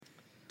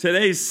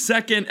Today's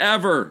second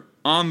ever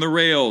On the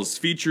Rails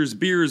features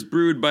beers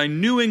brewed by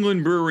New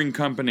England Brewing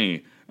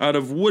Company out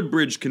of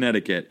Woodbridge,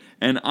 Connecticut,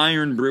 and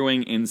Iron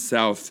Brewing in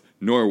South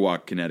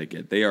Norwalk,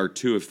 Connecticut. They are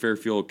two of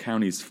Fairfield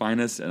County's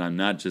finest, and I'm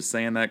not just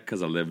saying that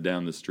because I live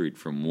down the street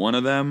from one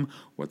of them.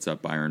 What's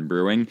up, Iron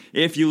Brewing?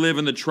 If you live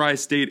in the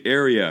tri-state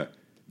area,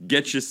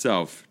 get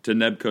yourself to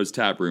Nebco's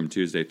Tap Room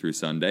Tuesday through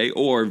Sunday,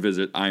 or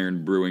visit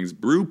Iron Brewing's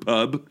Brew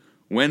Pub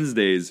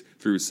Wednesdays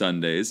through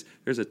Sundays.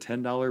 There's a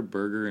 $10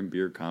 burger and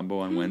beer combo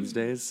on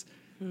Wednesdays.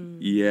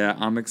 Yeah,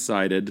 I'm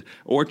excited.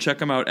 Or check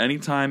them out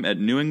anytime at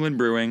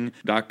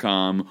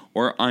newenglandbrewing.com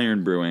or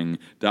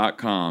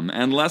ironbrewing.com.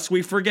 And lest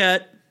we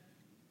forget,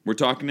 we're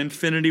talking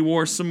Infinity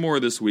War some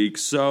more this week,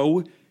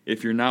 so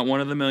if you're not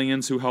one of the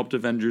millions who helped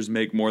Avengers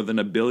make more than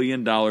 $1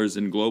 billion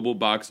in global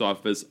box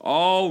office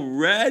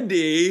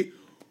already,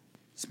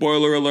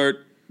 spoiler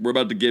alert, we're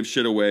about to give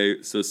shit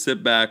away, so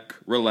sit back,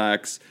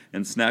 relax,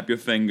 and snap your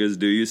fingers,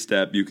 do your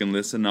step. You can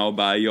listen all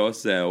by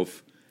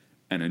yourself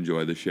and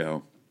enjoy the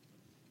show.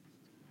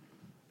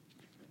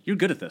 You're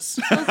good at this.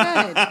 Oh,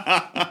 good.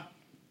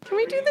 Can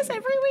we do this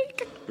every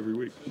week? Every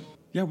week.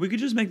 Yeah, we could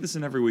just make this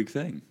an every week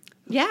thing.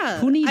 Yeah.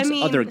 Who needs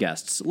other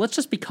guests? Let's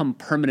just become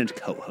permanent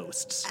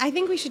co-hosts. I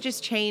think we should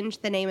just change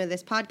the name of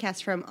this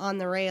podcast from On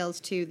the Rails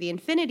to the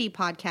Infinity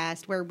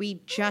Podcast, where we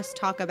just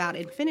talk about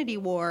Infinity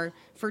War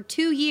for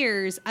 2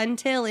 years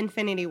until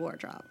Infinity War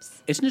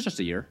drops. Isn't it just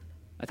a year?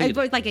 I think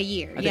Like a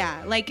year,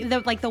 yeah. Like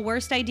the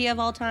worst idea of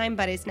all time,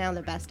 but it's now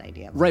the best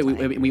idea of all right,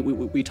 time.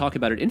 we talk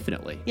about it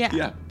infinitely. Yeah.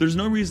 Yeah, there's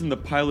no reason the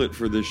pilot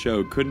for this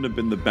show couldn't have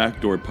been the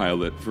backdoor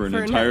pilot for an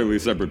entirely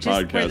separate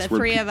just podcast. For the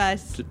three of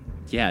us.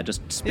 Yeah,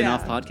 just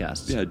spin-off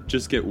podcasts. Yeah,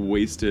 just get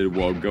wasted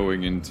while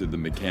going into the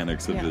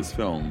mechanics of this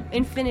film.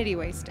 Infinity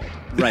wasted.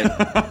 Right.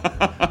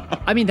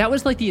 I mean, that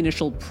was like the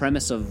initial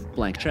premise of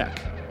Blank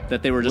Check,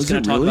 that they were just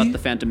going to talk about the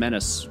Phantom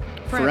Menace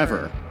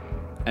forever.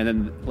 And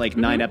then, like,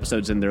 9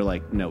 episodes in, they're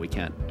like, no, we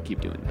can't keep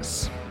doing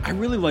this. I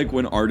really like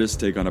when artists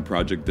take on a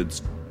project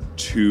that's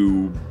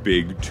too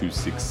big to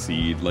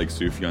succeed, like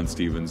Sufjan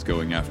Stevens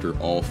going after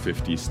all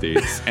 50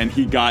 states. And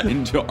he got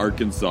into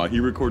Arkansas. He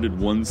recorded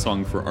one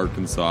song for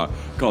Arkansas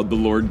called The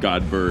Lord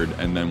God Bird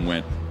and then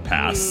went,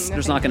 pass.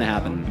 There's not going to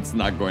happen. It's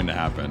not going to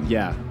happen.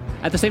 Yeah.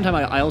 At the same time,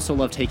 I also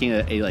love taking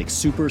a like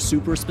super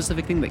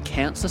specific thing that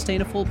can't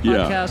sustain a full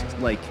podcast,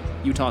 like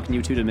You Talking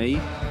U2 to Me,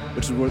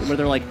 which is where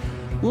they're like,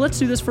 well, let's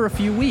do this for a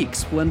few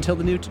weeks until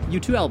the new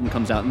U2 album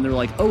comes out. And they're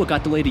like, oh, it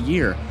got delayed a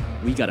year.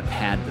 We got to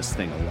pad this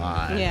thing a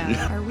lot.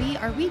 Yeah.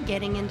 Are we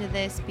getting into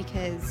this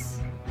because...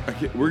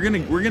 Okay, we're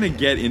gonna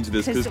get into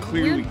this because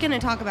clearly we're gonna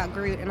talk about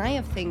Groot, and I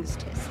have things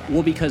to say.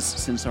 Well, because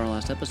since our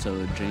last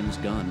episode, James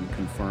Gunn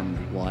confirmed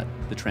what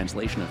the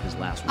translation of his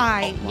last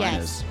line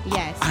is.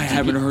 Yes. I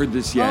haven't heard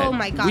this yet. Oh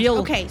my gosh.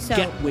 Okay, so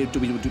do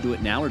we do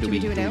it now, or do we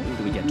do it now?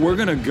 Do we get to We're it?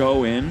 gonna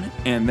go in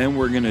and then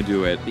we're gonna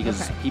do it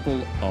Because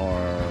people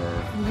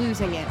are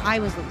losing it. I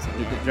was losing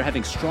it. they're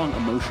having strong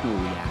emotional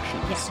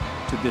reactions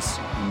to this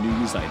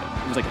news item.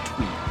 It was like a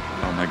tweet.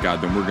 Oh my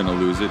god, then we're gonna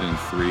lose it in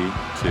 3,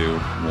 2,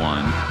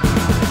 1.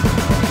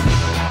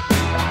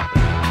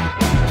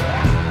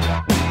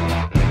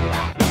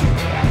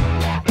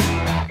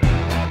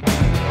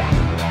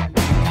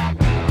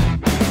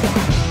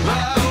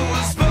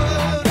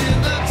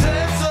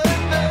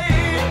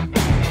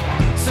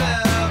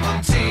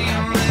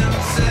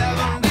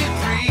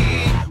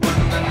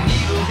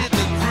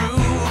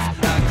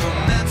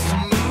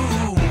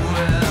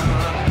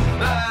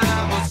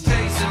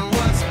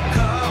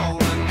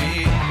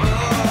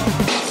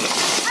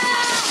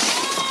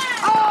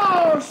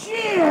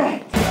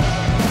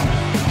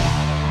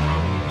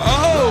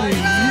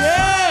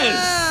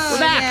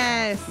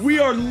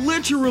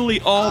 Literally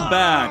all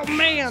back. Oh,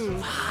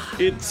 man.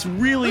 It's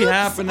really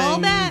happening. All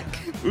back.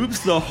 Oops,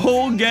 the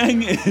whole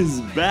gang is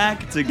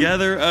back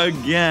together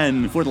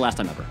again. For the last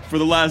time ever. For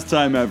the last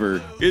time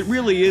ever. It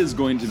really is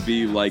going to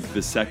be like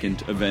the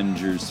second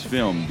Avengers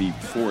film, the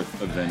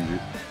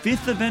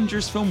fifth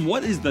Avengers film.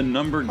 What is the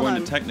number going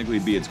to technically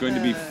be? It's going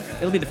to be...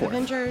 It'll be the fourth.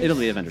 Avengers. It'll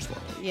be Avengers 4.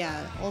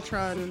 Yeah,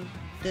 Ultron,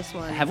 this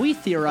one. Have we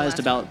theorized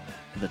about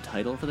the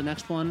title for the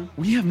next one?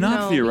 We have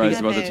not No,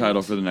 theorized we about the haven't.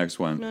 title for the next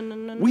one.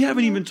 No. We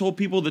haven't even told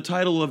people the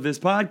title of this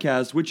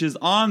podcast, which is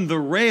On the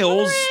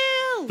Rails.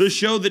 The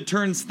show that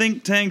turns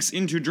think tanks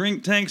into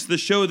drink tanks. The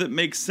show that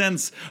makes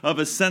sense of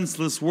a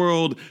senseless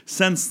world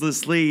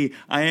senselessly.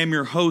 I am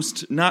your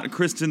host, not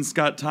Kristen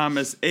Scott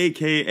Thomas,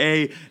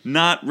 a.k.a.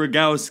 not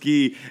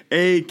Rogowski,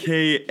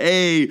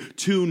 a.k.a.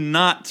 too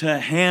not to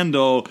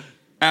handle.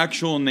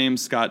 Actual name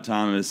Scott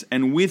Thomas.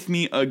 And with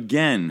me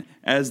again,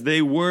 as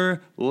they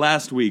were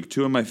last week,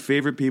 two of my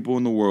favorite people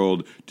in the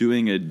world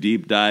doing a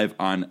deep dive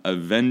on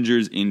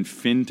Avengers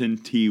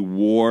Infinity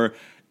War.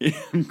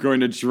 I'm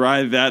going to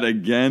try that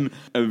again.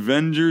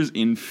 Avengers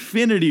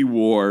Infinity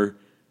War,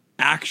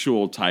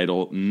 actual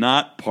title,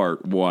 not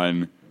part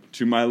 1.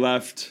 To my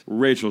left,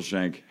 Rachel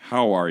Schenk.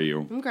 How are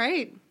you? I'm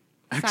great.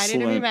 Excited to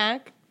be Excellent.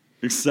 back.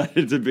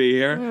 Excited to be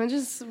here? I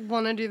just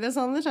want to do this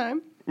all the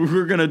time.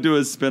 We're going to do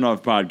a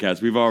spin-off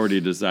podcast. We've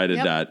already decided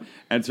Yep. that.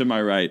 And to my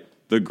right,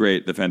 the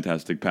great, the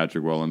fantastic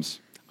Patrick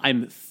Willems.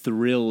 I'm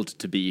thrilled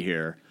to be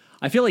here.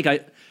 I feel like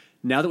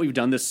now that we've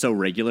done this so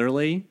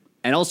regularly,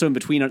 and also in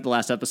between the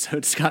last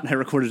episode, Scott and I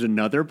recorded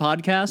another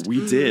podcast.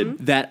 We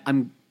did. That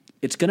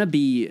it's going to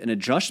be an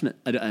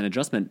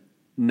adjustment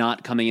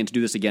not coming in to do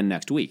this again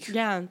next week.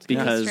 Yeah, it's gonna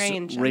be because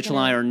strange. Rachel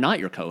and I are not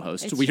your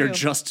co-hosts. It's We are true.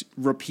 just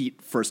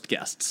repeat first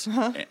guests.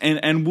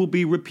 And we'll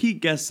be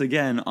repeat guests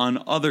again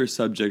on other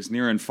subjects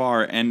near and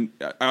far. And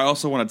I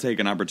also want to take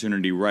an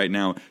opportunity right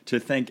now to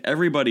thank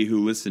everybody who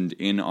listened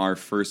in our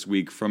first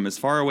week from as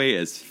far away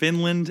as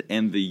Finland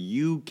and the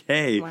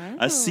UK. Wow.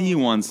 I see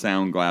you on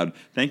SoundCloud.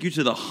 Thank you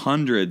to the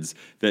hundreds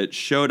that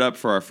showed up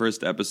for our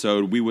first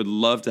episode. We would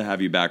love to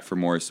have you back for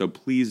more. So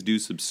please do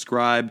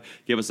subscribe.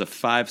 Give us a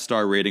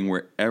 5-star rating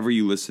wherever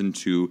you listen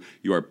to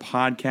your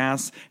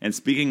podcasts. And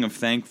speaking of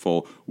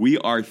thankful, we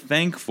are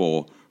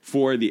thankful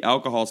for the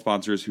alcohol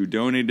sponsors who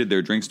donated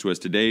their drinks to us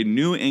today.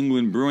 New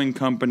England Brewing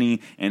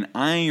Company and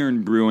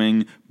Iron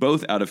Brewing,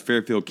 both out of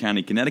Fairfield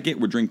County, Connecticut.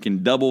 We're drinking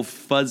Double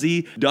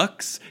Fuzzy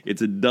Ducks.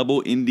 It's a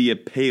double India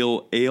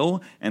Pale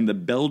Ale, and the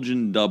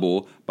Belgian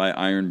Double by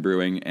Iron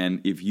Brewing. And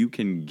if you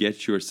can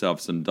get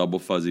yourself some Double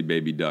Fuzzy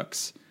Baby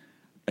Ducks,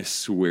 I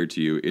swear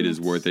to you, it is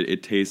worth it.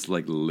 It tastes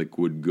like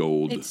liquid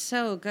gold. It's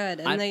so good,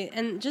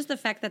 and just the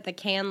fact that the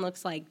can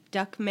looks like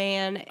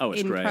Duckman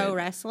it's in great. pro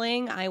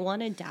wrestling, I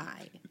want to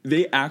die.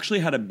 They actually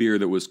had a beer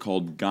that was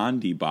called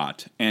Gandhi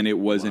Bot, and it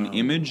was an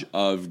image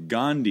of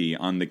Gandhi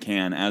on the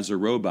can as a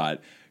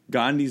robot.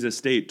 Gandhi's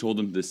estate told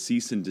him to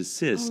cease and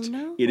desist. Oh,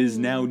 no. It is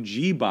now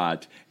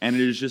G-Bot, and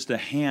it is just a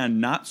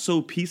hand not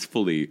so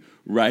peacefully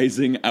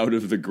rising out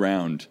of the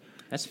ground.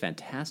 That's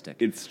fantastic.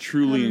 It's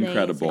truly Amazing.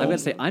 incredible. I'm going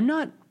to say, I'm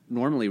not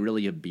normally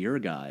really a beer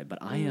guy, but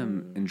I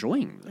am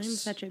enjoying I'm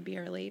this. such a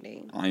beer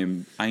lady. I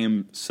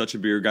am such a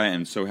beer guy.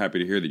 I'm so happy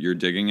to hear that you're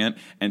digging it.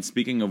 And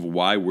speaking of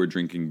why we're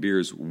drinking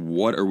beers,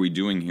 what are we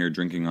doing here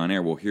drinking on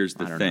air? Well, here's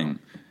the thing.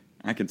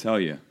 I can tell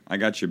you. I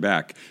got your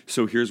back.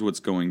 So here's what's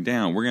going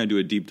down. We're going to do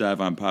a deep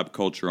dive on pop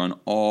culture, on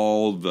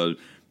all the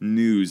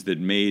news that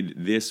made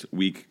this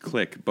week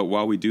click. But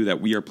while we do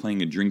that, we are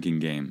playing a drinking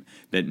game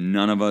that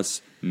none of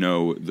us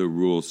know the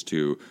rules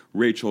to.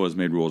 Rachel has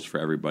made rules for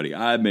everybody.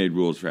 I've made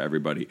rules for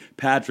everybody.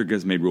 Patrick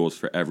has made rules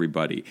for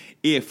everybody.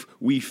 If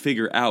we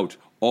figure out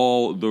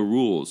all the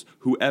rules,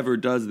 whoever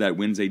does that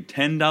wins a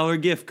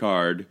 $10 gift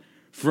card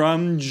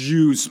from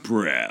Juice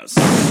Press.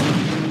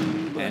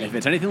 And if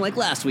it's anything like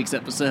last week's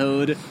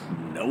episode,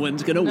 no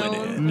one's going to win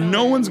it.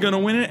 No one's going to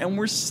win it, and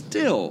we're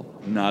still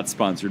not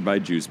sponsored by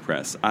Juice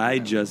Press. I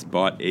just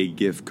bought a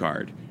gift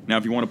card. Now,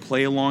 if you want to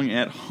play along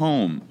at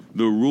home,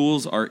 the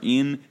rules are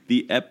in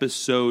the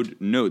episode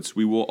notes.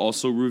 We will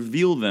also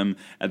reveal them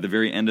at the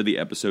very end of the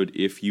episode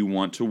if you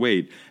want to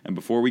wait. And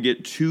before we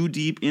get too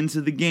deep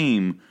into the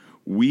game,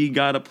 we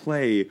got to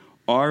play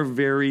our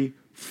very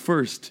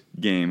first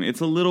game. It's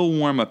a little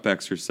warm-up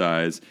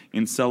exercise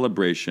in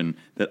celebration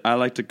that I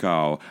like to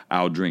call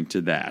I'll Drink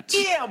to That.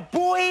 Yeah,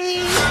 boy!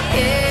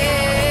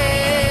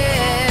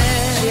 Yeah,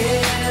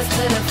 cheers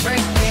to the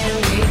freaking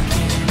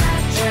weekend. I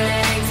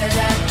drank to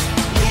that.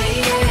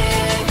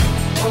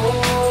 Yeah,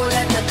 oh,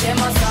 let the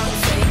demo song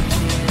sing.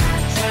 I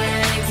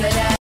drank to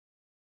that.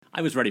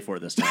 I was ready for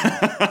it this time.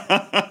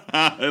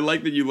 I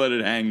like that you let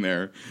it hang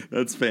there.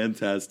 That's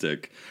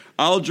fantastic.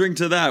 I'll drink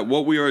to that.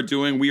 What we are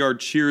doing, we are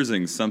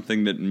cheersing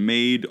something that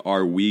made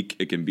our week.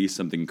 It can be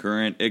something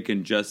current. It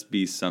can just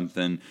be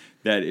something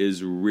that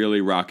is really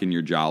rocking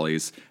your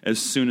jollies. As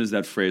soon as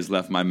that phrase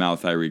left my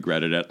mouth, I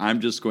regretted it. I'm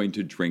just going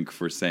to drink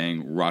for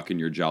saying rocking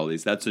your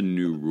jollies. That's a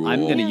new rule. I'm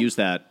going to use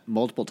that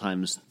multiple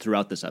times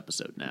throughout this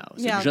episode now.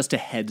 So just a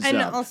heads And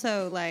up.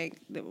 also, like,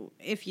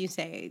 if you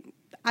say,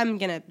 I'm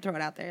going to throw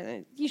it out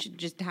there, you should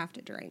just have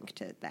to drink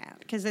to that,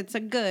 because it's a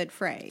good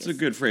phrase. It's a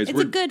good phrase. It's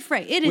a good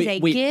phrase. It is a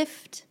Wait.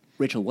 gift.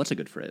 Rachel, what's a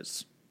good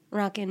phrase?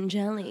 Rockin'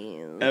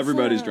 jellies.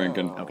 Everybody's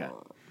drinking. Okay.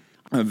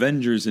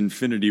 Avengers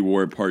Infinity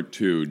War Part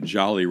 2,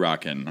 Jolly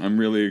Rockin'. I'm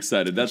really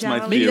excited. That's my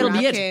Jolly it'll theory.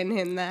 be it. rockin'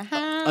 in the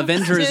house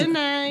Avengers-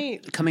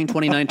 tonight. Coming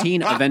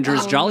 2019,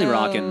 Avengers Jolly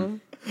Rockin'.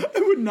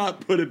 I would not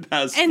put it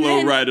past And Flo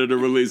then- Rida to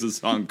release a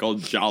song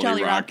called Jolly,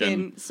 Jolly Rockin'.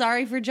 Rockin'.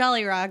 Sorry for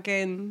Jolly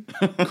Rockin'.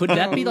 Could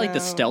that be like the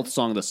no. stealth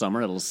song of the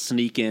summer? It'll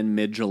sneak in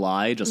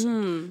mid-July, just,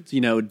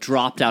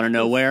 dropped out of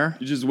nowhere.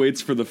 He just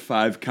waits for the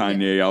 5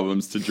 Kanye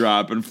albums to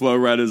drop, and Flo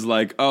Rida's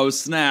like, oh,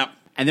 snap.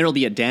 And there'll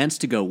be a dance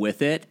to go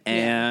with it.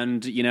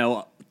 And,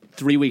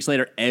 3 weeks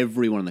later,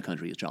 everyone in the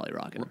country is Jolly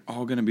Rockin'.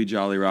 All gonna be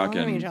Jolly Oh,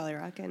 Rockin'. Jolly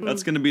Rockin'.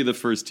 That's gonna be the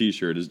first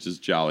t-shirt, is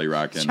just Jolly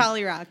Rockin'.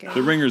 Jolly Rockin'.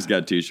 The Ringers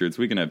got t-shirts.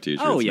 We can have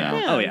t-shirts Oh, yeah.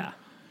 now. Oh, yeah.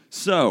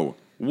 So,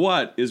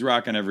 what is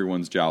rocking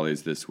everyone's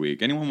jollies this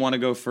week? Anyone want to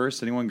go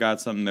first? Anyone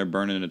got something they're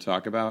burning to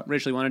talk about?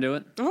 Rachel, you want to do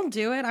it? I'll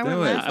do it. I went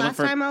Do it. last. I went Last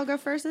first. time I'll go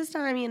first this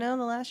time. The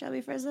last shall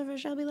be first, the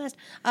first shall be last.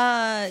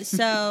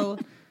 So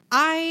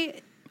I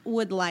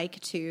would like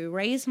to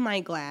raise my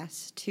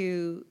glass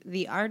to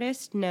the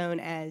artist known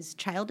as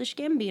Childish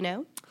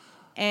Gambino.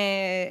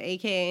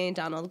 aka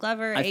Donald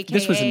Glover, aka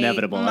this was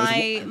inevitable.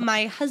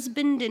 my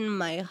husband in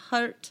my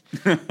heart,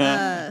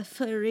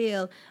 for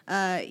real.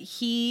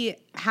 He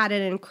had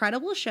an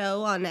incredible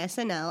show on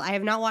SNL. I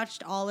have not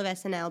watched all of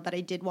SNL, but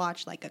I did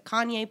watch like a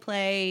Kanye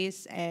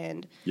Place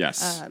and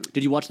Yes.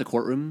 Did you watch the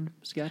courtroom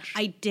sketch?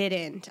 I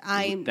didn't.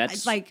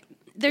 That's-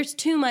 There's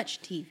too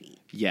much TV.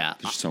 Yeah.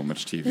 There's so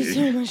much TV. There's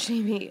so much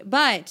TV.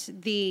 But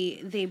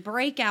the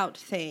breakout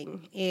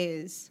thing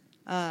is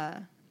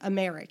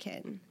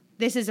American.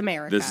 This is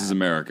America. This is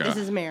America. This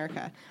is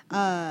America.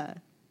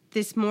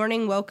 This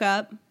morning, woke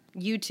up,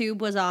 YouTube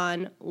was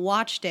on,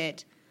 watched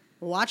it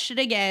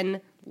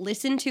again,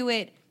 listened to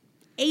it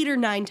 8 or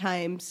 9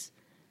 times.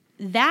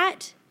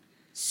 That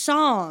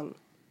song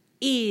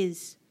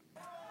is...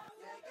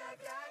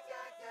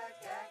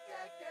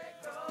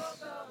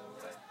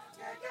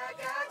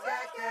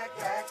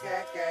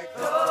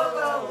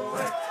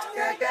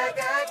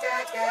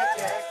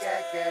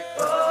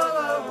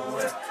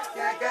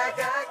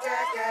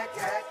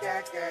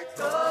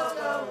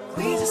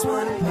 We just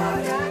wanna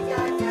party,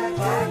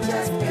 party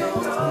just for you.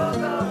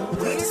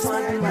 We just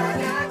wanna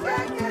party,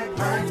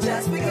 party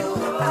just for you.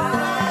 I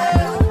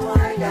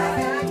wanna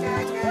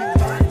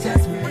party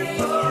just for me.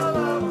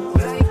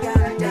 We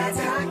gotta dance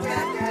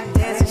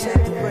and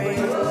shake the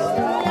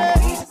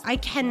breeze. I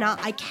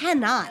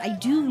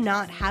do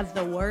not have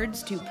the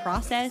words to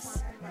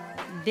process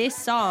this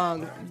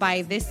song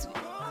by this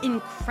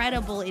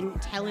incredible,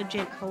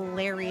 intelligent,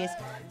 hilarious,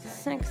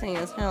 sexy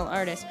as hell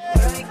artist.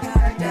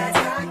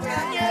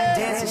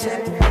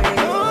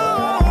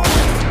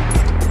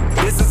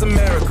 This is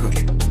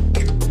America.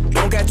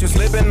 Don't catch you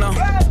slipping now.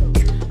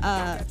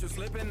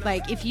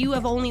 Like, if you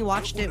have only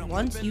watched it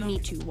once, you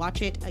need to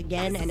watch it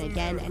again and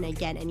again and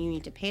again, and you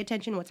need to pay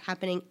attention to what's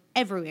happening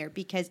everywhere,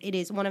 because it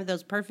is one of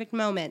those perfect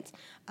moments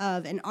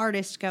of an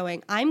artist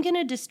going, I'm going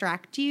to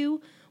distract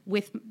you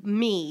with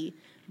me,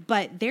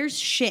 but there's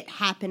shit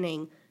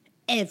happening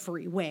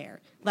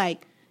everywhere.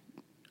 Like,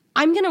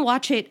 I'm going to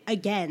watch it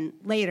again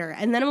later,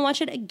 and then I'm going to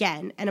watch it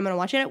again, and I'm going to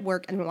watch it at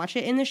work, and I'm going to watch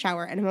it in the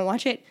shower, and I'm going to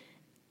watch it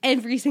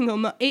every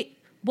single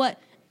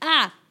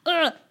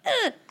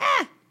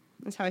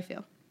That's how I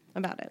feel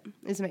about it.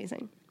 It's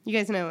amazing. You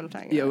guys know what I'm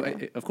talking about.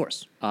 Yeah, of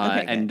course.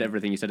 Okay, and good.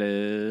 everything you said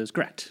is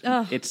correct.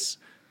 Ugh. It's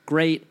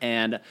great,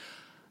 and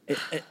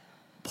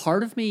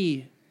part of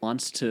me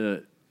wants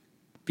to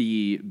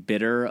be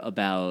bitter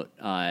about.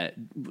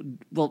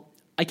 Well,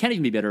 I can't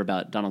even be bitter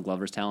about Donald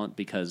Glover's talent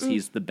because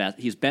he's the best.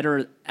 He's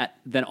better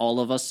than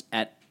all of us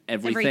at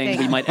everything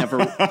we might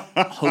ever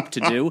hope to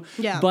do.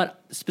 Yeah.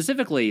 But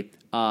specifically,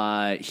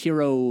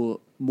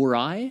 Hiro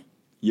Murai.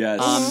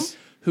 Yes.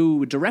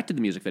 Who directed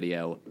the music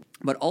video,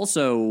 but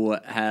also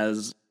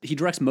he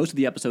directs most of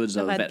the episodes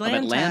of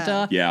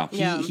Atlanta. Yeah.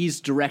 He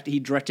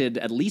directed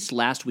at least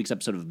last week's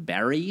episode of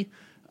Barry.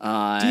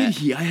 Did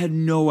he? I had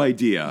no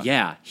idea.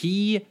 Yeah,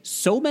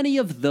 so many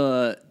of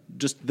the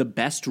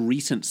best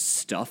recent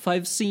stuff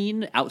I've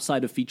seen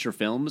outside of feature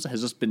films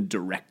has just been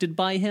directed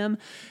by him,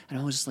 and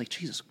I was just like,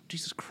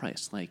 Jesus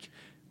Christ, like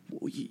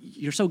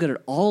you're so good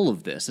at all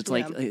of this. It's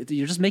like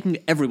you're just making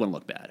everyone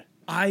look bad.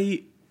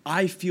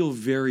 I feel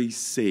very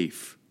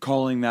safe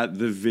calling that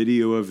the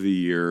video of the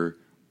year,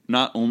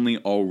 not only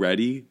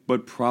already,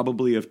 but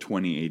probably of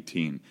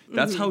 2018.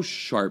 That's how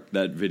sharp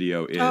that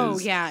video is. Oh,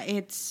 yeah,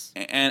 it's...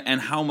 And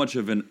how much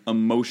of an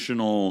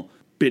emotional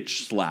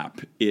bitch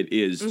slap it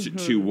is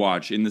to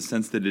watch, in the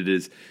sense that it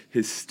is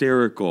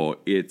hysterical,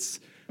 it's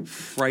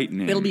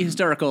frightening. It'll be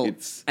hysterical,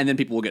 It's... and then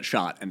people will get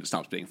shot, and it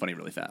stops being funny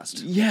really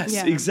fast. Yes,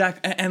 Yeah.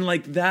 exactly. And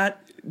like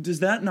that,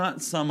 does that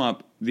not sum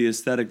up the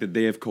aesthetic that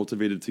they have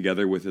cultivated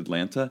together with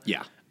Atlanta?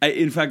 Yeah.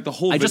 In fact, the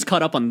whole... I just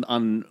caught up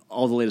on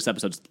all the latest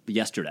episodes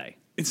yesterday.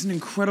 It's an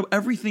incredible...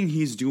 Everything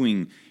he's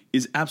doing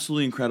is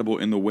absolutely incredible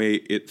in the way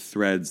it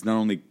threads not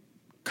only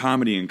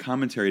comedy and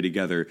commentary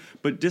together,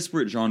 but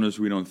disparate genres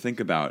we don't think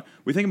about.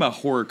 We think about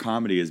horror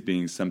comedy as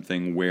being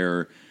something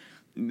where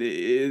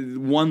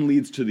one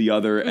leads to the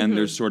other, and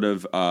there's sort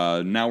of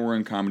now we're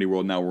in comedy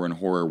world, now we're in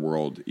horror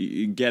world.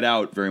 Get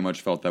Out very much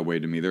felt that way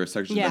to me. There are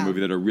sections of that movie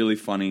that are really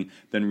funny,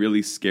 then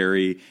really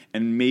scary,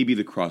 and maybe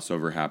the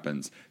crossover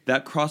happens.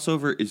 That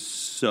crossover is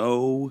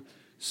so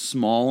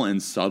small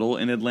and subtle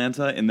in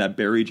Atlanta in that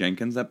Barry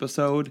Jenkins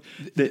episode.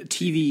 The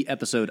TV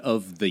episode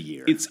of the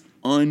year. It's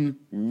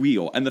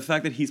unreal. And the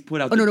fact that he's put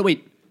out...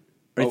 Wait.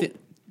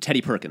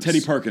 Teddy Perkins.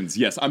 Teddy Perkins,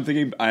 yes. I'm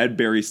thinking I had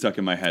Barry stuck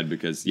in my head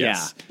because,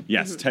 yes,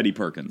 Teddy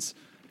Perkins.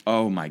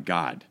 Oh, my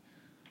God.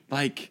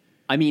 Like...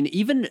 I mean,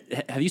 even...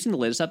 Have you seen the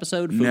latest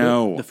episode? Fubu?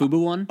 No. The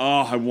Fubu one?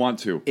 Oh, I want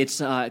to. It's...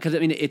 Because, I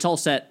mean, it's all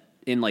set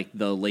in, like,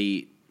 the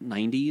late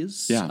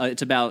 90s. Yeah.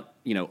 It's about,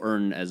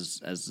 Ern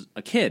as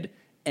a kid.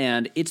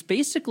 And it's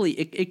basically...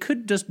 It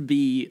could just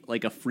be,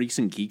 like, a Freaks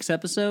and Geeks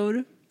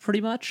episode, pretty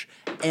much.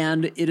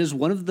 And it is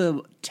one of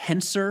the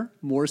tenser,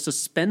 more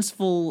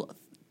suspenseful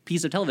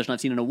piece of television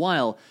I've seen in a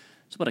while.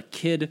 It's about a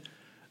kid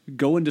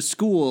going to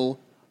school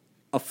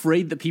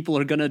afraid that people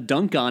are going to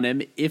dunk on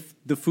him if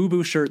the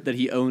FUBU shirt that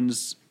he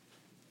owns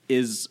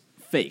is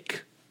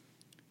fake.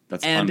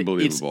 That's And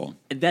unbelievable.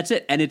 That's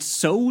it. And it's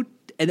so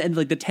and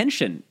like the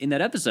tension in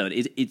that episode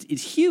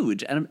is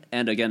huge.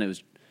 And again,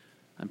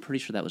 I'm pretty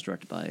sure that was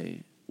directed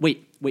by.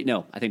 Wait,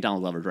 no. I think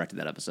Donald Glover directed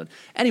that episode.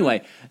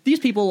 Anyway, these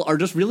people are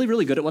just really,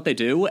 really good at what they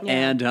do,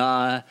 and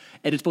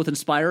it's both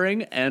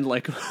inspiring and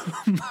like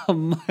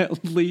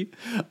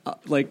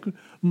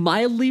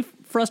mildly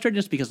frustrating,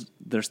 just because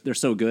they're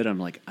so good. I'm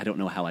like, I don't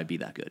know how I'd be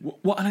that good.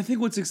 Well, and I think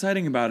what's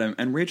exciting about him,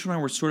 and Rachel and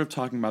I were sort of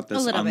talking about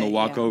this on the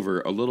walk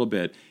over a little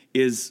bit,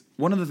 is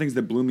one of the things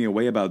that blew me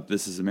away about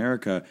This Is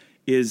America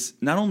is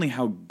not only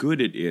how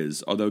good it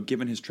is, although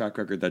given his track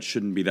record that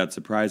shouldn't be that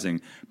surprising,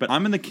 but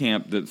I'm in the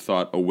camp that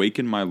thought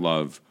Awaken My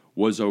Love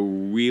was a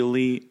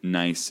really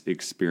nice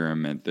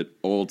experiment that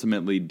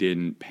ultimately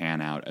didn't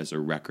pan out as a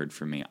record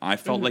for me. I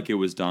felt like it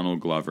was Donald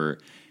Glover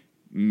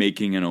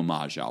making an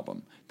homage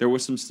album. There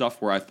was some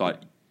stuff where I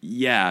thought,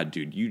 yeah,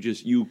 dude,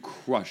 you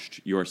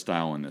crushed your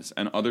style in this.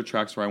 And other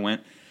tracks where I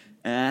went,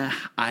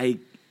 I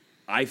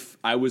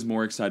was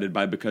more excited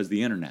by Because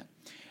the Internet.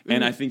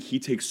 And I think he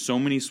takes so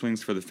many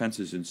swings for the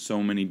fences in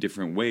so many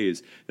different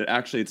ways that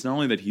actually it's not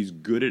only that he's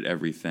good at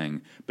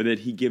everything, but that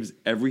he gives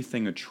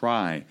everything a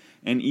try.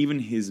 And even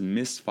his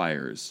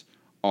misfires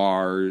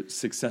are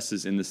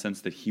successes in the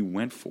sense that he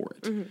went for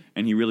it.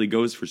 And he really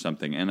goes for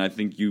something. And I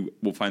think you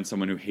will find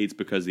someone who hates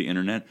Because the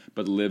Internet,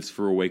 but lives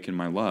for Awaken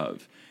My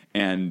Love.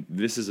 And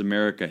This Is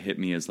America hit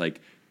me as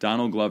like,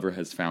 Donald Glover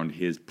has found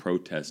his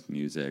protest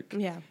music.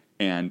 Yeah.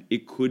 And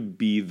it could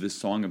be the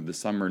song of the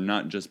summer,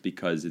 not just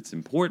because it's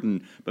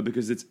important, but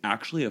because it's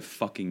actually a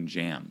fucking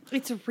jam.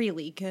 It's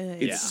really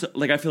good. It's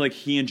like, I feel like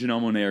he and Janelle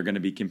Monáe are going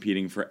to be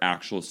competing for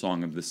actual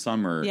song of the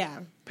summer. Yeah.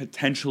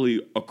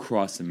 Potentially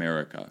across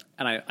America.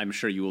 And I'm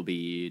sure you will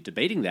be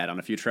debating that on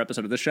a future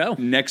episode of the show.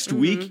 Next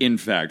week, in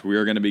fact, we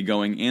are going to be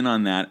going in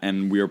on that,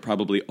 and we are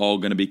probably all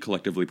going to be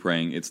collectively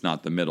praying it's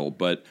not the middle.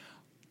 But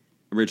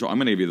Rachel, I'm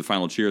going to give you the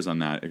final cheers on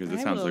that because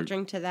it sounds I will like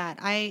drink to that.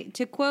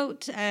 To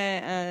quote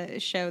a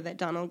show that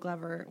Donald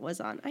Glover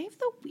was on, I have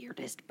the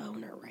weirdest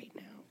boner right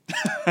now.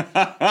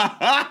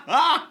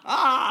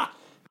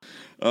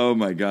 Oh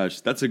my gosh,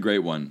 that's a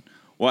great one.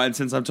 Well, and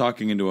since I'm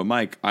talking into a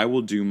mic, I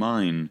will do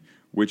mine,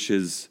 which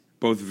is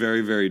both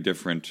very, very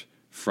different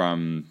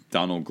from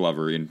Donald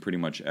Glover in pretty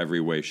much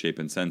every way, shape,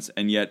 and sense,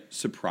 and yet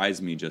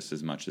surprised me just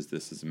as much as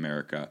This Is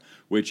America,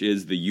 which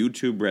is the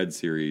YouTube Red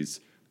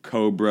series,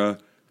 Cobra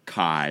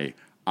Kai.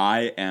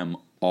 I am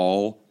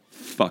all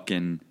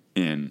fucking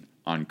in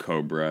on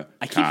Cobra Kai.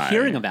 I keep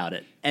hearing about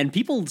it, and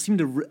people seem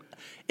to...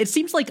 It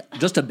seems like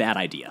just a bad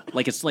idea.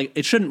 Like, it's like,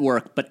 it shouldn't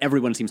work, but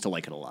everyone seems to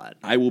like it a lot.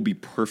 I will be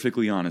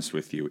perfectly honest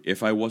with you.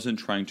 If I wasn't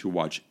trying to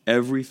watch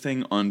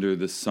everything under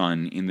the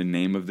sun in the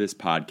name of this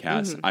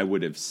podcast, I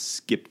would have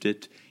skipped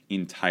it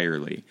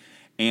entirely.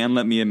 And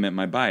let me admit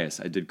my bias.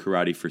 I did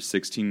karate for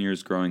 16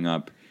 years growing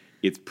up.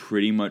 It's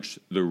pretty much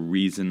the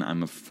reason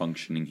I'm a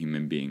functioning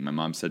human being. My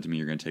mom said to me,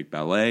 you're going to take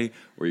ballet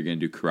or you're going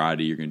to do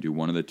karate. You're going to do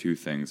one of the two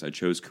things. I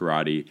chose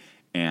karate,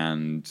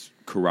 and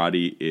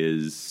karate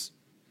is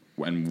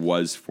and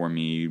was for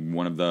me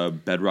one of the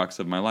bedrocks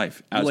of my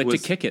life. You like to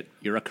kick it.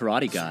 You're a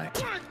karate guy.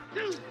 1,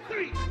 2,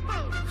 3, 4.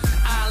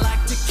 I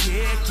like to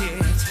kick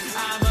it.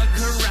 I'm a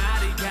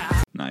karate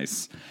guy.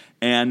 Nice.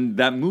 And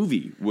that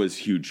movie was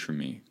huge for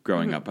me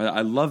growing up. I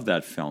love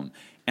that film.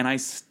 And I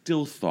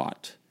still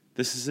thought,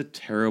 this is a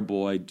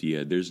terrible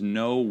idea. There's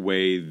no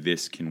way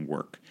this can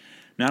work.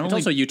 It's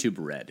also YouTube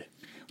Red.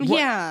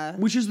 Yeah.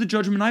 Which is the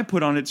judgment I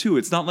put on it, too.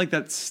 It's not like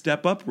that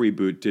Step Up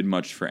reboot did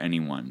much for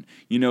anyone.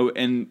 You know,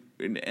 and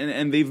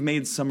they've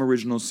made some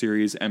original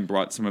series and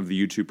brought some of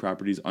the YouTube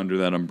properties under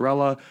that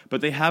umbrella,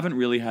 but they haven't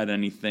really had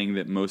anything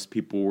that most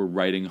people were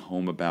writing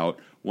home about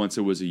once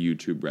it was a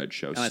YouTube Red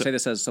show. And I say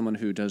this as someone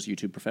who does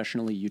YouTube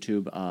professionally.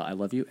 YouTube, I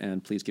love you,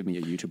 and please give me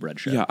a YouTube Red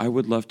show. Yeah, I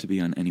would love to be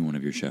on any one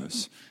of your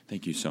shows.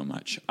 Thank you so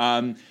much.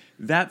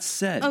 That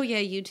said... Oh, yeah,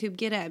 YouTube,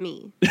 get at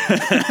me.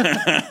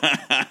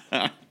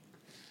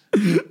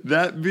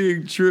 That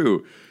being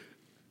true,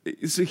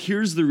 so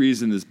here's the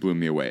reason this blew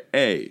me away.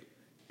 A,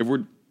 if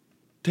we're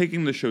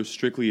taking the show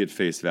strictly at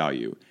face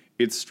value,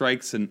 it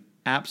strikes an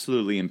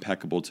absolutely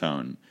impeccable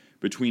tone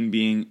between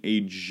being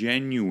a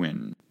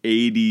genuine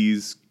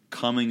 80s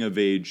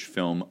coming-of-age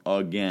film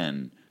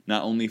again,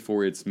 not only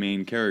for its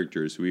main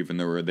characters, who even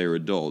though they're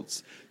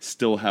adults,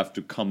 still have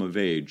to come of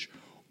age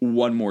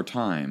one more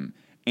time,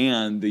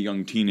 and the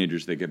young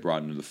teenagers that get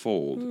brought into the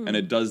fold. And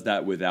it does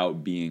that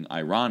without being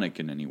ironic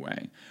in any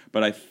way.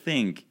 But I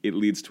think it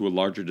leads to a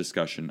larger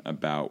discussion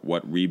about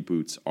what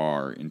reboots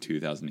are in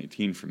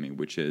 2018 for me,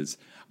 which is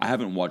I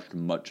haven't watched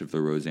much of the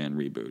Roseanne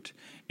reboot.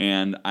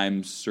 And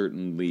I'm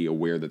certainly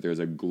aware that there's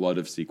a glut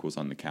of sequels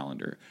on the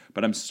calendar.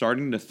 But I'm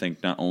starting to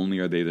think not only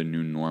are they the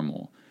new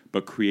normal,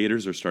 but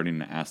creators are starting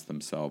to ask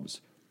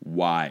themselves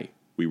why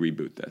we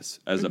reboot this,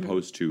 as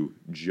opposed to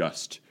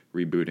just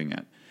rebooting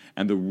it.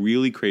 And the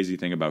really crazy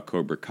thing about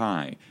Cobra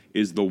Kai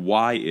is the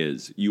why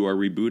is you are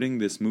rebooting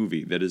this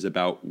movie that is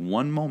about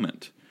one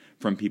moment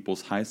from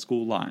people's high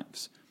school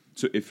lives.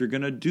 So if you're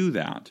going to do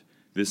that,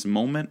 this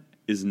moment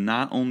is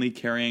not only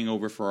carrying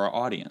over for our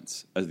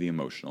audience as the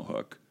emotional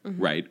hook,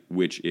 right,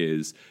 which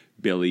is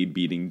Billy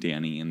beating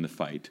Danny in the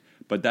fight,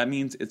 but that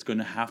means it's going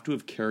to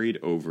have carried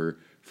over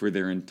for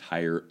their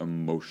entire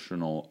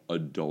emotional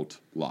adult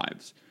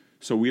lives.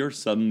 So we are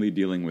suddenly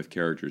dealing with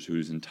characters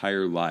whose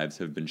entire lives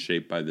have been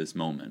shaped by this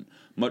moment,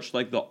 much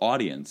like the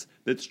audience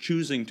that's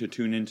choosing to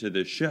tune into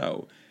this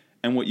show.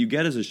 And what you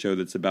get is a show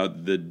that's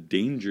about the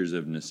dangers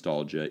of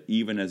nostalgia,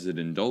 even as it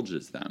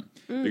indulges them.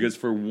 Because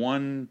for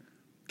one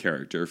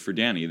character, for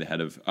Danny,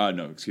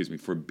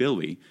 for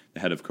Billy, the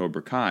head of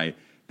Cobra Kai,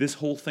 this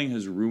whole thing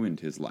has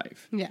ruined his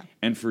life. Yeah.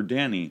 And for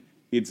Danny,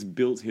 it's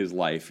built his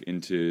life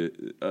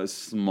into a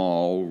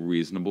small,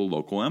 reasonable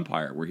local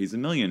empire where he's a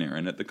millionaire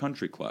and at the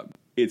country club.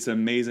 It's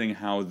amazing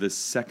how the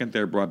second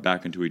they're brought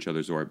back into each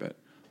other's orbit,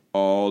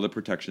 all the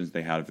protections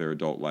they had of their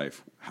adult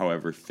life,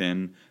 however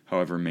thin,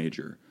 however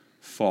major,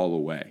 fall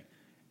away.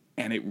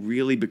 And it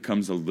really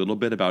becomes a little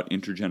bit about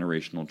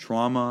intergenerational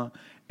trauma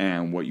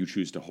and what you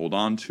choose to hold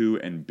on to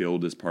and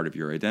build as part of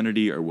your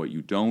identity or what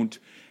you don't.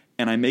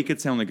 And I make it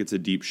sound like it's a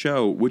deep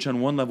show, which on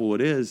one level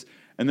it is.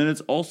 And then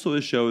it's also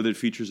a show that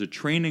features a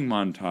training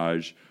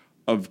montage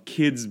of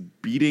kids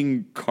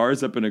beating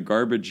cars up in a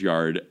garbage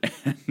yard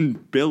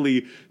and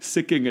Billy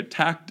sicking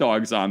attack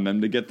dogs on them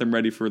to get them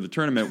ready for the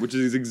tournament, which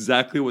is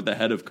exactly what the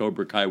head of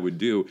Cobra Kai would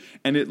do.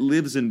 And it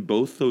lives in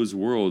both those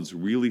worlds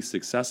really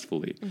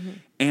successfully.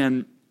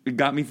 And it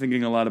got me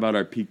thinking a lot about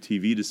our peak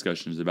TV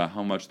discussions about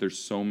how much there's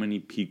so many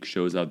peak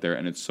shows out there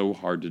and it's so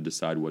hard to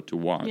decide what to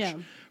watch. Yeah.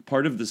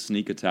 Part of the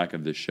sneak attack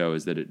of this show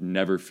is that it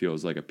never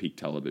feels like a peak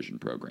television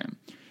program.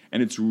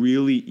 And it's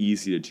really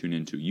easy to tune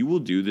into. You will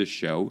do this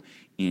show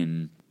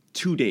in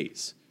 2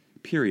 days,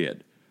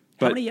 period.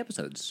 How many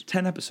episodes?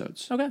 10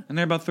 episodes. Okay. And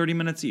they're about 30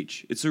 minutes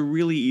each. It's a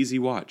really easy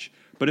watch.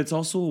 But it's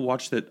also a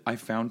watch that I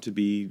found to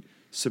be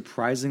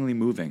surprisingly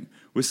moving,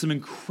 with some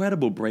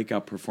incredible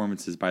breakout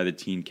performances by the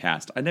teen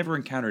cast. I never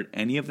encountered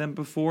any of them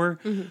before.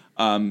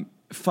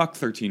 Fuck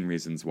 13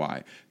 Reasons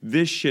Why.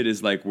 This shit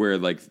is like where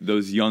like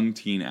those young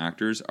teen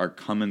actors are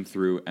coming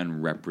through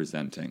and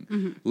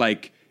representing.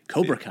 Like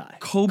Cobra Kai.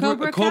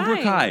 Cobra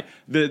Kai.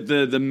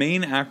 The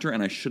main actor,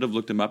 and I should have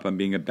looked him up, I'm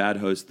being a bad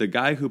host, the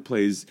guy who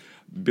plays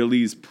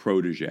Billy's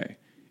protege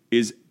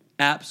is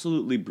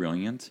absolutely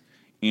brilliant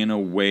in a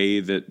way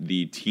that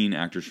the teen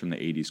actors from the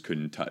 80s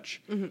couldn't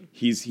touch.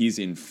 He's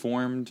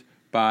informed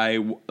by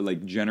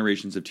like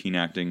generations of teen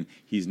acting.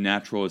 He's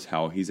natural as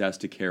hell. He's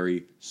asked to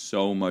carry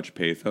so much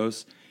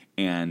pathos.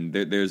 And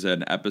there's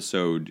an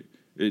episode,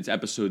 it's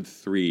episode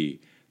 3,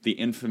 the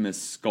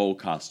infamous skull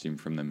costume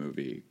from the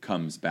movie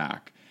comes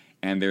back.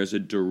 And there's a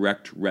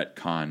direct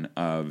retcon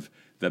of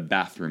the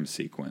bathroom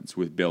sequence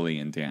with Billy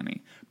and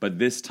Danny. But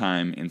this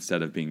time,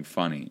 instead of being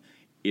funny,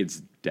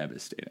 it's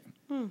devastating.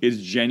 It's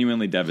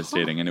genuinely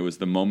devastating. And it was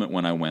the moment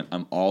when I went,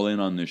 I'm all in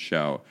on this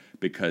show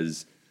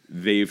because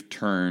they've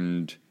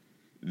turned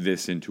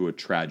this into a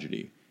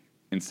tragedy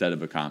instead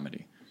of a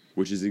comedy,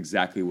 which is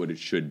exactly what it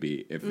should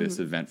be if this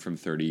event from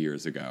 30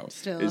 years ago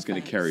Still is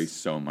going to affects. carry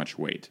so much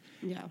weight.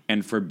 Yeah.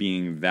 And for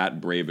being that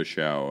brave a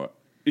show,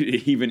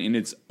 even in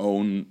its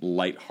own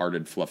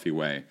lighthearted, fluffy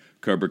way,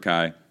 Cobra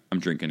Kai, I'm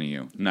drinking to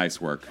you.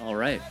 Nice work. All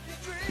right.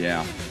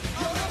 Yeah. You're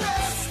the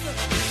best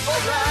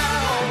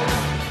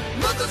around.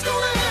 Nothing's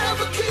gonna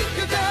ever keep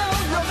you down.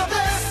 You're the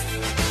best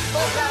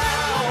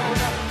around.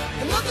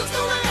 And nothing's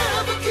gonna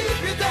ever keep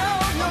you down.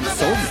 You're the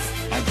Sold me. best.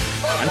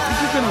 I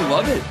think you're going to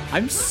love it.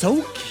 I'm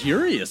so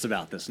curious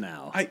about this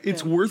now.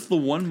 It's worth the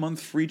 1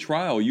 month free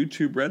trial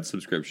YouTube Red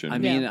subscription. I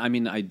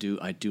mean, I do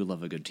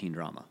love a good teen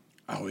drama.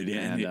 Oh, it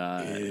And,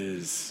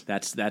 is.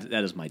 That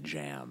is my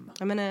jam.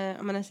 I'm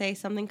gonna say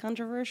something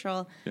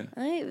controversial. Yeah.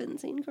 I haven't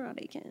seen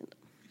Karate Kid.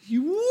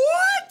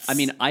 What? I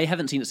mean, I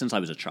haven't seen it since I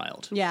was a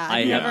child. Yeah,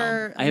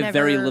 I I've have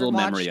very never little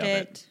memory watched of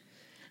it.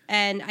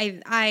 And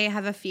I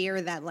have a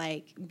fear that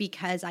like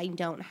because I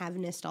don't have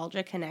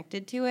nostalgia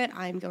connected to it,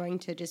 I'm going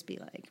to just be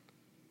like,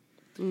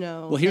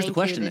 no. Well, here's the thank you,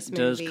 question: this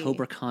does movie.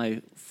 Cobra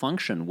Kai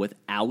function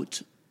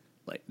without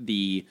like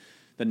the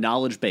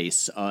knowledge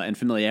base and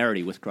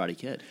familiarity with Karate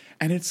Kid?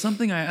 And it's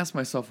something I asked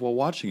myself while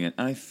watching it,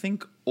 and I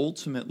think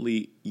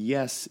ultimately,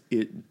 yes,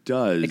 it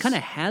does. It kind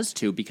of has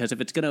to, because if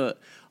it's gonna,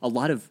 a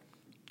lot of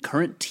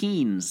current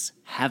teens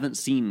haven't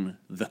seen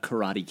the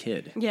Karate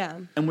Kid. Yeah,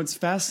 And what's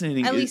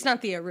fascinating at is... least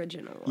not the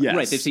original one. Yes.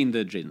 Right, they've seen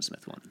the Jaden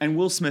Smith one. And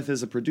Will Smith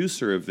is a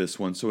producer of this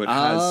one, so it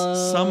has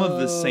some of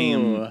the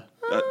same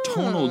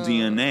tonal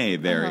DNA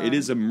there. It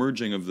is a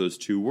merging of those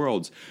two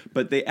worlds.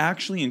 But they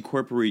actually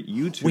incorporate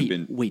YouTube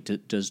in... Wait,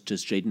 does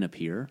Jaden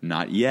appear?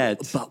 Not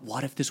yet. But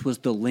what if this was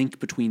the link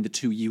between the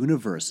two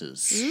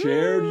universes?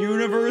 Shared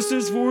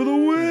universes for the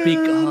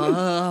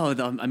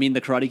win! I mean,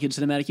 the Karate Kid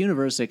cinematic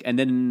universe, and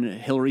then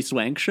Hilary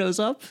Swank shows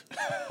up.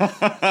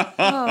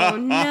 Oh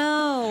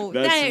no,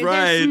 That's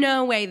right. There's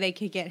no way they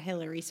could get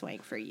Hilary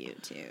Swank for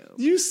YouTube.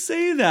 You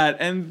say that,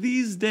 and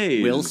these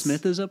days... Will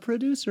Smith is a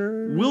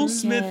producer. Will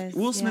Smith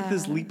Yes,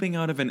 is leaping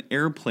out of an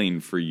airplane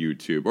for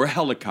YouTube, or a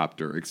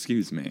helicopter,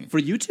 excuse me. For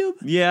YouTube?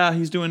 Yeah,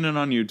 he's doing it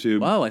on YouTube.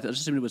 Wow, I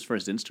just assumed it was for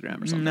his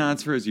Instagram or something. No,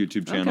 it's for his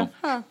YouTube channel.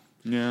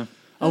 Yeah.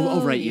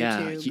 Oh, right,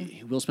 yeah.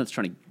 YouTube. Will Smith's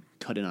trying to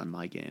cut in on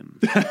my game.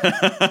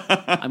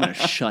 I'm going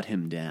to shut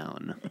him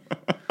down.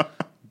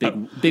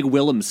 Big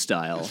Willem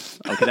style.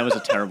 Okay, that was a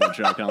terrible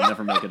joke. I'll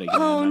never make it again.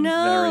 Oh, I'm no,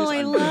 very-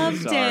 I I'm very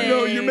loved sorry. it.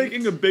 No, you're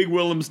making a Big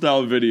Willem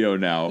style video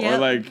now, or Yep.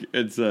 like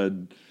it's a.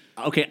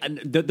 Okay, and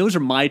those are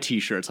my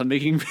T-shirts. I'm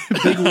making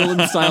Big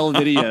Willem style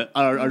video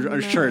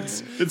or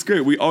shirts. It's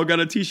great. We all got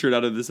a T-shirt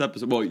out of this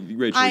episode. Well,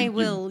 Rachel, I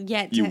will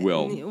yet. You to-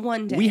 will.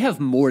 one day. We have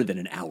more than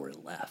an hour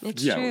left.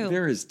 It's Yeah, true.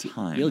 there is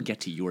time. We'll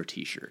get to your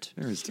T-shirt.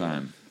 There is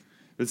time.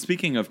 But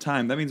speaking of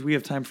time, that means we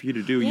have time for you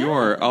to do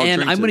your. I'll And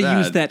drink I'm to going to that.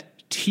 use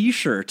that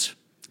T-shirt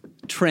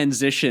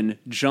transition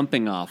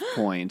jumping off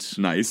point.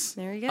 Nice.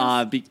 There you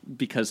go.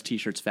 Because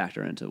T-shirts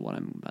factor into what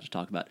I'm about to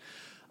talk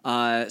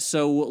about.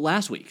 So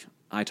last week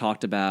I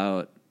talked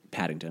about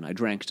Paddington. I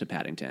drank to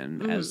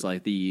Paddington as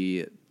like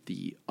the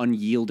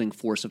unyielding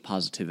force of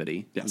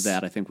positivity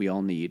that I think we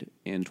all need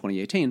in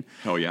 2018.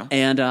 Hell yeah.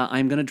 And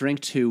I'm going to drink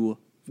to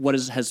what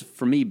has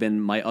for me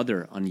been my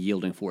other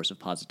unyielding force of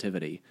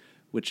positivity,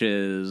 which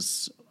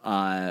is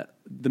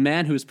the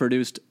man who has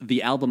produced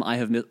the album I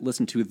have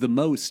listened to the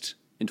most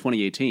in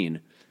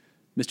 2018,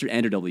 Mr.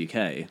 Andrew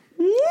WK.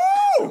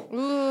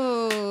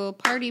 Ooh,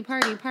 party,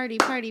 party, party,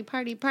 party,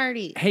 party,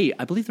 party. Hey,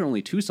 I believe there are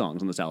only 2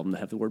 songs on this album that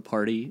have the word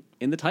party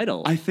in the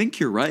title. I think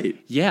you're right.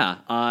 Yeah.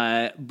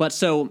 But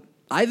so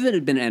I've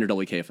been an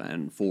Andrew WK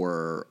fan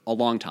for a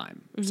long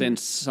time,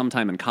 since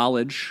sometime in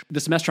college. The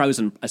semester I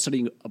was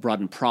studying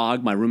abroad in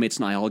Prague, my roommates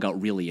and I all got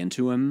really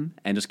into him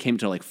and just came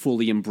to like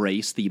fully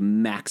embrace the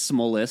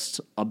maximalist,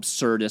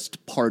 absurdist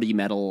party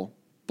metal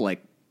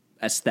like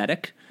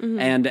aesthetic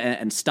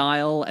and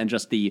style, and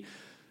just the,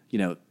 you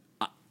know,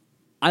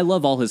 I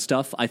love all his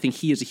stuff. I think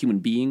he as a human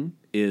being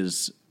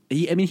he's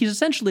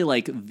essentially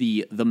like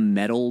the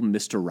metal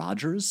Mr.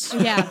 Rogers.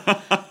 Yeah.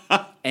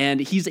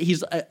 And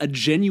he's a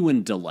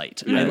genuine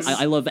delight. Yes.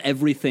 I love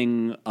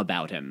everything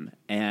about him.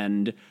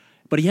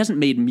 But he hasn't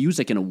made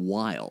music in a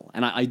while.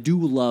 And I do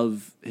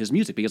love his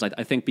music because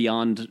I think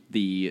beyond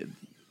the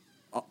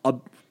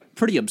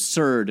pretty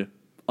absurd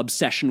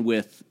obsession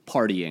with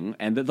partying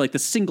and the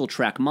single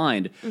track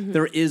mind,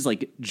 there is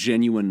like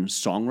genuine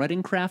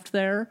songwriting craft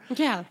there.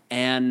 Yeah.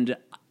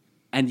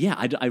 And yeah,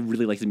 I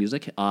really like the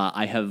music.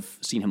 I have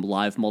seen him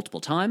live multiple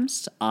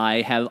times.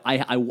 I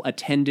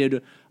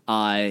attended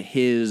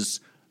his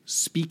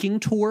speaking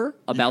tour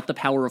about the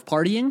power of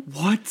partying.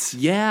 What?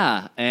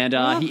 Yeah, and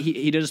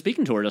he did a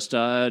speaking tour, just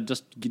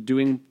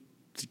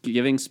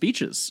giving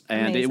speeches,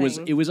 and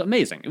Amazing. it was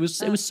amazing. It was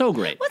so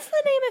great. What's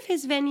the name of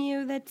his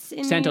venue that's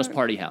in Santos New York?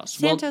 Party House.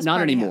 Santos Not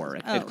Party anymore.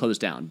 House. It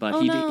closed down, but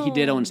Oh, he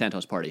did no. own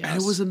Santos Party House.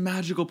 And it was a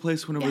magical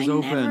place when it was I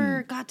open.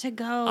 never got to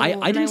go. I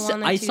and didn't.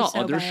 wanted I to saw so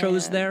other bad.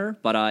 shows there,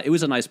 but it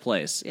was a nice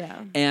place.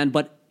 Yeah.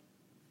 But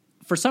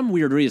for some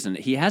weird reason,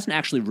 he hasn't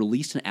actually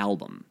released an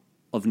album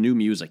of new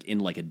music in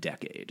like a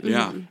decade.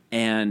 Yeah.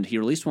 And he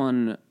released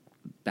one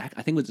back,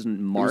 I think it was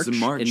in March.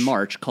 in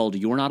March. Called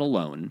 "You're Not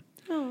Alone,"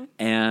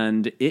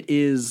 and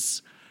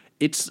it's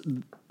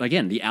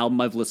again the album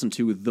I've listened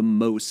to the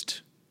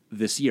most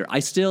this year.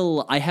 I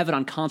have it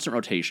on constant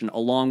rotation.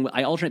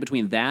 I alternate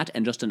between that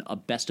and just a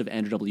best of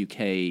Andrew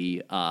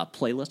WK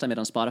playlist I made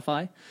on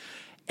Spotify.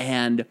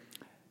 And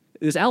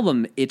this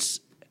album,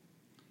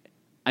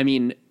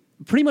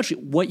 pretty much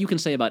what you can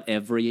say about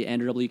every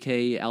Andrew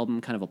WK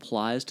album kind of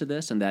applies to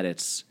this, and that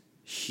it's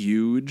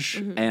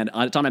huge and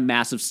it's on a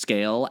massive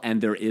scale,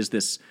 and there is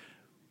this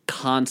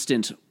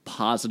constant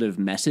positive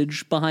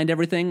message behind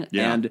everything.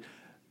 Yeah. And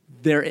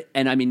they're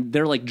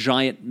like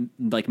giant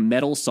like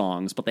metal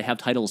songs, but they have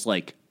titles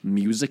like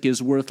 "Music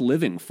is Worth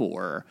Living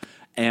For"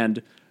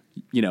 and,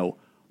 you know,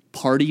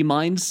 "Party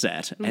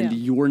Mindset" and Yeah.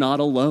 "You're Not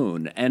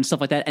Alone" and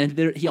stuff like that.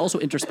 And he also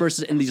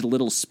intersperses in these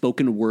little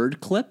spoken word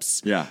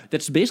clips. Yeah.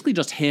 That's basically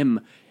just him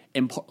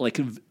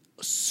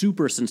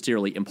super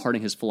sincerely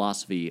imparting his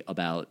philosophy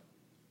about,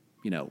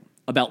 you know,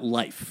 about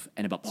life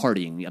and about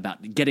partying,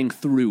 about getting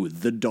through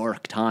the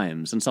dark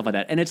times and stuff like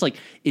that. And it's like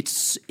it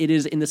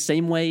is in the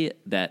same way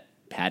that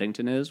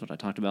Paddington is, what I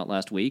talked about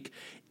last week.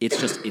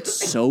 It's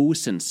so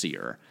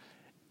sincere.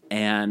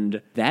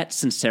 And that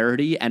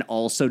sincerity, and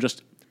also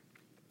just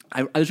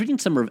I was reading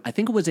I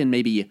think it was in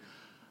maybe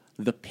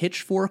the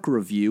Pitchfork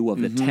review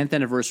of the 10th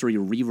anniversary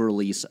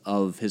re-release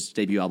of his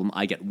debut album,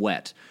 I Get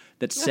Wet,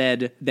 that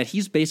said that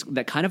he's basically,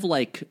 that kind of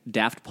like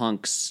Daft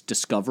Punk's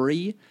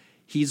Discovery,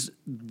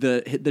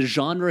 the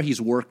genre he's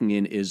working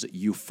in is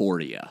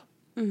euphoria.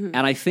 And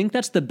I think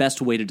that's the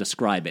best way to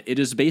describe it. It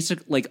is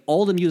like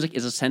all the music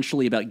is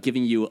essentially about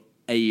giving you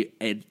a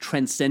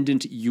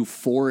transcendent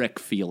euphoric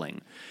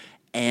feeling.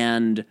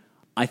 And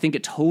I think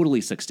it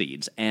totally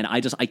succeeds. And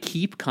I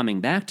keep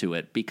coming back to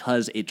it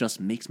because it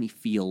just makes me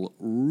feel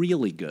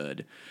really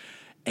good.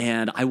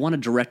 And I want to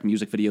direct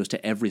music videos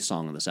to every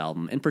song on this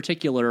album, in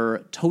particular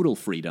Total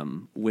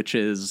Freedom, which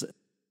is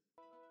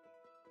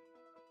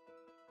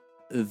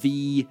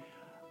the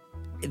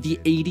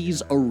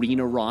 80s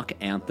arena rock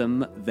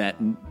anthem that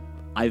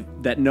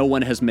no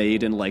one has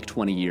made in like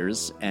 20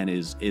 years, and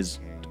is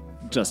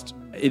just,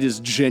 it is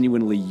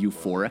genuinely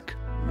euphoric.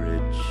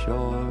 Rich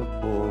or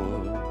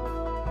poor,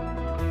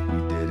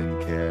 we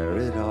didn't care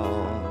at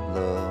all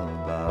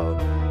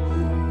about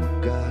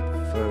who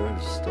got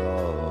first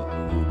or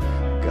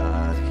who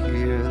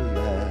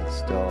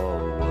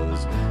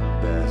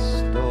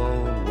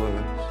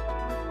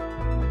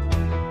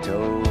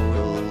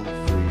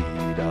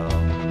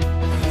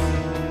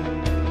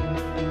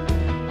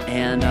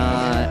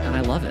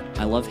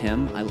love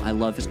him. I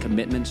love his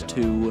commitment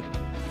to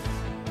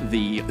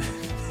the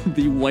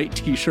the white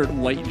t-shirt,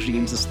 white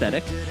jeans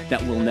aesthetic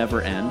that will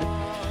never end.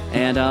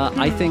 And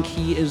I think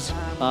he is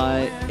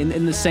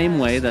in the same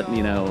way that,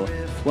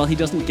 while he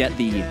doesn't get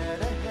the...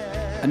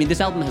 I mean,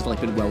 this album has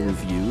been well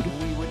reviewed,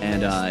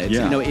 and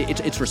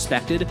it's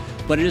respected,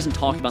 but it isn't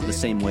talked about in the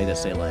same way that,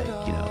 say,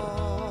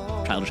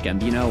 Childish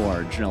Gambino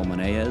or Janelle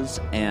Monáe is.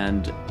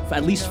 And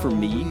at least for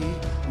me,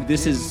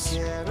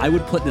 I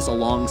would put this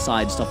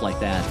alongside stuff like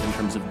that in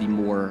terms of the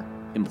more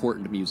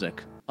important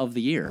music of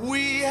the year.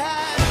 We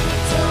had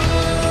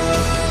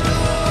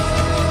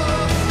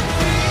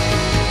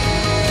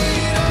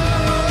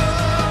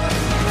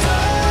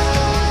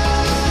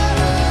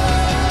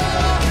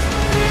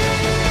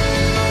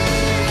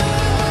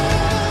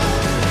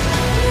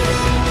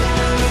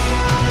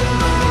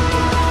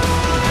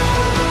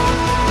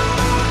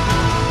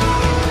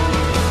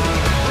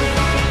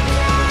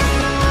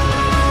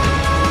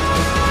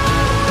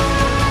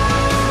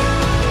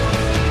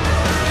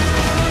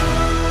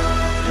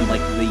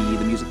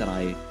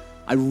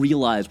I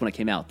realized when it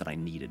came out that I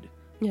needed.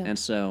 Yeah. And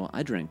so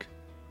I drink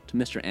to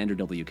Mr. Andrew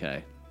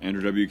WK.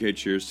 Andrew WK,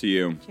 cheers to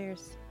you.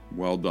 Cheers.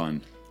 Well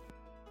done.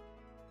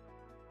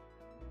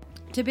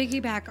 To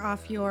piggyback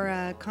off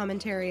your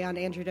commentary on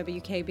Andrew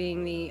WK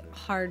being the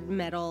hard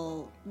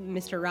metal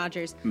Mr.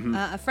 Rogers,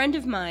 a friend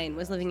of mine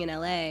was living in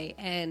LA,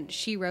 and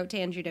she wrote to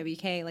Andrew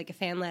WK a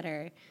fan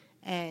letter,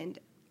 and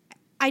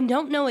I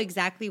don't know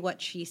exactly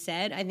what she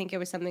said. I think it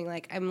was something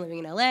like, I'm living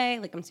in LA,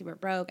 I'm super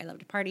broke, I love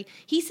to party.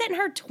 He sent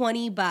her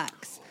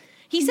 $20.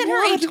 He sent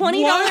her a $20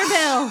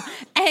 bill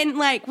and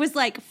was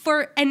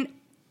for a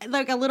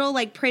little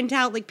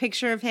printout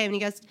picture of him, and he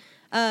goes,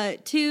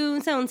 to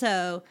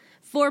so-and-so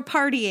for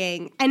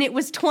partying, and it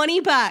was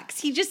 $20.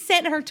 He just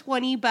sent her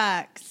 $20.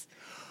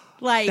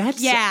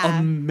 That's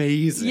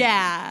amazing.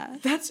 Yeah.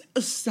 That's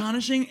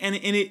astonishing, and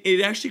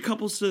it actually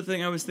couples to the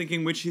thing I was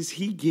thinking, which is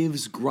he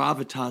gives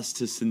gravitas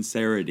to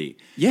sincerity.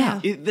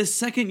 Yeah. The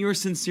second you're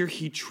sincere,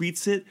 he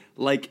treats it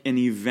like an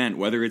event,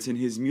 whether it's in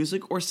his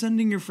music or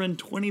sending your friend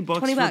 $20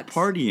 for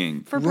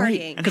partying. For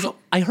partying. Because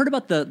I heard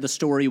about the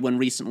story when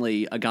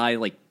recently a guy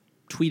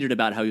tweeted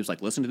about how he was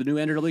listen to the new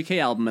Andrew WK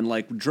album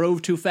and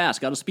drove too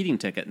fast, got a speeding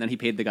ticket, and then he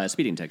paid the guy a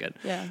speeding ticket.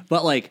 Yeah.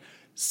 But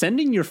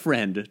sending your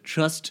friend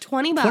just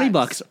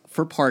 $20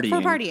 for partying. For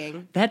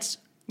partying. That's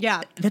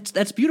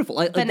beautiful.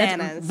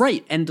 Bananas.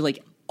 Right. And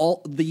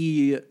all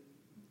the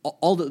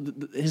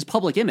his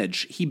public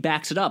image, he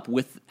backs it up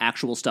with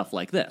actual stuff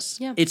like this.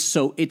 Yeah.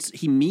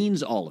 He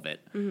means all of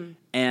it. Mm-hmm.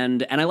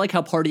 And I like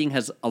how partying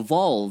has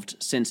evolved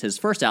since his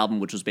first album,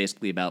 which was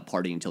basically about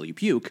partying until you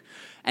puke.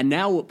 And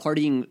now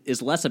partying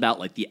is less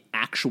about the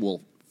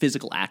actual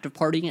physical act of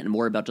partying and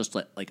more about just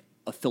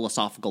a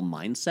philosophical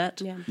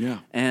mindset. Yeah.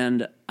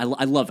 And I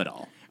love it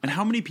all. And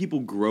how many people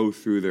grow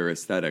through their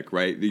aesthetic,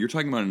 right? You're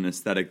talking about an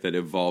aesthetic that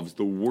evolves.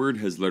 The word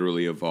has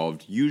literally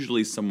evolved.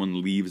 Usually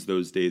someone leaves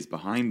those days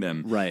behind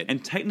them. Right.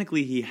 And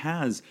technically he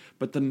has,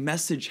 but the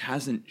message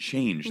hasn't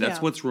changed. That's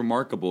Yeah. what's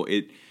remarkable.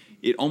 It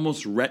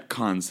almost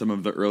retcons some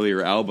of the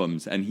earlier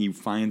albums, and he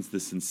finds the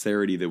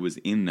sincerity that was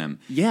in them.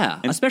 Yeah,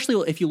 and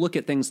especially if you look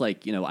at things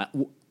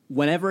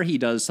whenever he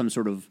does some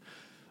sort of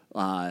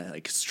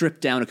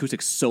stripped down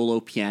acoustic solo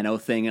piano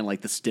thing in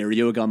the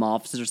Stereo Gum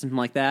offices or something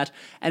like that,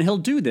 and he'll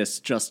do this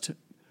just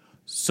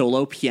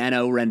solo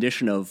piano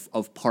rendition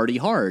of Party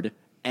Hard,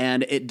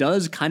 and it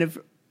does kind of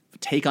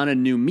take on a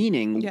new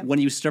meaning when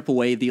you strip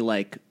away the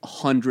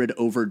 100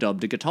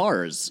 overdubbed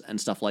guitars and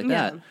stuff like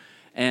that.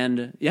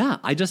 And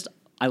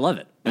I love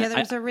it. Yeah,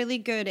 there's a really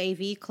good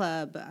AV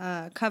Club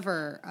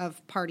cover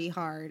of Party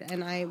Hard,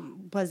 and I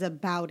was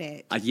about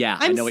it. I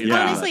know what you're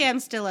talking honestly, about. I'm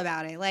still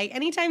about it.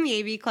 Anytime the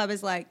AV Club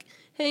is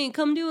hey,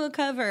 come do a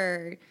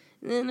cover.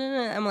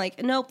 I'm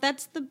nope,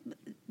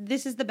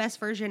 this is the best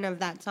version of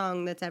that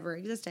song that's ever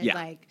existed.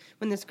 Yeah.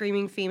 When the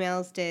Screaming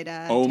Females did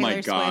Oh Taylor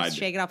my God. Swift's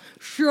Shake It Off.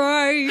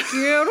 Shake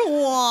it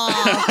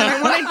off. And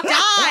I want to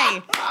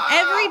die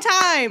every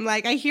time.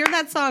 I hear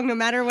that song, no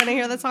matter when I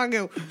hear that song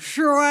go,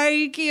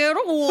 shake it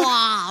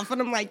off.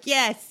 And I'm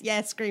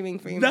yes, Screaming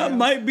Females. That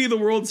might be the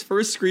world's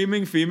first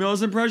Screaming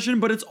Females impression,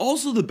 but it's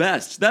also the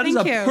best. That is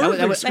Thank a you.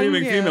 perfect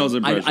Screaming Thank you. Females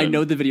impression. I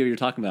know the video you're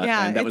talking about,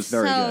 Yeah, and that was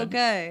very so good.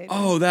 good.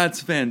 Oh,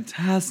 that's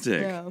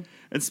fantastic. Yeah.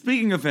 And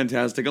speaking of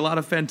fantastic, a lot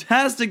of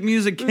fantastic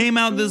music came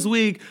out this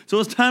week, so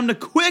it's time to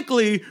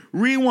quickly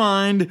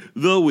rewind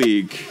the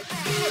week.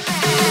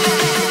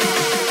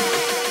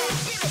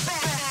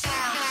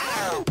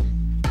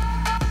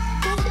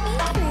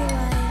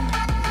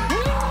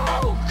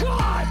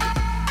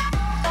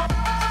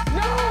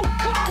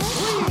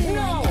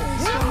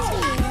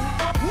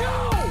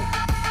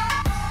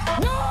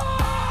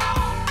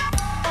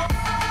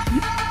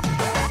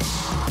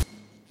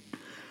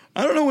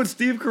 I don't know what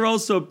Steve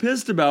Carell's so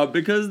pissed about,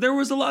 because there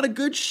was a lot of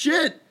good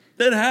shit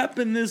that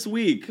happened this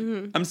week.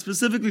 I'm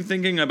specifically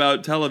thinking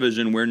about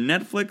television, where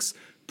Netflix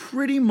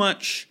pretty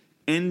much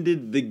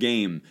ended the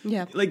game.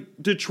 Yeah.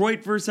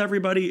 Detroit versus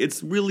everybody,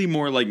 it's really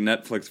more like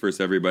Netflix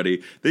versus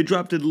everybody. They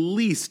dropped at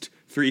least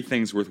three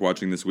things worth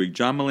watching this week: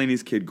 John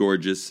Mulaney's Kid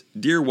Gorgeous,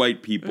 Dear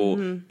White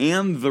People,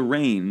 and The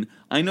Rain.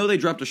 I know they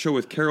dropped a show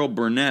with Carol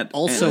Burnett.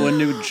 Also, a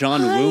new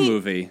John Woo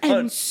movie.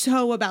 I'm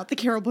so about the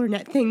Carol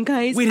Burnett thing,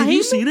 guys. Wait, have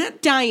you seen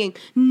it? Dying.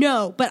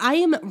 No, but I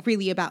am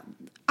really about.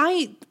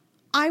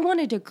 I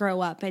wanted to grow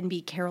up and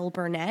be Carol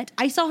Burnett.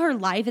 I saw her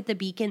live at the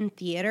Beacon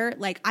Theater.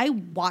 Like, I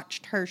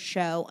watched her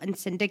show on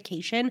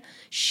syndication.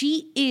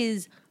 She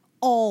is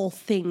all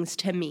things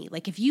to me.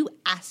 Like, if you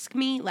ask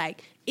me,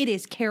 like, it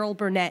is Carol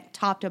Burnett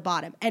top to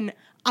bottom. And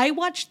I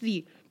watched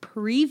the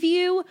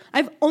preview.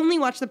 I've only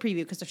watched the preview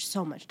because there's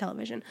so much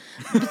television.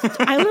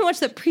 I only watched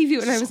the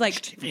preview and I was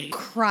like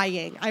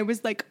crying. I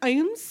was like, I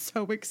am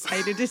so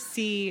excited to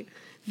see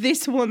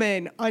this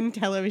woman on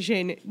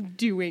television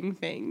doing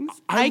things.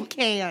 I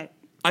can't.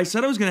 I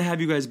said I was going to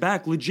have you guys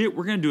back. Legit,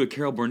 we're going to do a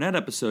Carol Burnett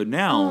episode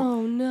now.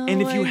 Oh no,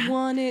 and if you I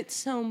want it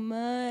so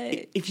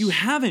much. if you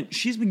haven't,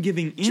 she's been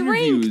giving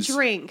interviews.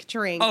 Drink.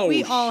 Oh,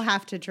 we all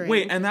have to drink.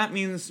 Wait, and that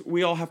means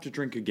we all have to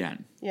drink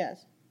again.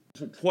 yes.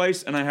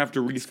 Twice, and I have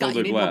to refill Scott, the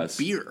you need more glass.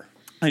 beer.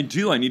 I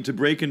do. I need to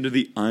break into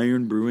the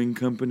Iron Brewing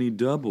Company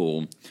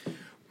double.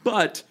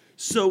 But,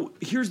 so,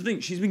 here's the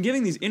thing. She's been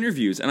giving these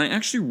interviews, and I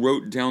actually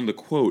wrote down the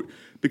quote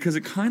because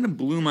it kind of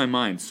blew my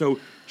mind. So,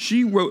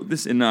 she wrote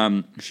this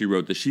in,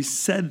 she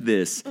said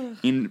this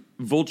in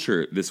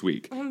Vulture this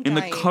week. In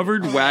the dying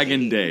Covered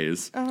Wagon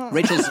Days.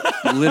 Rachel's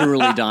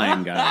literally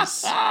dying,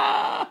 guys.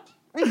 I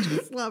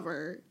just love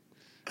her.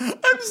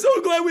 I'm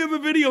so glad we have a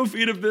video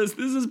feed of this.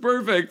 This is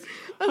perfect.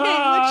 Okay,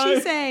 what'd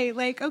she say?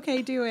 Like,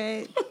 okay, do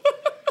it.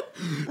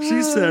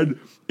 She said,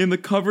 in the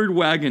Covered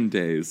Wagon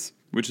Days,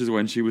 which is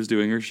when she was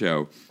doing her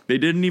show, they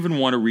didn't even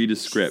want to read a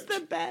script. The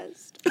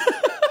best.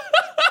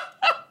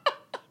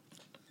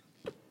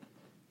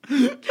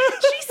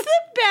 She's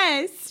the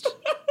best.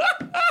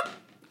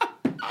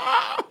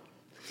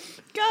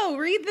 Go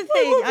read the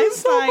thing. love I'm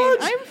this so fine. much.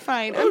 I'm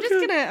fine.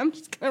 I'm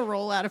just gonna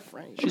roll out of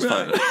frame. She's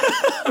fine.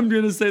 I'm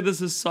going to say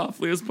this as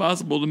softly as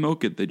possible to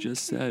milk it. They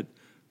just said,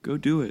 go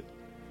do it.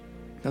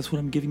 That's what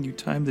I'm giving you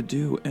time to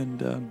do.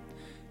 And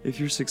if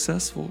you're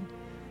successful,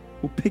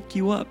 we'll pick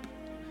you up.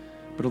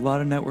 But a lot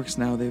of networks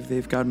now,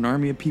 they've got an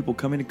army of people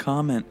coming to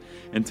comment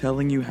and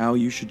telling you how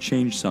you should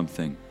change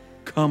something.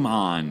 Come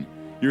on.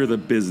 You're the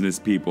business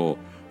people.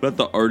 Let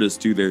the artists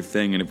do their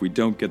thing, and if we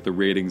don't get the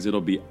ratings,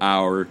 it'll be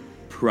our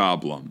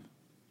problem.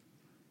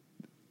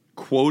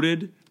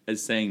 Quoted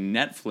as saying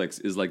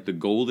Netflix is like the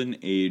golden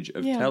age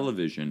of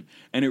television.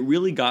 And it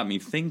really got me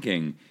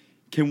thinking,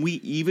 can we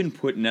even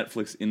put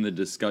Netflix in the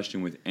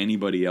discussion with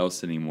anybody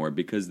else anymore?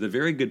 Because the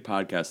Very Good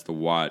Podcast, The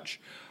Watch,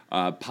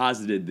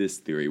 posited this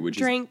theory, which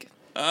Drink. is...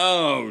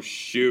 Oh,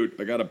 shoot.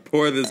 I got to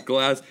pour this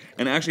glass.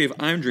 And actually, if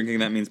I'm drinking,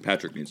 that means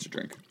Patrick needs to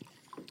drink.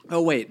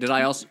 Oh, wait, did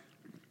I also...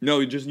 No,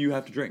 you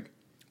have to drink.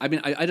 I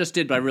mean, I just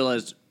did, but I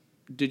realized...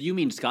 Did you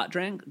mean Scott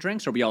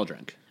drinks, or we all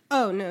drank?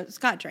 Oh no,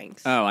 Scott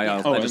drinks. Oh, I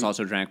just and-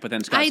 also drank, but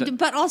then Scott said...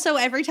 But also,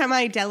 every time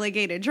I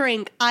delegate a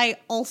drink, I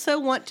also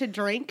want to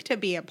drink to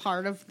be a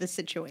part of the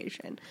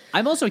situation.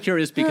 I'm also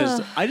curious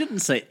because I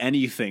didn't say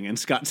anything, and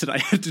Scott said I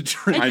had to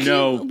drink. I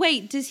know.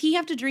 Wait, does he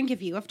have to drink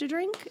if you have to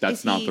drink? That's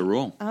Is not he- the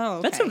rule.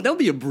 Oh, okay. That would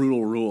be a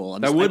brutal rule.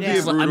 That would be a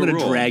brutal I'm going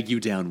rule. to drag you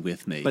down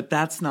with me. But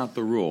that's not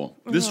the rule.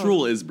 This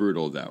rule is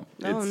brutal, though.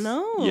 Oh,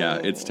 no. Yeah,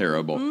 it's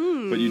terrible.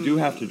 But you do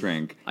have to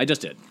drink. I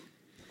just did.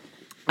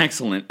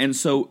 Excellent. And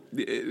so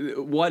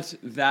what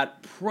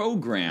that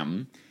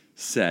program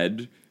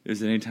said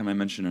is anytime I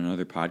mention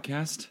another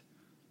podcast.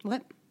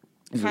 What?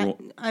 Is it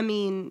I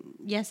mean,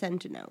 yes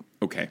and no.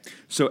 Okay.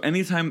 So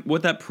anytime,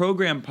 what that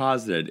program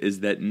posited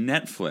is that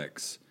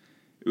Netflix,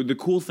 the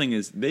cool thing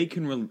is they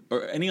can,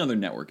 or any other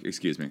network,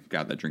 excuse me.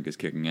 God, that drink is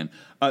kicking in.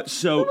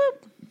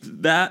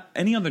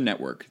 Any other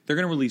network, they're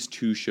going to release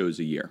 2 shows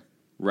a year.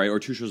 Right, or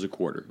 2 shows a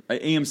quarter.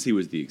 AMC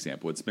was the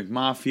example. It's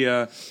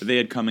McMafia they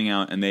had coming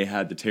out, and they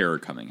had The Terror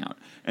coming out.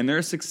 And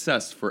their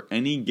success for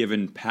any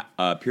given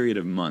period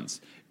of months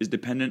is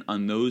dependent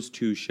on those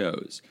 2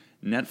 shows.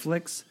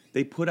 Netflix,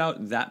 they put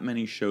out that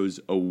many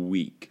shows a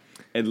week,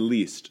 at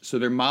least. So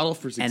their model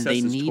for success And they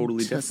is need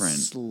totally to different.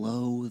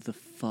 slow the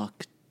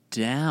fuck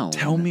down.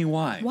 Tell me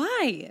why.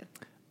 Why?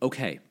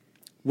 Okay.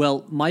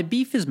 Well, my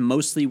beef is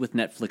mostly with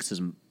Netflix's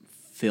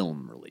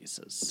film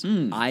releases.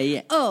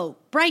 Oh,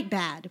 Bright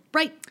Bad.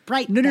 Bright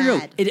No.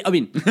 Bad.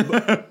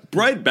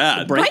 Bright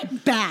Bad.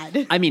 Bright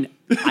Bad. I mean,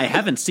 I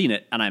haven't seen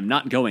it, and I'm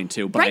not going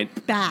to. But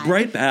Bright Bad.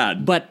 Bright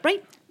Bad. But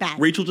Bright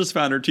Bad. Rachel just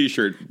found her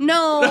T-shirt.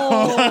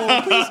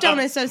 No, please don't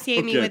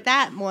associate me Okay. with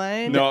that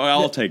one. No,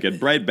 I'll take it.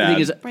 Bright the thing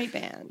Bad. is, Bright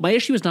Bad. my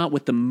issue is not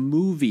with the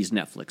movies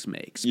Netflix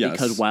makes, Yes.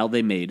 because while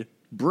they made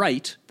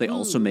Bright, they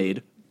also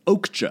made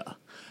Okja.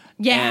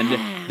 Yeah.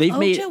 And they've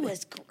made- Oja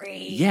was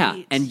great.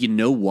 Yeah, and you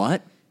know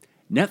what?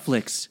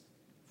 Netflix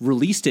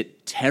released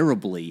it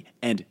terribly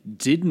and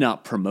did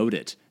not promote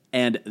it.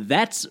 And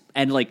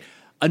like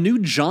a new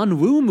John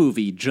Woo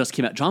movie just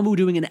came out. John Woo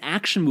doing an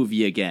action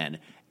movie again.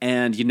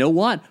 And you know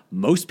what?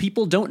 Most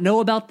people don't know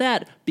about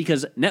that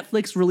because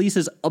Netflix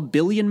releases a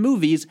billion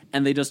movies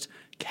and they just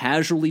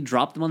casually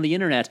drop them on the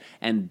internet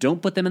and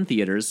don't put them in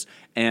theaters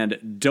and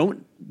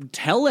don't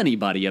tell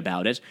anybody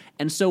about it.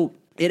 And so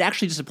it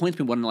actually disappoints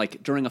me when,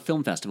 like, during a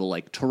film festival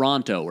like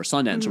Toronto or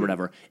Sundance or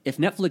whatever, if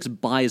Netflix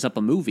buys up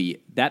a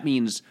movie, that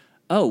means,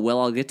 oh, well,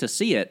 I'll get to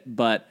see it,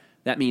 but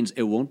that means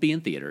it won't be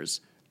in theaters.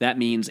 That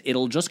means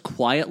it'll just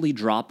quietly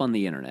drop on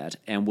the internet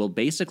and will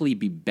basically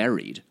be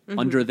buried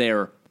under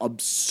their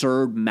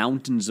absurd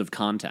mountains of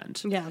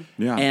content. Yeah.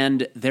 Yeah.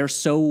 And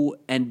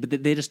but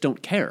they just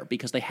don't care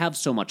because they have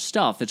so much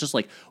stuff. It's just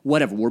like,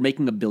 whatever, we're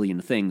making a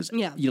billion things.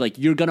 Yeah.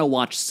 You're going to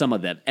watch some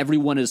of that.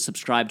 Everyone is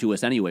subscribed to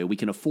us anyway. We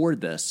can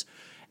afford this.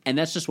 And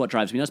that's just what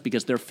drives me nuts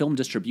because their film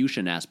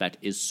distribution aspect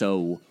is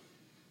so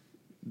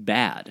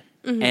bad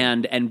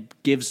and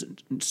gives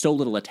so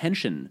little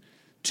attention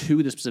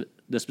to the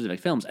specific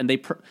films. And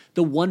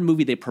the one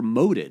movie they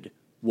promoted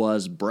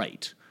was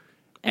Bright.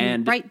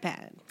 And Bright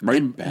Bad.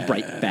 Bright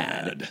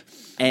Bad.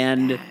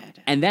 And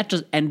that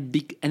just and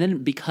then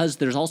because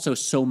there's also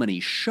so many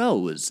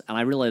shows, and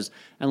I realize,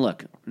 and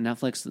look,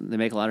 Netflix, they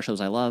make a lot of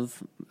shows I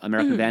love.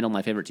 American Vandal,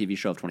 my favorite TV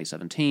show of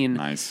 2017.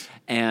 Nice.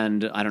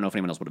 And I don't know if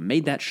anyone else would have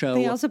made that show.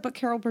 They also put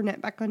Carol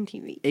Burnett back on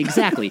TV.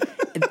 Exactly.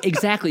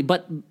 Exactly.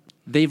 But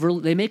they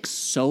make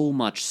so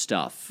much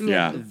stuff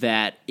Yeah.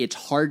 that it's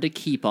hard to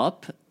keep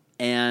up,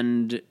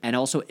 and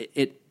also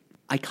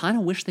I kind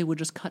of wish they would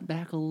just cut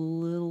back a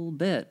little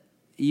bit,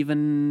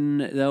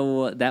 even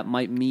though that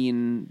might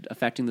mean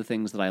affecting the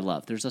things that I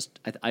love. There's just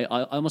I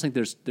almost think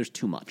there's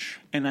too much.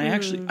 And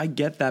I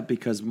get that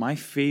because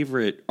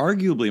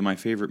arguably my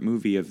favorite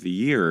movie of the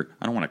year,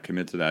 I don't want to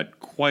commit to that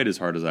quite as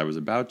hard as I was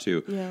about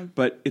to,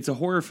 but it's a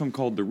horror film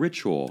called The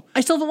Ritual.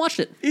 I still haven't watched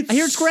it. I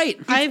hear it's great.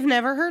 I've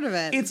never heard of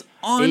it. It's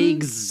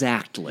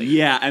Exactly.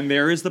 Yeah, and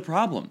there is the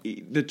problem.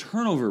 The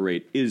turnover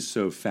rate is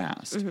so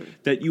fast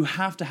that you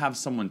have to have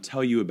someone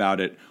tell you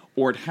about it,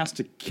 or it has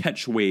to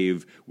catch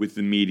wave with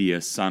the media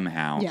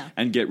somehow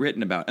and get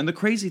written about. And the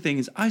crazy thing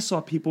is, I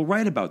saw people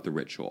write about The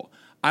Ritual.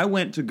 I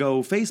went to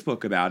go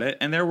Facebook about it,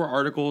 and there were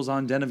articles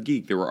on Den of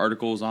Geek. There were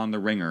articles on The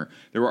Ringer.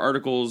 There were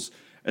articles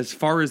as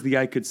far as the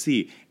eye could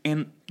see.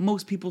 And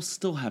most people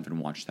still haven't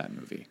watched that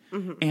movie.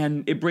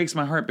 And it breaks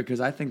my heart because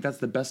I think that's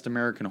the best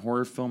American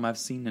horror film I've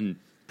seen in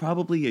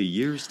probably a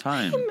year's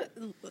time.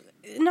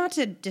 Not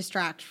to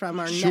distract from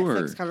our Sure.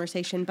 Netflix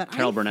conversation, but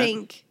Carol I Burnett?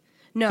 think...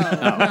 No.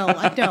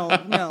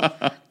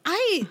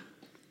 I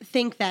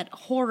think that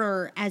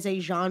horror as a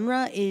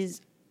genre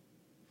is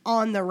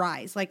on the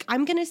rise. Like,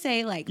 I'm going to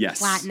say, like, Yes.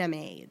 platinum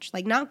age.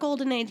 Like, not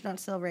golden age, not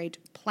silver age,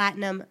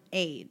 platinum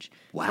age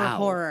for Wow.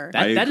 horror.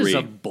 I That is agree.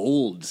 a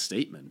bold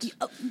statement.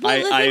 Well,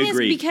 I the thing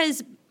agree. is,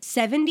 because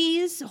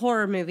 70s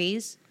horror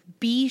movies,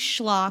 B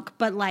schlock,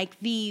 but like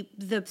the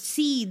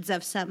seeds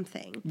of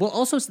something. Well,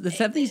 also the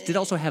 70s did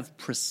also have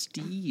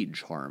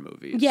prestige horror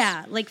movies.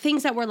 Yeah, like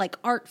things that were like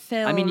art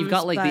films. I mean, you've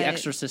got like The but-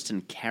 Exorcist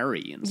and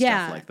Carrie and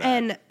yeah, stuff like that.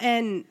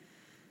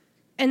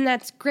 and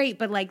that's great,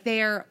 but like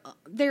they're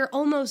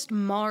almost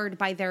marred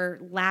by their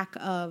lack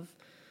of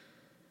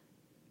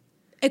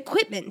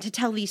equipment to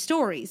tell these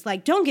stories.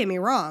 Like, don't get me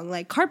wrong,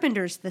 like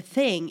Carpenter's The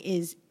Thing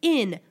is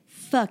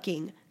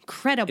fucking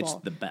incredible. It's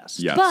the best.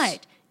 Yes.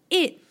 But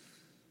it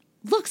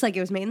looks like it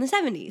was made in the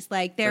 70s.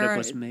 Like But there it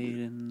was made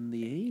in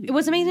the 80s. it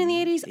was made in the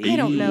 80s? I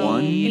don't know.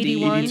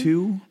 81?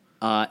 82?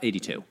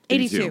 82.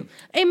 82.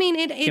 I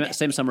mean, Came out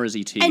same summer as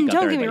E.T. and got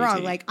don't buried get me by wrong,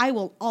 E.T.. like I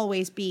will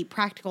always be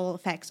practical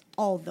effects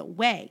all the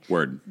way.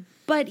 Word.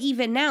 But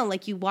even now,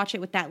 like you watch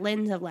it with that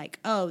lens of like,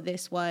 oh,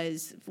 this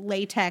was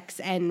latex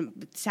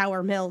and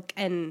sour milk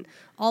and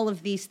all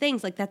of these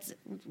things. Like that's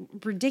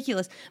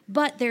ridiculous.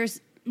 But there's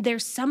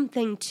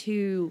something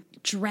too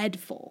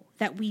dreadful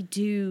that we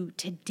do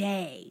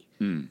today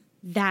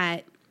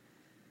that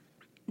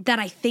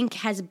I think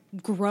has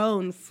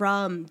grown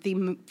from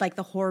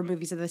the horror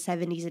movies of the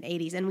 70s and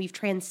 80s, and we've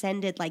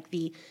transcended like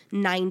the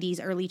 90s,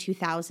 early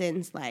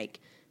 2000s, like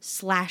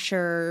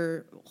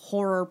slasher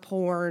horror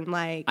porn,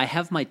 like. I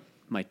have my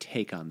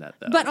take on that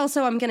though. But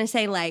also, I'm gonna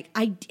say like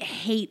I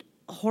hate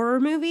horror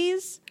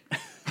movies,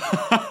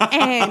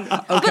 and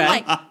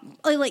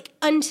but like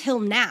until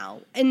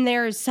now, and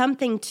there's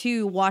something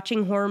to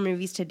watching horror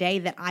movies today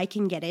that I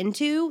can get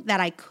into that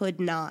I could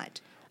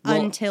not.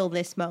 Until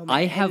this moment.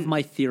 I have And-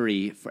 my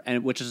theory,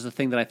 which is the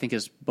thing that I think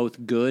is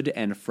both good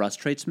and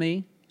frustrates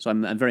me. So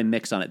I'm very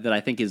mixed on it. That I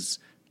think is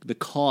the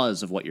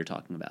cause of what you're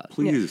talking about.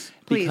 Please.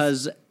 Please.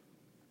 Because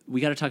we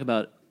got to talk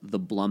about the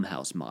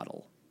Blumhouse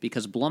model.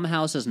 Because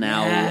Blumhouse is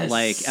now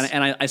Yes.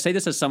 and I say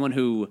this as someone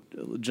who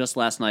just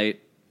last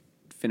night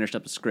finished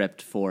up a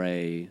script for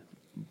a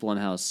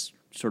Blumhouse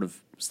sort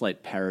of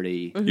slight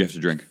parody. You have to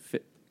drink,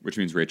 which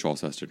means Rachel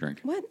also has to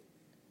drink. What?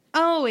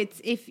 Oh, it's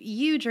if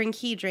you drink,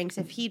 he drinks.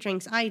 If he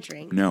drinks, I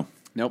drink. No.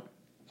 Nope.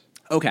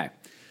 Okay.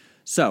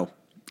 So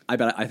I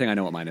think I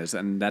know what mine is,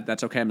 and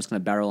that's okay. I'm just going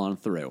to barrel on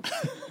through.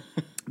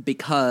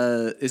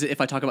 Because is it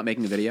if I talk about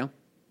making a video?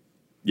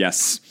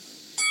 Yes.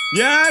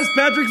 Yes,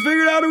 Patrick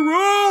figured out a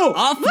rule.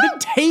 Off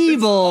the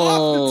table.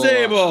 Off the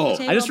table.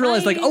 I just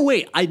realized, like, Bye. oh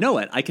wait, I know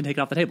it. I can take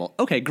it off the table.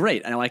 Okay,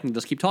 great. And now I can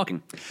just keep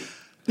talking.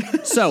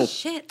 So,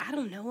 Shit, I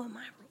don't know what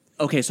my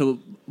rule. okay, so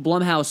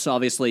Blumhouse,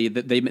 obviously,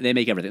 they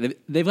make everything.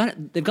 They've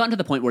gotten to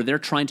the point where they're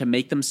trying to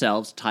make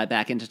themselves, tie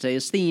back into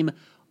today's theme,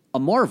 a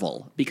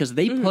Marvel, because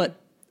they put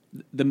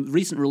the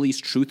recent release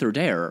Truth or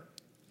Dare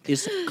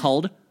is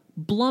called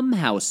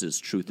Blumhouse's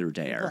Truth or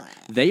Dare.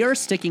 They are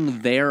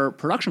sticking their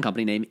production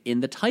company name in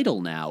the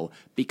title now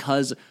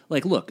because,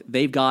 like, look,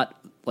 they've got,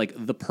 like,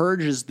 The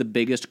Purge is the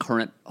biggest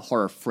current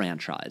horror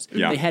franchise.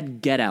 Yeah. They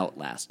had Get Out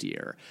last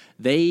year.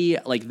 They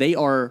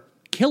are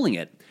killing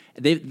it.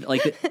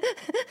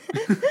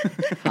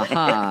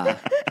 Haha.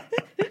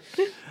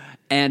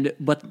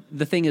 But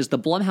the thing is, the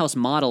Blumhouse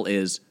model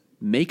is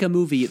make a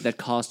movie that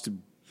costs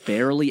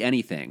barely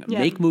anything. Yeah.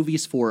 Make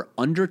movies for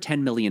under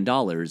 $10 million,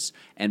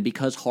 and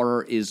because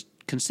horror is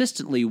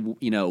consistently,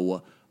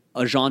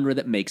 a genre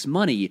that makes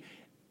money,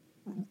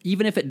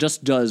 even if it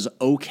just does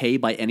okay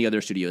by any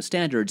other studio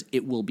standards,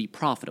 it will be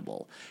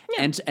profitable.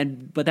 Yeah.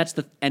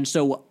 And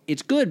so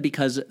it's good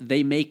because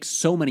they make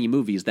so many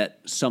movies that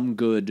some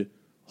good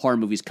horror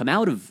movies come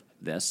out of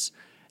this,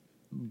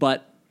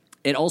 but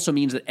it also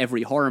means that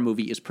every horror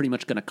movie is pretty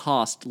much going to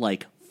cost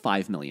like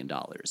 $5 million.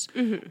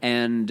 Mm-hmm.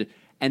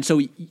 And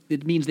so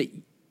it means that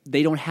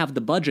they don't have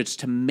the budgets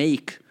to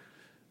make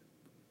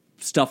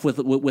stuff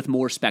with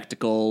more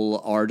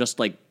spectacle or just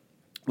like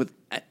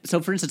so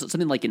for instance,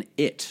 something like an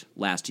It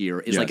last year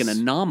is like an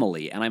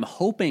anomaly, and I'm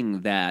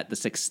hoping that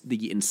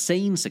the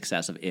insane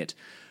success of It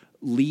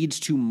leads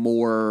to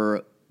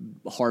more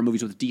horror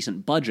movies with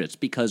decent budgets,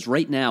 because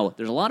right now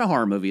there's a lot of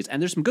horror movies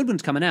and there's some good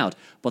ones coming out,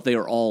 but they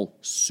are all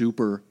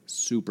super,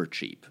 super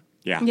cheap.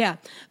 Yeah.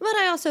 But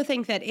I also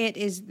think that It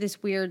is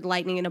this weird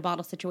lightning in a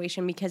bottle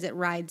situation because it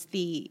rides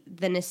the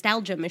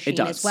nostalgia machine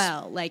as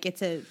well. Like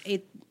it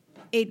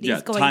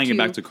is going tying it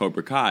back to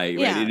Cobra Kai, right?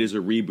 Yeah. It is a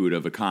reboot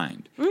of a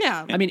kind.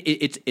 Yeah. I mean,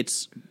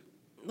 it's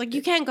like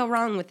you can't go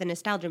wrong with the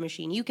nostalgia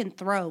machine. You can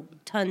throw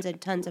tons and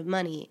tons of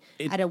money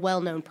at a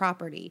well-known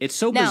property. It's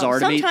so now, bizarre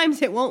to me.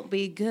 Sometimes it won't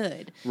be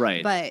good.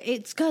 Right. But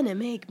it's gonna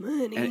make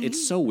money. and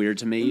it's so weird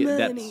to me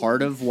that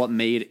part of what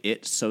made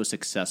it so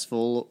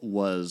successful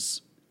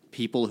was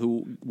people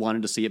who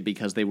wanted to see it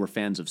because they were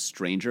fans of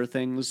Stranger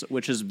Things,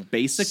 which is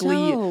basically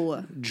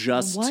So,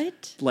 just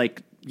what?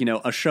 like,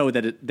 a show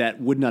that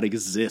would not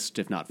exist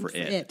if not for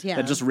it. yeah.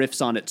 That just riffs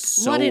on it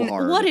so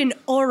hard. What an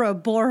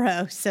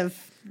Ouroboros of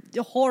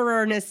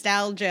horror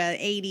nostalgia,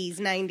 80s,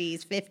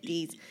 90s,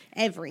 50s,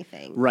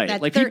 everything. Right, That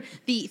like the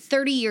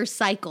 30-year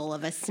cycle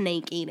of a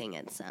snake eating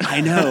itself. I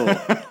know.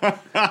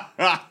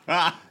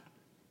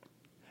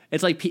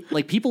 It's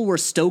like people were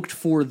stoked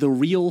for the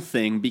real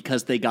thing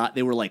because they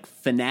were like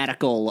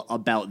fanatical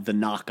about the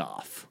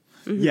knockoff.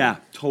 Mm-hmm. Yeah,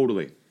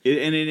 totally.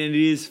 And it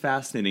is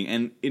fascinating.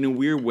 And in a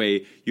weird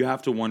way, you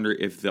have to wonder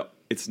if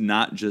it's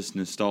not just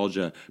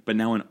nostalgia, but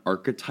now an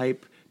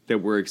archetype that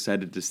we're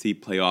excited to see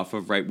play off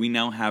of, right? We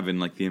now have in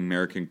like the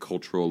American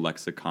cultural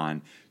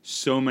lexicon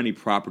so many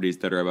properties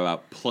that are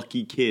about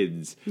plucky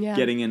kids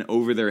getting in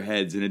over their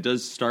heads. And it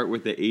does start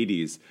with the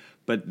 80s.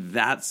 But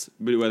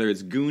whether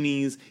it's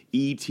Goonies,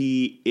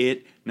 E.T.,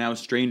 It, now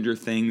Stranger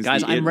Things,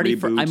 Guys, I'm ready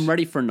for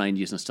reboot.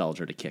 90s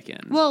nostalgia to kick in.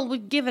 Well, we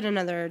give it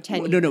another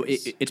 10 years. No,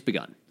 it's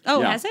begun.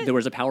 Oh, Yeah. has it? There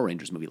was a Power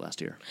Rangers movie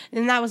last year,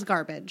 And that was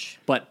garbage.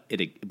 but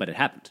it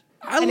happened.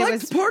 I and it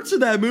liked was- parts of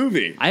that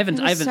movie. I haven't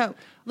seen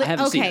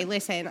Okay, it.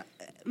 listen.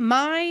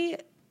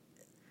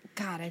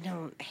 God, I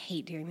don't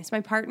hate doing this.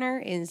 My partner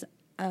is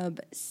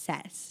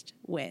obsessed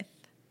with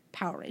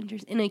Power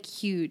Rangers in a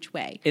huge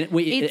way. In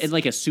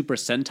like a Super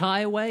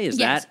Sentai way? Is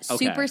Yes, that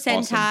okay? Super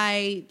Awesome.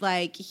 Sentai.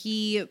 Like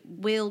he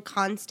will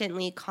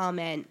constantly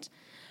comment.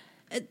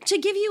 To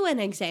give you an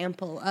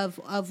example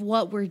of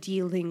what we're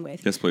dealing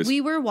with, Yes, please.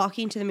 We were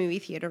walking to the movie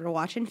theater to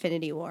watch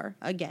Infinity War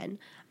again,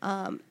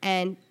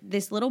 and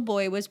this little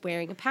boy was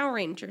wearing a Power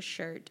Rangers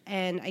shirt,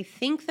 and I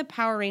think the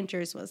Power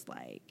Rangers was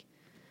like,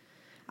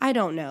 I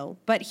don't know,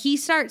 but he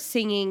starts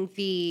singing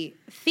the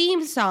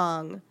theme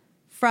song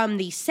from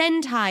the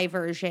Sentai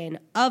version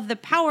of the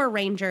Power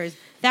Rangers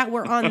that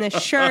were on the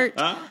shirt.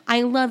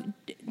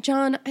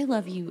 John, I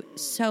love you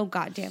so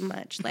goddamn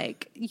much.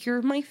 Like,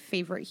 you're my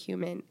favorite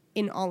human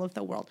in all of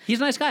the world. He's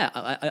a nice guy.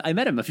 I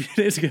met him a few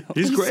days ago.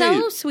 He's great.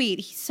 So sweet.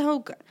 He's so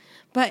good.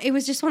 But it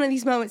was just one of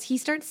these moments. He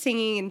starts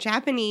singing in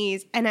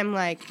Japanese, and I'm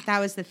like, that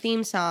was the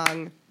theme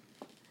song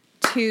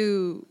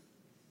to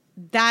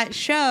that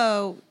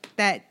show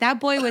that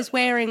boy was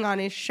wearing on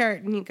his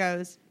shirt. And he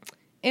goes,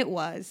 it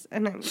was.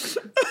 And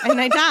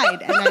I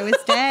died, and I was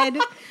dead.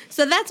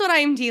 So that's what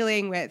I'm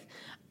dealing with.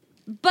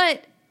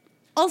 But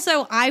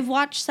also, I've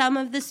watched some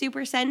of the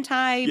Super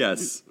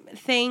Sentai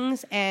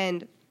things,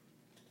 and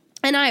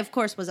I, of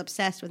course, was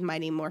obsessed with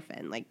Mighty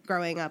Morphin. Like,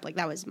 growing up, like,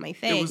 that was my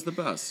thing. It was the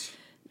best.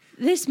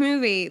 This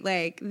movie,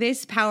 like,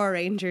 this Power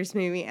Rangers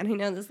movie, and I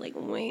know this, like,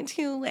 way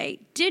too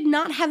late, did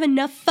not have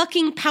enough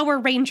fucking Power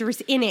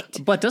Rangers in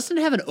it. But doesn't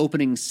it have an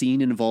opening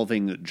scene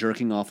involving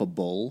jerking off a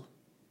bull?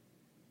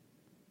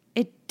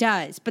 It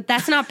does, but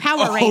that's not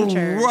Power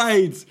Rangers.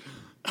 Right.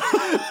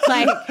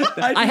 Like,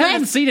 I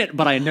haven't seen it,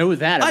 but I know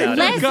that about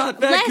I it. forgot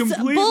that less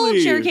completely. bull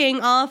jerking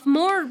off.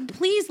 More,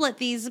 please let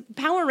these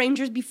Power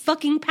Rangers be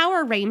fucking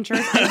Power Rangers.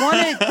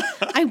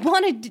 I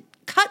want to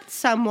cut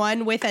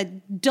someone with a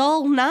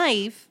dull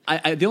knife.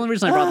 The only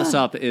reason I brought this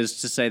up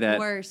is to say that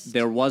Worst.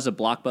 there was a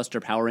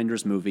blockbuster Power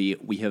Rangers movie.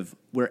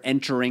 We're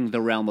entering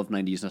the realm of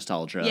 90s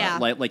nostalgia. Yeah,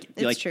 like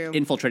it's true.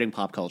 infiltrating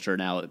pop culture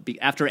now.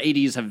 After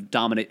 80s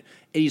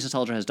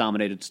nostalgia has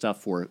dominated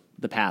stuff for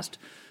the past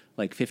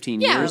 15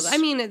 years. I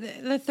mean,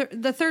 the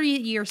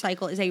 30-year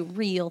cycle is a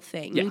real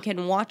thing. Yeah. You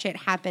can watch it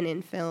happen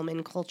in film,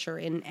 in culture,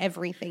 in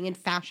everything, in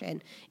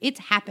fashion. It's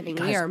happening.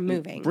 We Guys, are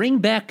moving. Bring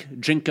back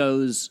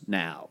Jinkos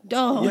now.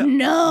 Oh,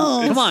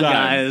 no. Come on, time.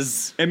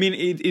 guys. I mean,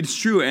 it's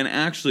true. And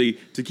actually,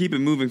 to keep it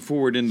moving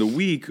forward in the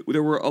week,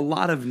 there were a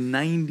lot of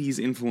 90s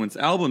influence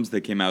albums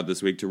that came out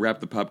this week to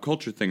wrap the pop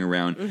culture thing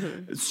around.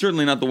 Mm-hmm. It's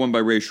certainly not the one by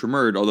Ray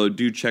Shremmerd, although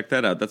do check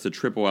that out. That's a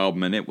triple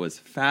album, and it was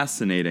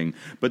fascinating.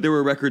 But there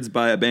were records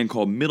by a band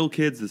called Middle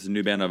Kids. This is a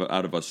new band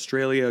out of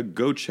Australia.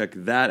 Go check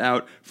that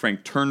out.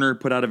 Frank Turner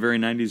put out a very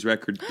 90s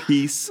record,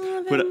 Peace.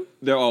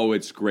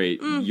 It's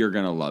great. You're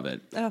going to love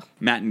it. Oh.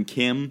 Matt and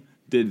Kim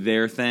did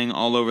their thing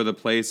all over the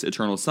place.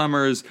 Eternal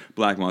Summers,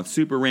 Black Moth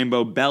Super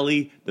Rainbow,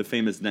 Belly, the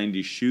famous 90s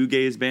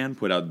shoegaze band,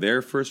 put out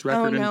their first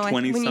record in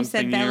 20-something years. When you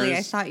said Belly,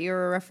 I thought you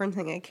were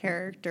referencing a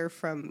character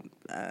from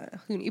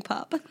Hoonie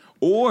Pop.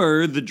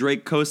 Or the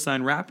Drake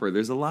cosign rapper.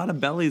 There's a lot of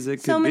bellies it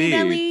could So many be.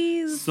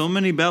 bellies. So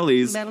many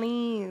bellies.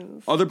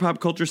 Bellies. Other pop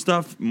culture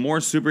stuff, more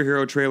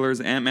superhero trailers,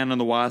 Ant-Man and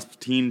the Wasp,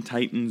 Teen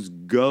Titans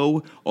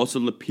Go, also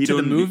Lapito. To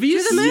the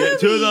movies? To the Yeah,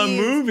 to the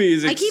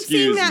movies. movies, I keep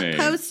seeing excuse that me.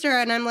 poster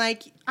and I'm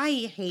like, I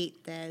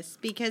hate this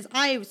because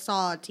I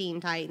saw Teen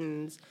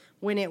Titans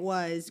when it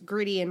was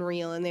gritty and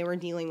real and they were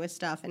dealing with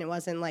stuff and it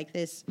wasn't like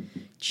this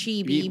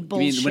chibi You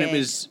bullshit. mean when it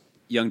was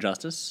Young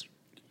Justice?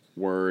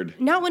 Word.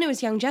 Not when it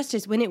was Young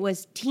Justice, when it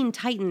was Teen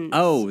Titans.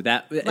 Oh,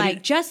 that...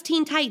 Like just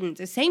Teen Titans,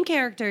 the same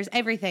characters,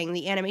 everything.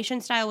 The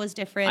animation style was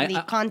different.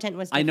 The content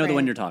was different. I know the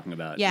one you're talking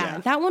about. Yeah,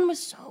 that one was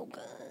so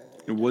good.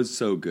 It was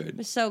so good. It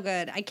was so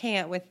good. I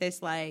can't with this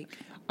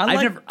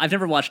I've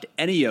never watched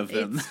any of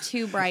them. It's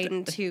too bright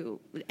and too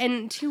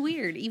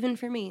weird, even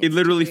for me. It It's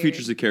literally too weird.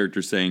 features a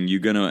character saying,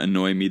 "You're gonna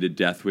annoy me to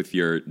death with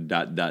your ...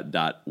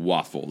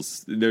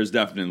 waffles." There's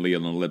definitely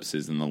an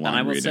ellipsis in the line And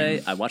I will reading.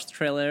 say, I watched the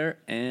trailer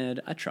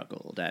and I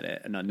chuckled at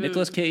it. And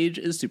Nicolas Cage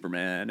is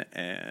Superman,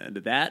 and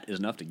that is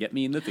enough to get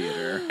me in the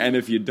theater. And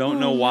if you don't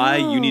know why,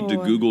 you need to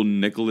no. Google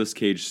Nicolas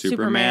Cage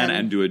Superman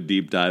and do a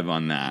deep dive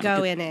on that.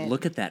 Go in it.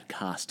 Look at that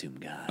costume,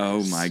 guys.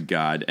 Oh my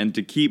God. And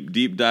to keep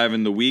deep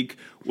diving the week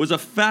was a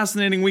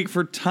fascinating week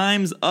for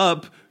Time's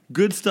Up.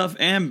 Good stuff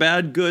and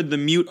bad good. The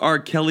Mute R.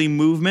 Kelly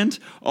movement.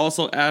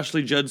 Also,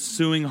 Ashley Judd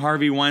suing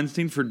Harvey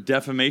Weinstein for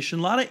defamation.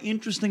 A lot of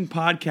interesting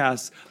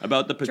podcasts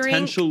about the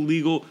potential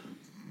legal...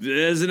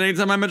 This isn't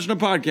anytime I mention a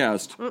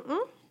podcast.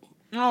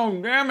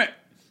 Oh, damn it.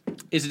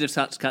 Is it if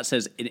Scott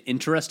says an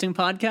interesting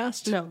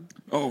podcast? No.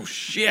 Oh,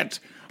 shit.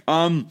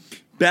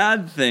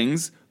 Bad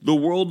things. The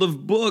world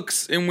of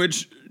books in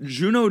which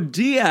Juno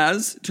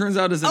Diaz turns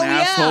out is an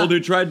asshole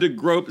who tried to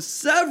grope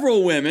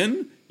several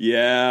women.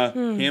 Yeah,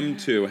 him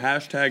too.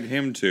 Hashtag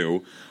him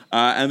too.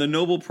 And the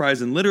Nobel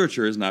Prize in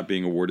Literature is not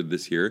being awarded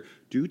this year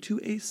due to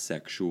a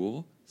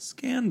sexual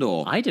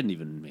scandal. I didn't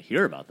even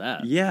hear about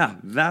that. Yeah,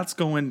 that's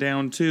going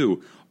down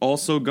too.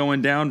 Also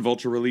going down,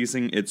 Vulture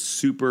releasing its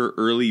super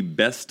early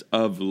best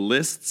of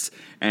lists.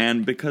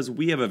 And because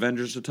we have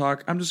Avengers to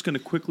talk, I'm just going to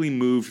quickly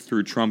move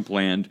through Trump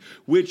land,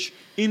 which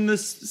in the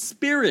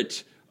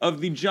spirit of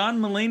the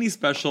John Mulaney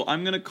special,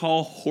 I'm going to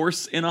call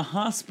Horse in a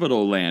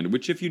Hospital Land,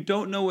 which if you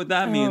don't know what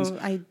that means,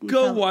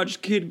 go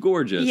watch Kid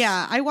Gorgeous.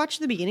 Yeah, I watched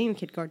the beginning of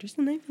Kid Gorgeous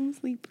and I fell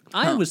asleep.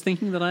 I was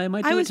thinking that I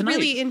might do I it was tonight.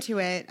 really into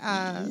it.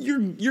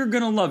 You're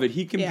going to love it.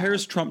 He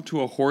compares Trump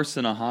to a horse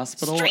in a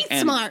hospital. Street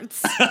and-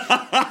 smarts.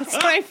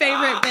 That's my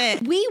favorite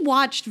bit. We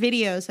watched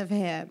videos of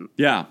him.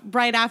 Yeah.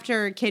 Right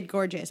after Kid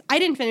Gorgeous. I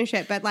didn't finish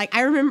it, but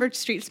I remembered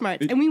Street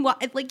Smarts. And we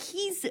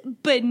he's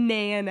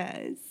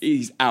bananas.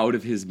 He's out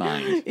of his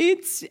mind.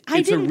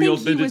 I didn't real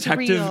think he was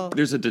real.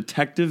 There's a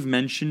detective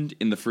mentioned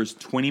in the first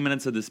 20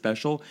 minutes of the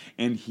special,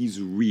 and he's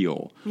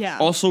real. Yeah.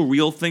 Also,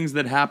 real things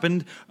that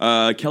happened.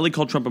 Kelly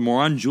called Trump a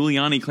moron.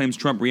 Giuliani claims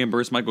Trump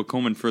reimbursed Michael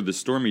Cohen for the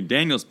Stormy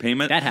Daniels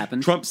payment. That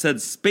happened. Trump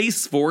said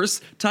Space Force.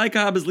 Ty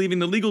Cobb is leaving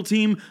the legal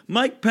team.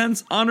 Mike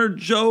Pence honored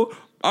Joe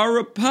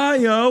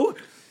Arpaio.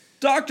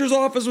 Doctor's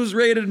office was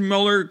raided.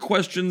 Mueller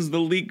questions the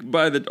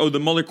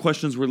Mueller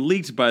questions were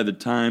leaked by the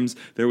Times.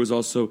 There was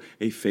also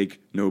a fake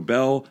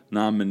Nobel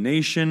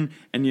nomination.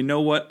 And you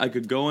know what? I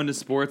could go into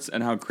sports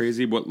and how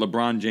crazy what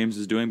LeBron James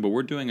is doing, but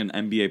we're doing an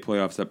NBA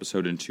playoffs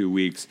episode in 2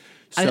 weeks.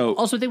 I So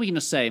also think we can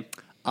just say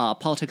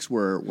politics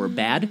were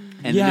bad,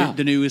 and Yeah.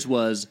 the news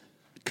was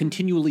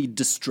continually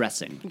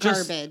distressing.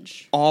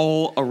 Garbage.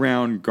 all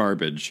around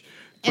garbage.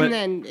 But And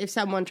then if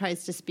someone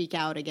tries to speak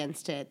out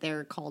against it,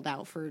 they're called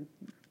out for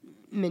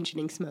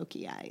mentioning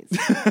smoky eyes.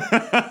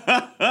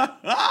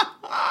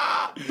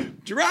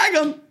 drag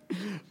him.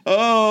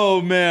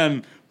 Oh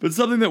man. but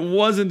something that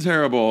wasn't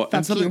terrible. and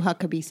Fuck something, you,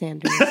 Huckabee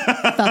Sanders.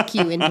 Fuck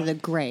you into the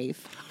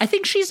grave. I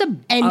think she's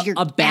And your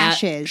a bad.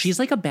 ashes. She's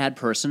like a bad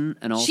person,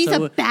 and also She's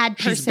a bad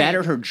She's bad person.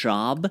 at her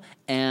job,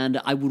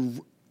 and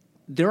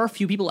there are a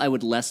few people I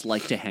would less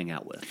like to hang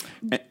out with.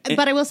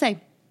 But I will say,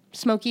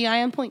 smoky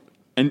eye on point.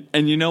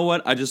 And you know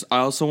what? I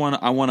also want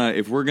to,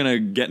 if we're going to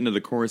get into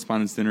the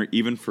correspondence dinner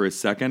even for a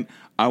second,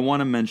 I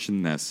want to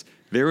mention this.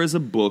 There is a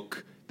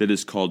book that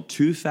is called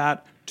Too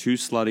Fat, Too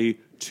Slutty,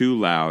 Too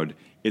Loud.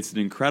 It's an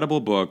incredible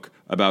book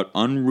about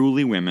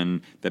unruly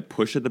women that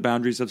push at the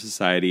boundaries of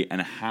society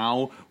and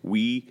how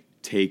we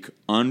take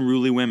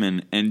unruly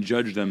women and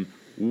judge them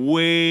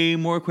way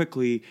more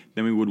quickly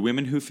than we would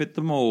women who fit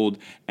the mold.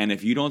 And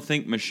if you don't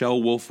think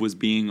Michelle Wolf was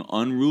being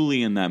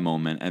unruly in that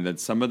moment and that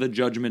some of the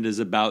judgment is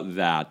about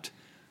that,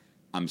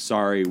 I'm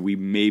sorry, we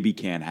maybe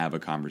can't have a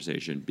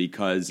conversation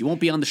because You won't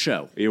be on the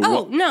show. it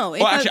Oh, will- no,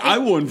 if Well, a- actually, I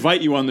will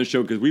invite you on the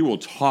show because we will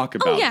talk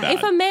about Oh, yeah. that.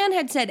 If a man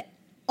had said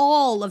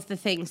all of the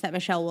things that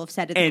Michelle Wolf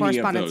said at the Any of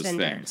correspondence those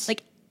dinner, things.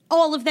 like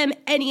all of them,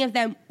 any of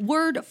them,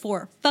 word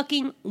for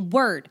fucking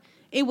word,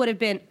 it would have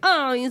been,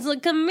 oh, he's a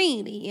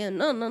comedian.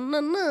 No, no, no,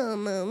 no,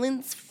 no.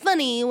 It's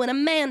funny when a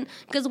man,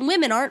 because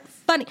women aren't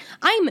funny.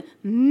 I'm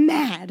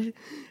mad.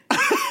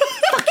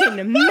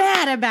 Fucking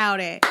mad about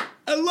it.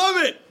 I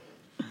love it.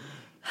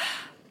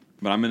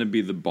 But I'm going to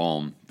be the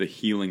balm, the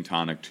healing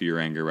tonic to your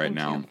anger right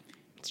now.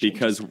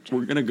 Because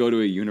we're going to go to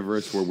a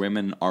universe where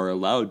women are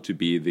allowed to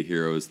be the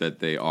heroes that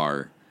they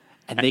are.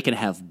 And they can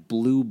have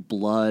blue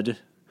blood,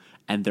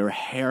 and their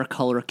hair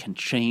color can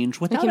change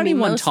It without can be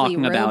anyone mostly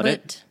talking about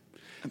it.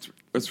 robot.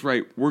 That's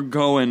right. We're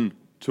going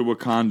to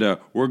Wakanda.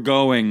 We're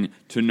going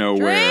to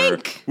nowhere.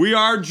 Drink! We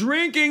are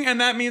drinking,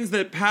 and that means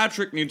that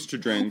Patrick needs to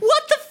drink.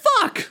 What the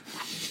fuck?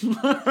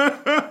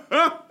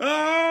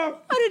 I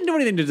didn't do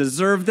anything to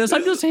deserve this.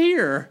 I'm just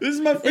here. This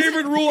is my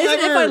favorite rule Is it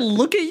ever. if I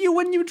look at you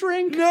when you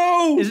drink?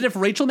 No. Is it if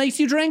Rachel makes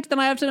you drink, then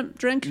I have to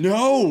drink?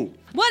 No.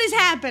 What is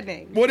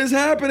happening? What is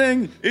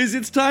happening is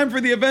it's time for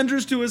the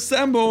Avengers to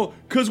assemble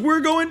because we're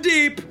going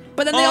deep.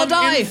 But then they all on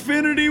die.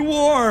 Infinity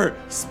War.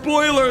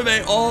 Spoiler,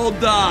 they all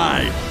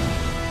die.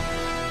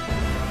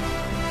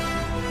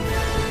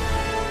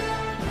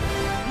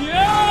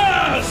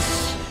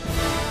 Yes!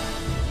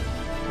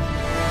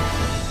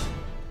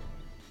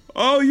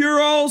 Oh, you're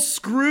all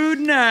screwed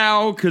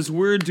now because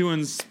we're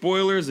doing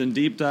spoilers and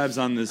deep dives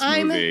on this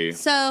movie. I'm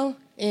so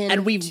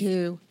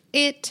into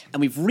it. And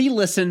we've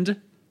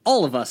re-listened,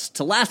 all of us,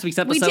 to last week's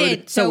episode.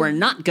 did, So so- we're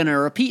not going to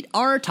repeat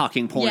our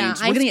talking points. Yeah,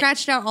 We're I gonna-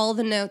 scratched out all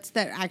the notes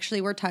that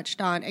actually were touched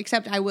on,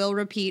 except I will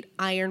repeat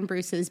Iron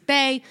Bruce's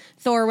Bay,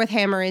 Thor with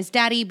Hammer is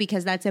Daddy,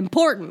 because that's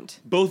important.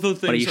 Both those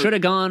things But he should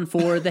have gone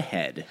for the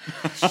head.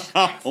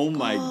 Oh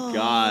my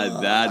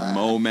God, that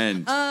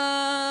moment.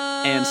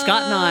 And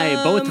Scott and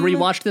I both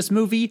rewatched this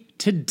movie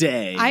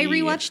today. I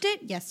rewatched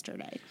it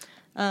yesterday.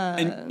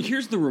 And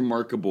here's the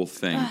remarkable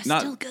thing.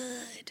 Still good.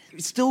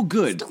 Still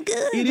good. Still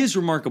good. It is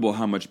remarkable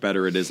how much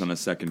better it is on a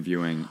second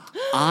viewing.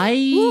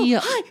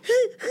 I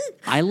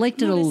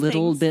liked it a Notice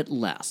little things. bit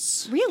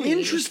less. Really?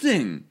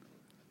 Interesting.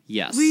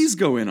 Yes. Please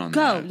go in on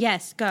Go. that.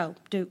 Yes, go.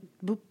 Do.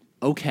 Boop.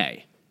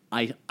 Okay.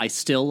 I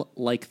still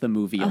like the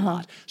movie Uh-huh. a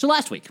lot. So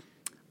last week,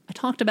 I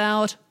talked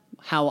about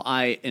how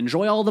I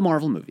enjoy all the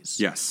Marvel movies.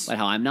 Yes. But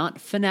how I'm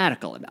not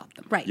fanatical about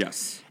them. Right.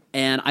 Yes.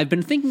 And I've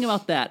been thinking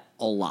about that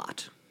a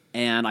lot.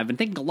 And I've been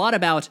thinking a lot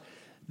about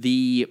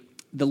the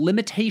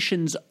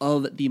limitations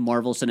of the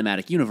Marvel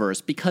Cinematic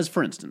Universe because,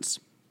 for instance,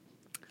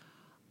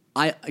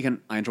 I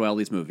enjoy all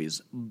these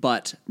movies,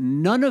 but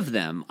none of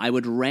them I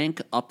would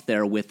rank up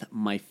there with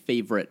my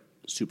favorite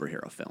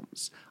superhero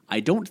films. I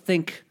don't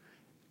think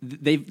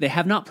they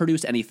have not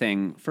produced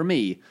anything for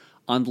me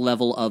on the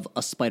level of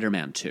a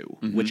Spider-Man 2,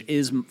 which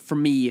is for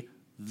me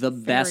the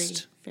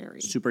best very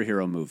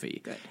superhero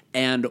movie. good.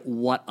 And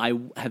what I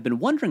have been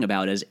wondering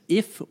about is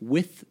if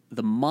with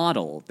the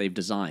model they've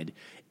designed,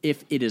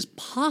 if it is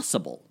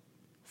possible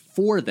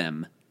for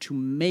them to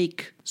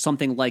make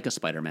something like a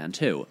Spider-Man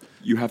 2.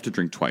 You have to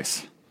drink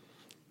twice.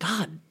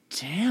 God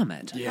damn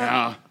it.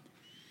 Yeah.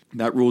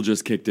 That rule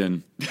just kicked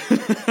in.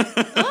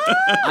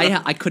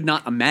 I could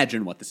not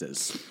imagine what this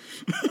is.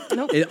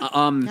 Nope.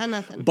 Got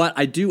nothing. But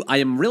I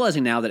am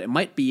realizing now that it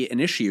might be an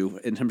issue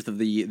in terms of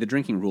the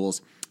drinking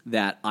rules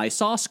that I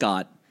saw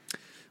Scott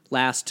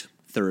last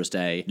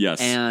Thursday. Yes.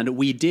 And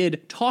we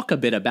did talk a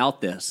bit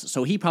about this.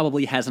 So he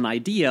probably has an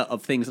idea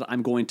of things that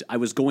I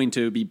was going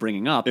to be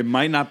bringing up. It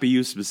might not be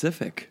you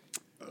specific.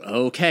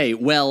 Okay.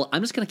 Well,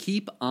 I'm just going to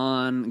keep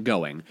on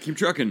going. Keep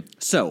trucking.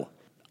 So,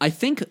 I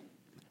think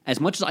as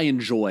much as I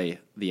enjoy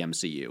the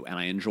MCU and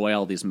I enjoy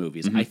all these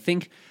movies, I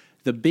think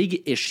the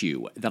big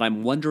issue that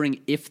I'm wondering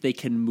if they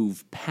can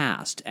move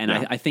past, and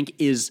Yeah. I think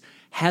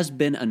has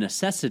been a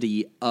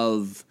necessity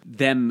of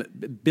them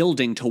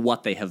building to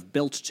what they have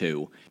built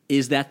to,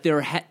 is that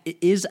there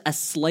is a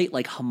slight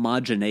like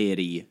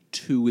homogeneity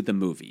to the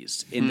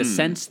movies in the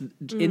sense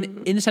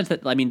in the sense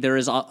that I mean there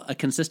is a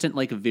consistent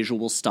like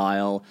visual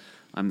style.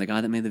 I'm the guy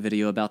that made the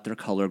video about their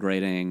color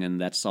grading, and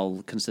that's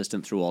all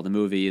consistent through all the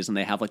movies, and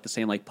they have like the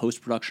same like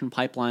post-production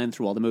pipeline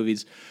through all the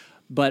movies.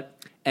 But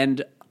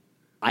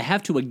I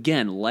have to,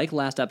 again, like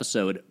last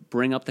episode,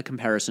 bring up the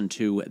comparison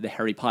to the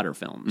Harry Potter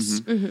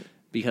films.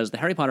 Because the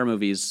Harry Potter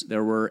movies,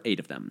 there were 8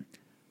 of them.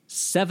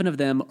 7 of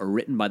them are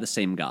written by the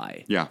same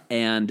guy. Yeah.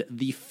 And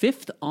the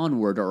 5th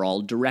onward are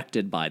all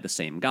directed by the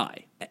same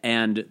guy.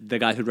 And the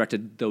guy who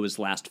directed those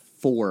last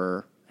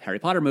 4 Harry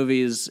Potter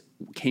movies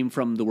came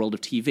from the world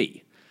of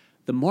TV.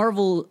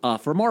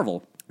 For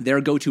Marvel,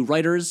 their go-to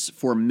writers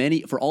for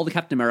all the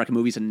Captain America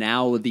movies and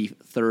now the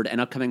 3rd and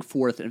upcoming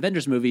 4th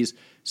Avengers movies,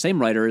 same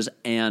writers,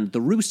 and the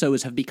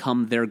Russos have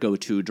become their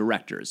go-to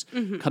directors,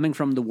 coming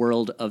from the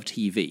world of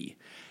TV.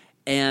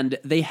 And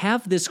they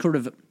have this sort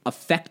of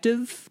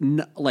effective,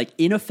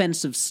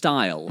 inoffensive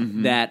style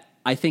that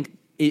I think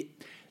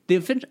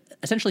they've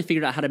essentially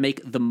figured out how to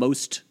make the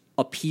most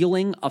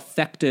appealing,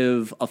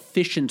 effective,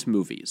 efficient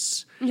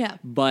movies. Yeah.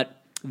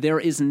 But there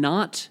is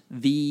not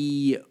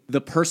the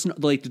person,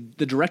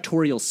 the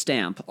directorial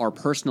stamp, our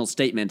personal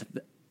statement,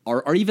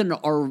 or even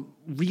our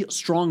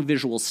strong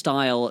visual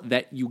style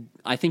that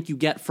I think you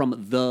get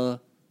from the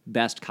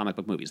best comic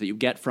book movies, that you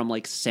get from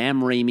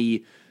Sam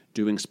Raimi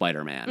doing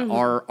Spider-Man,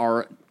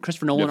 or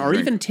Christopher Nolan, or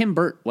even Tim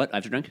Burton. What? I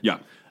have to drink? Yeah.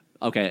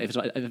 Okay.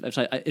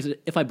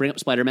 If I bring up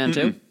Spider-Man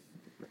too?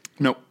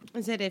 No.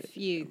 Is it if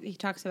he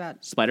talks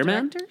about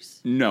Spider-Man?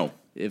 directors? No.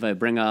 If I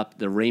bring up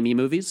the Raimi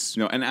movies?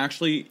 No, and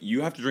actually,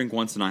 you have to drink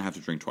once and I have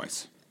to drink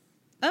twice.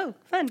 Oh,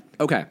 fun.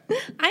 Okay.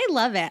 I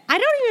love it. I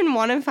don't even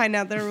want to find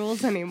out the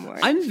rules anymore.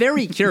 I'm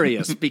very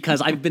curious because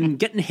I've been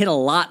getting hit a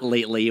lot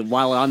lately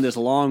while on this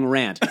long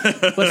rant.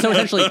 But so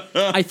essentially,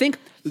 I think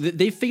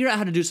they figured out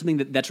how to do something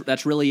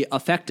that's really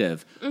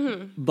effective.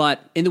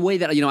 But in the way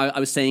that, I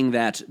was saying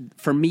that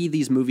for me,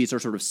 these movies are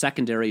sort of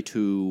secondary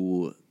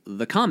to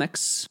the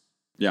comics.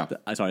 Yeah.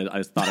 Sorry,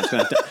 I thought I was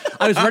going to.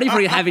 I was ready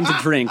for you having to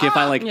drink. If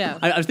I Yeah.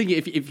 I was thinking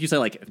if you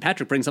say if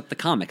Patrick brings up the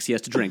comics, he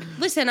has to drink.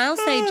 Listen, I'll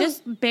say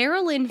just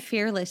barrel in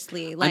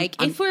fearlessly.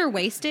 If we're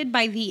wasted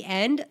by the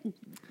end,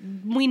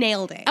 we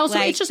nailed it. Also,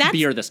 it's just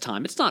beer this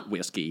time. It's not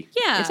whiskey.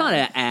 Yeah. It's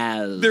not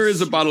as. There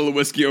is a bottle of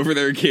whiskey over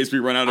there in case we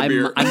run out of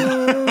beer.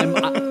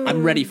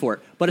 I'm ready for it.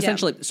 But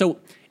essentially, so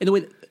in the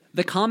way.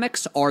 The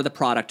comics are the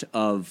product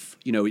of,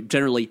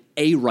 generally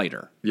a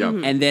writer. Yeah.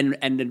 And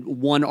then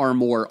one or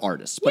more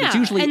artists. But it's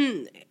usually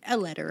and a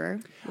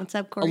letterer. What's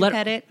up, Corey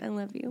Pettit? I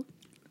love you.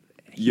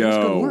 He does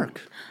good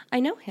work. I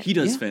know him. He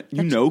does.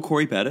 You know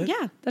Corey Pettit?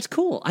 Yeah. That's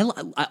cool. I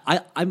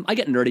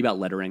get nerdy about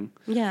lettering.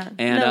 Yeah.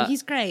 And,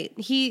 he's great.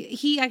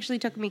 He actually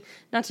took me,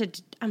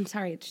 I'm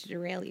sorry to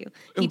derail you.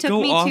 He took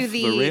Go me off to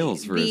the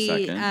rails for a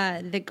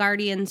second. The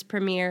Guardians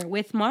premiere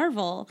with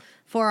Marvel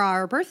for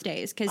our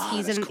birthdays because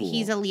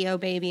he's a Leo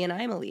baby and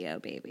I'm a Leo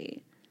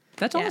baby.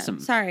 That's awesome.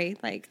 Sorry,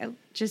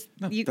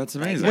 that's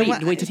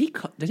amazing. Wait,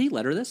 did he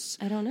letter this?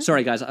 I don't know.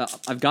 Sorry, guys.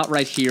 I've got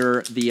right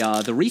here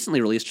the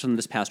recently released from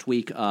this past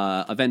week,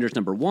 Avengers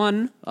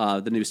 #1,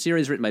 the new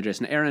series written by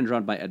Jason Aaron,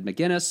 drawn by Ed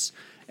McGuinness.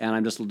 And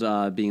I'm just being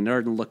a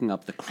nerd and looking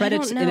up the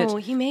credits I don't know.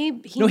 in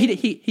it.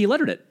 He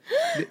lettered it.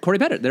 Corey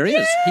Pettit. There he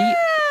is.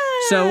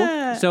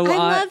 So I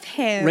love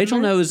him. Rachel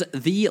knows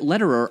the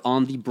letterer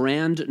on the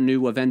brand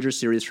new Avengers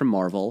series from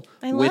Marvel,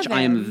 which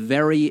I am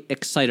very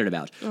excited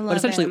about. But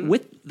essentially,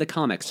 with the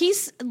comics,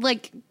 he's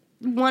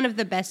one of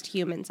the best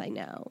humans I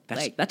know.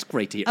 That's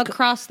great to hear.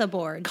 Across the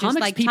board,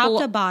 comics just people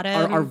top to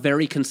bottom, are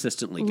very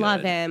consistently good.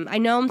 Love him. I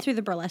know him through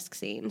the burlesque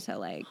scene,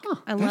 so I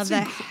love the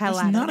hell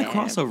out of him. That's not a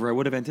crossover I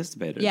would have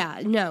anticipated.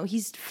 Yeah, no,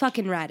 he's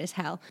fucking rad as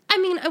hell. I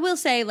mean, I will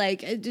say,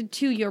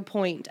 to your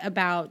point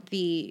about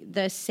the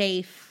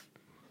safe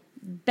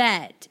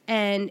bet,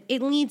 and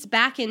it leads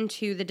back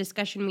into the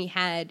discussion we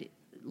had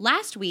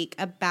last week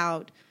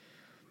about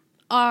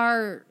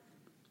our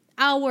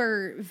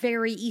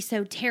very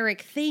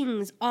esoteric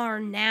things are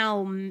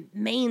now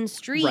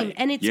mainstream, right.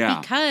 And it's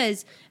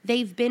because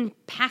they've been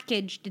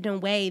packaged in a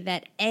way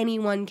that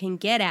anyone can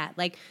get at.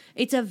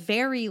 It's a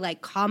very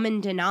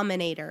common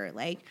denominator.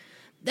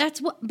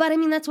 That's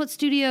what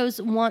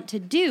studios want to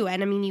do,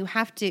 and I mean you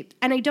have to.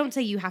 And I don't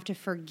say you have to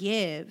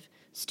forgive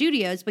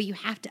studios, but you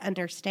have to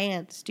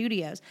understand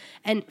studios.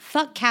 And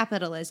fuck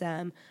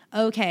capitalism.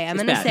 Okay, I'm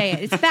going to say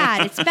it. It's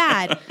bad. It's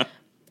bad.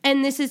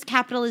 And this is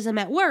capitalism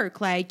at work.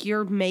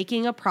 You're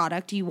making a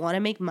product. You want to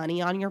make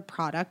money on your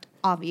product,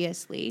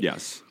 obviously.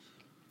 Yes.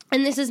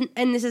 And this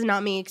is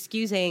not me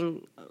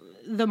excusing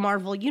the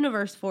Marvel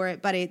universe for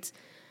it, but it's,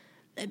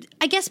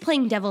 I guess,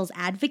 playing devil's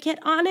advocate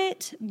on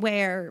it,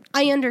 where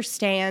I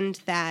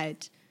understand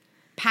that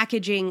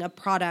packaging a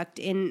product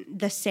in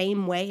the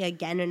same way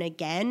again and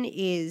again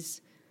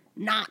is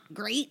not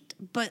great,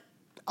 but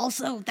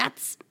also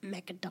that's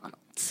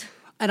McDonald's.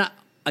 And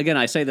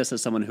I say this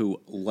as someone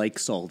who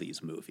likes all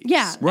these movies.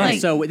 Yeah.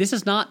 Right. So this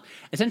is not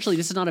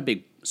a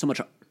big, so much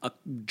a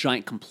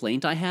giant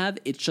complaint I have.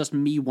 It's just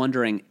me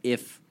wondering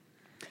if,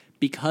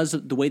 because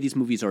of the way these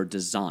movies are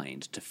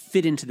designed to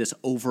fit into this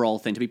overall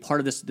thing, to be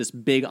part of this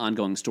big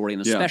ongoing story,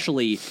 and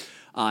especially,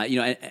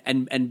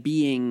 and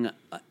being...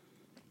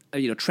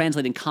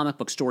 translating comic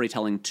book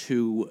storytelling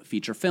to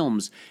feature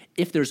films,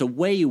 if there's a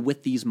way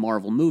with these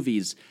Marvel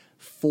movies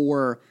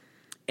for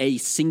a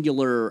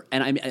singular,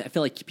 and I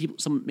feel like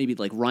maybe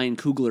like Ryan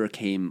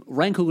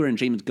Coogler and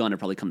James Gunn have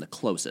probably come the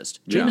closest.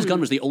 James Gunn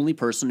was the only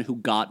person who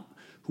got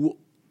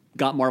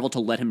Marvel to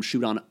let him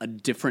shoot on a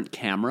different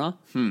camera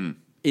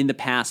in the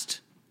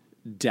past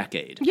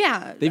decade.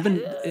 Yeah. They've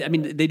been, I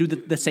mean, they do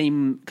the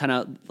same kind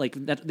of, like,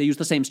 that. They use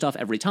the same stuff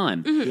every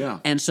time. Yeah.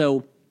 And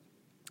so...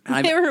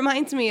 It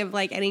reminds me of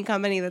like any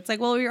company that's like,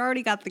 well, we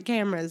already got the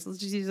cameras. Let's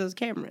just use those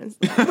cameras.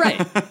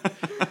 Right.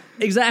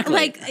 Exactly.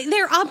 Like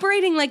they're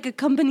operating like a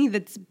company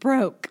that's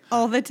broke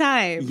all the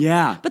time.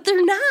 Yeah. But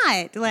they're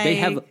not. Like They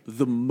have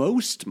the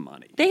most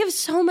money. They have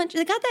so much.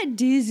 They got that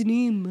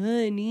Disney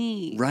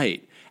money.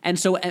 Right. And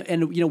so,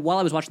 and you know, while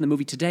I was watching the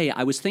movie today,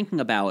 I was thinking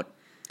about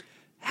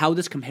how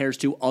this compares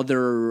to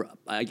other,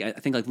 I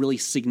think, like really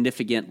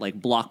significant,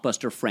 like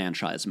blockbuster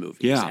franchise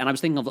movies. Yeah. And I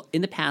was thinking of,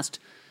 in the past,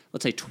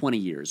 let's say 20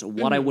 years,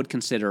 what I would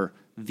consider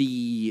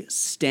the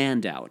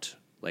standout,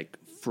 like,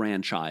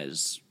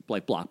 franchise,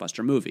 like,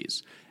 blockbuster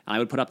movies. And I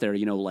would put up there,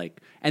 you know,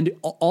 like, and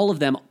all of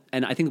them,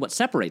 and I think what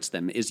separates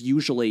them is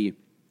usually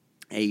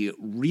a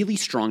really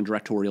strong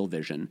directorial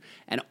vision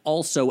and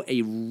also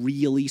a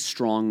really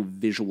strong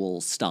visual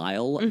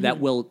style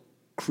that will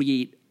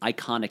create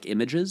iconic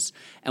images.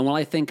 And while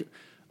I think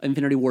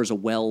Infinity War is a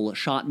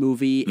well-shot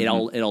movie, it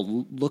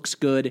all looks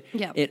good.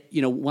 Yeah. It,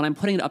 you know, when I'm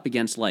putting it up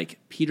against like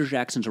Peter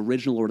Jackson's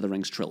original Lord of the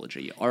Rings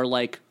trilogy, or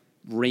like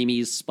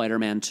Raimi's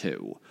Spider-Man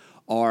 2,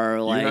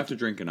 or like You have to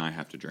drink and I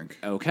have to drink.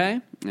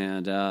 okay,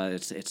 and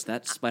it's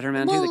that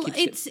Spider-Man 2 Well, that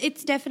keeps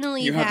it's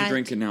definitely You that. have to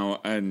drink it now,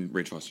 and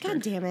Rachel has to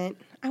God drink. damn it!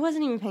 I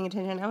wasn't even paying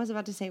attention. I was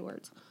about to say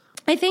words.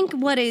 I think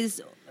what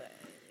is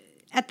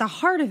at the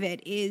heart of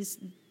it is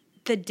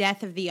the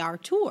death of the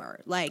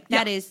Artur. Like,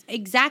 that is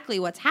exactly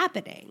what's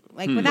happening.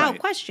 Like, without Right.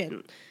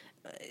 question.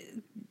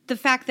 The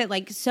fact that,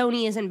 like,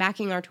 Sony isn't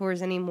backing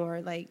Arturs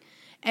anymore, like,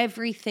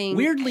 everything...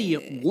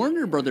 Weirdly,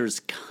 Warner Brothers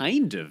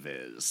kind of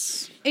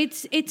is.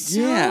 It's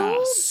Yeah,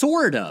 so...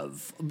 sort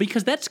of.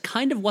 Because that's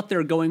kind of what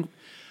they're going...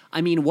 I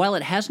mean, while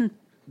it hasn't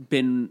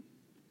been...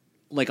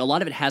 Like, a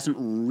lot of it hasn't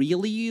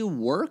really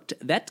worked,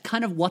 that's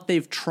kind of what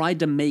they've tried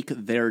to make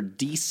their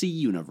DC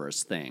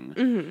Universe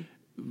thing.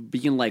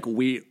 Being like,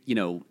 you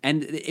know...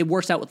 And it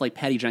works out with, like,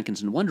 Patty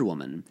Jenkins and Wonder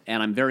Woman.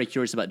 And I'm very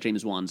curious about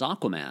James Wan's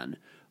Aquaman.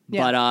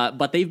 Yeah.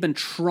 But they've been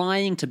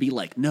trying to be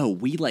like, no,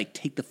 we like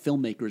take the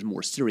filmmakers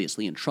more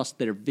seriously and trust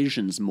their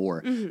visions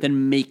more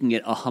than making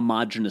it a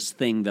homogenous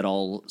thing that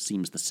all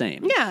seems the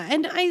same. Yeah,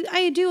 and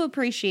I do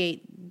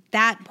appreciate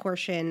that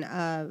portion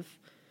of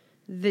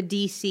the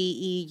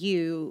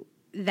DCEU,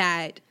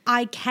 that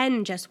I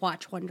can just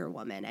watch Wonder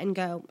Woman and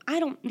go, I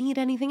don't need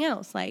anything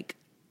else. Like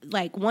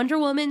Wonder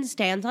Woman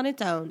stands on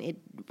its own. It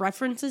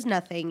references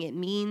nothing. It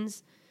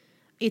means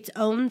its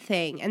own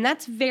thing. And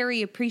that's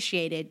very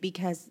appreciated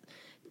because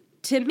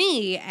to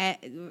me,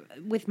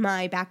 with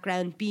my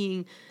background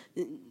being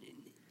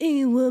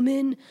a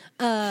woman,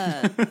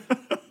 like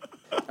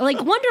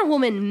Wonder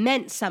Woman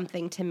meant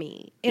something to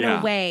me in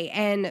a way.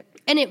 And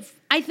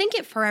I think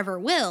it forever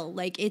will.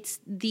 Like, it's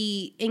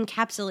the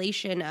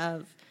encapsulation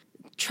of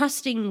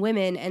trusting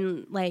women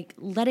and like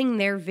letting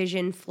their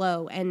vision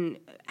flow and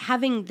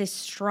having this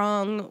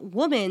strong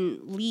woman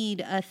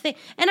lead a thing.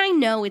 And I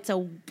know it's a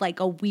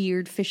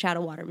weird fish out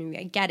of water movie.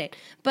 I get it.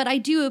 But I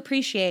do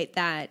appreciate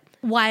that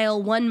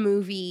while one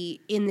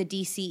movie in the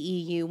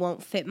DCEU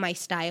won't fit my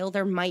style,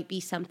 there might be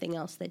something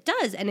else that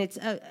does. And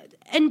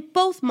and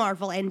both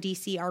Marvel and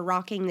DC are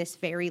rocking this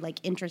very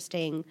like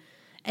interesting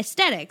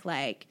aesthetic.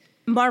 Like,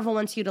 Marvel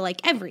wants you to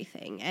like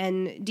everything,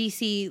 and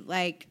DC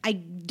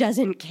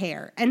doesn't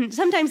care. And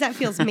sometimes that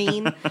feels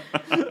mean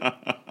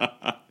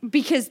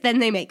because then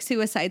they make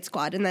Suicide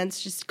Squad, and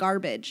that's just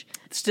garbage.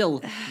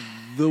 Still,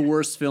 the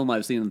worst film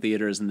I've seen in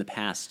theaters in the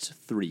past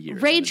 3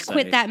 years. Rage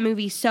quit that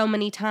movie so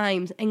many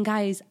times, and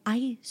guys,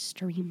 I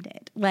streamed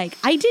it. Like,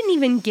 I didn't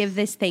even give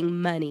this thing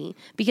money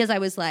because I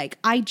was like,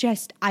 I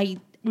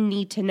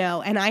need to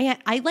know. And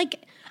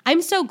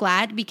I'm so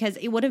glad, because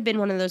it would have been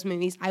one of those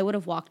movies I would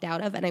have walked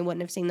out of and I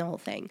wouldn't have seen the whole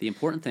thing. The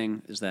important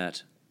thing is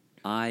that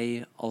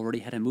I already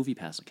had a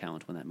MoviePass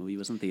account when that movie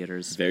was in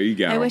theaters. There you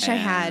go. I wish I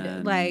had.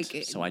 And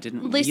Like, so I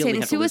didn't listen, really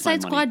have to lose my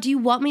Suicide money. Squad, do you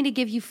want me to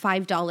give you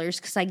 $5?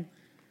 Because I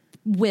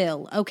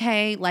will,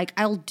 okay? Like,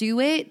 I'll do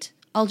it.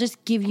 I'll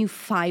just give you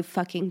 $5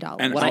 fucking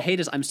dollars. And What I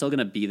hate is I'm still going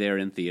to be there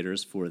in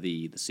theaters for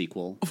the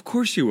sequel. Of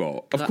course you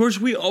will. Of course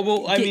we all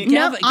will. I mean,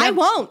 No, I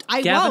won't.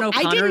 I Gavin won't. I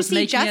O'Connor didn't is see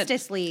making it.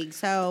 Justice League,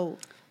 so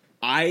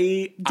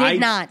I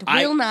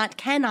will not,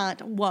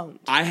 cannot,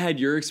 won't. I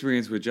had your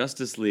experience with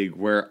Justice League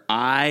where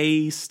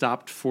I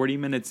stopped 40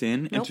 minutes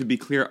in. And to be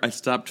clear, I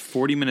stopped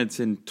 40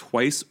 minutes in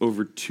twice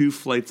over 2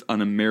 flights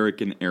on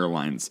American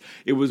Airlines.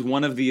 It was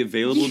one of the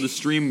available to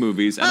stream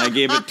movies, and I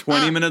gave it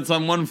 20 minutes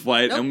on one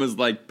flight and was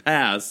like,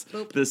 pass.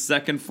 The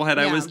second flight,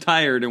 I was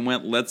tired and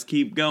went, let's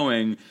keep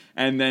going.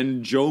 And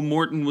then Joe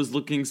Morton was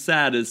looking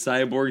sad as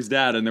Cyborg's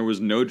dad, and there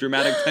was no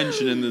dramatic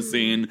tension in the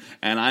scene.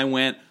 And I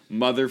went,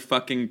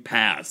 motherfucking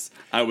pass.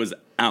 I was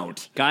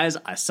out. Guys,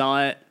 I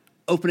saw it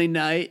opening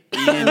night in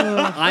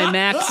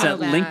IMAX at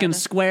bad. Lincoln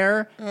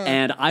Square,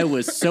 and I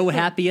was so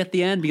happy at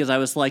the end because I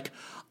was like,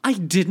 I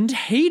didn't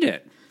hate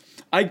it.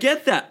 I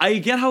get that. I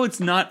get how it's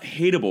not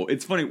hateable.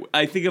 It's funny.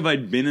 I think if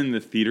I'd been in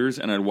the theaters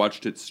and I'd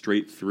watched it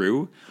straight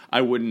through,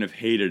 I wouldn't have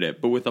hated it.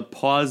 But with a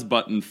pause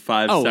button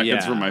 5 seconds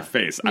yeah. from my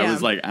face, I Yeah.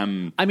 was like, I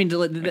mean,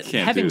 can't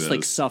having do like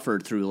this.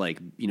 suffered through like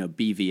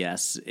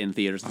BVS in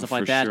theaters and stuff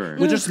like for that, sure.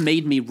 it just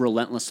made me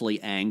relentlessly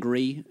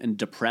angry and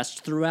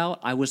depressed throughout.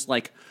 I was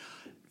like,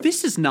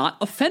 this is not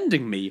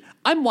offending me.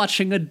 I'm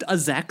watching a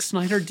Zack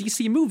Snyder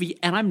DC movie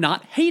and I'm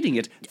not hating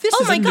it. This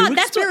Oh is my a God, new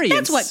that's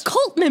experience. what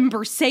cult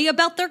members say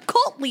about their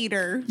cult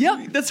leader.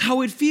 Yep. that's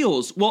how it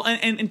feels. Well,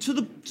 and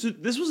to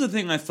this was the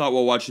thing I thought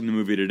while watching the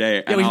movie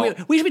today. Yeah,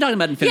 And we should be talking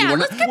about Infinity Yeah, War,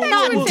 let's get back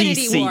not to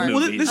Infinity DC War. Well,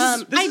 movies. this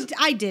is-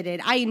 I did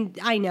it.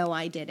 I know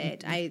I did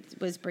it. I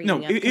was bringing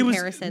No, up it was.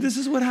 comparisons. This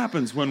is what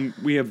happens when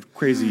we have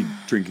crazy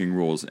drinking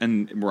rules,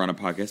 and we're on a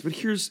podcast. But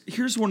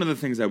here's one of the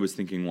things I was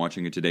thinking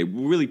watching it today.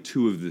 Really,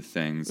 two of the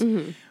things.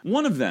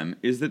 One of them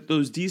is that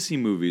those DC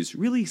movies,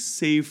 really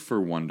save for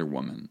Wonder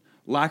Woman,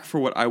 lack for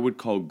what I would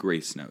call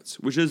grace notes,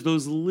 which is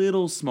those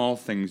little small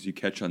things you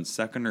catch on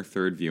second or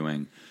third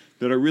viewing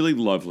that are really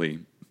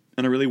lovely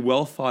and are really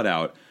well thought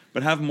out,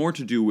 but have more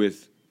to do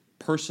with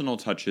personal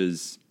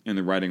touches in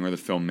the writing or the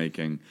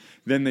filmmaking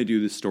than they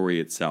do the story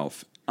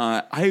itself.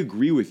 I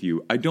agree with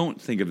you. I don't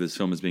think of this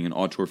film as being an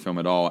auteur film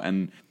at all.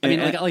 And I mean,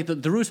 like the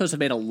Russos have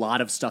made a lot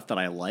of stuff that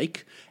I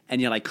like,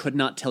 and yet I could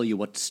not tell you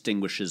what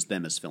distinguishes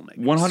them as filmmakers.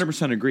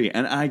 100% agree.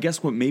 And I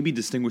guess what maybe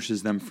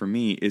distinguishes them for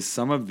me is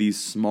some of these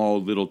small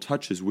little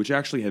touches, which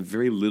actually have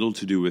very little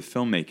to do with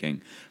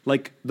filmmaking,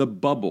 like the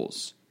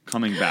bubbles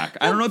coming back.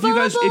 I don't know if you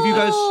guys,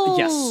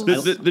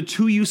 Yes. the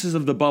two uses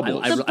of the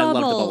bubbles. I love the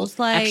bubbles. bubbles,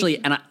 like-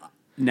 Actually, and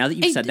now that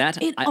you've said that,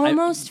 it I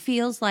almost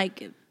feels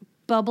like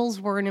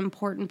bubbles were an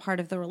important part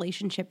of the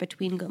relationship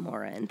between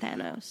Gamora and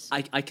Thanos.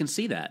 I can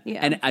see that. Yeah.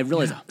 And I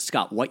realize,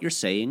 Scott, what you're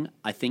saying,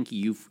 I think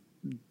you've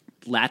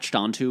latched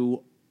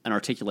onto an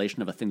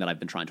articulation of a thing that I've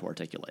been trying to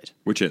articulate.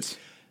 Which is?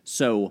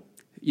 So,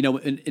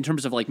 in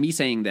terms of like me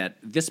saying that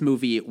this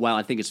movie, while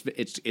I think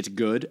it's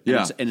good and,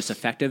 Yeah. it's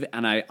effective,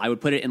 and I would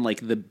put it in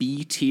like the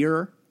B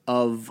tier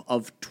of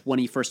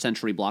 21st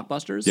century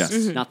blockbusters, Yes.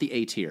 not the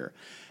A tier.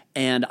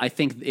 And I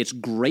think it's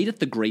great at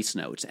the grace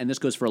notes, and this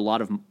goes for a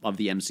lot of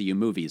the MCU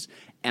movies.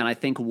 And I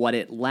think what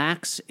it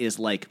lacks is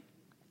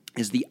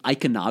the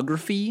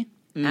iconography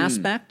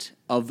aspect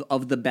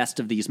of the best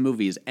of these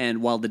movies.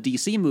 And while the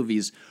DC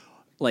movies,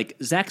 like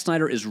Zack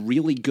Snyder is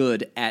really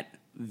good at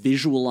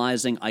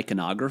visualizing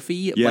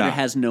iconography, but Yeah. it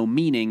has no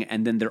meaning,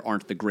 and then there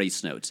aren't the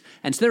grace notes.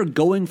 And so they're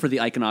going for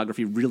the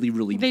iconography really,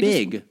 really They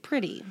big. just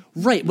pretty.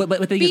 Right, but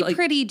they Be get, like,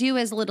 pretty, do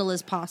as little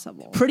as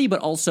possible. pretty, but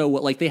also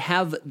like they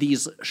have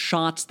these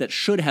shots that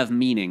should have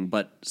meaning,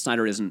 but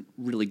Snyder isn't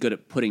really good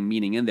at putting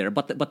meaning in there.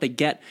 But they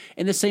get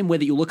in the same way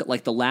that you look at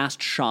like the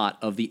last shot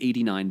of the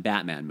 '89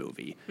 Batman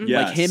movie,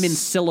 Yes. like him in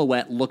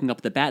silhouette looking up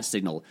at the bat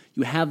signal.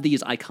 You have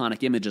these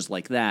iconic images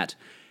like that,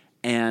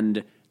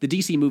 and the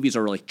DC movies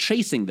are like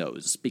chasing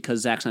those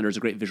because Zack Snyder is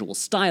a great visual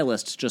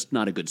stylist, just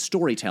not a good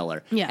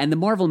storyteller. Yeah. And the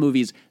Marvel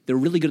movies, they're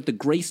really good at the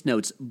grace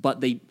notes, but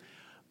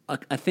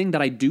a thing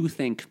that I do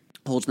think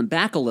holds them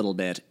back a little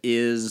bit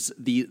is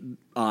the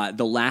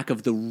lack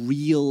of the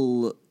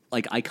real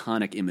like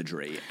iconic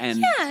imagery. And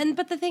Yeah,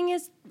 but the thing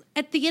is,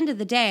 at the end of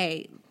the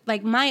day,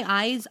 like my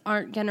eyes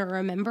aren't gonna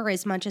remember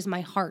as much as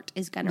my heart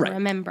is gonna Right.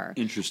 remember.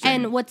 Interesting.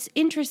 And what's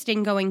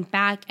interesting going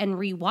back and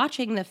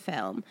rewatching the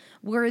film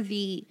were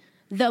the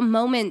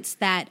moments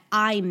that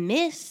I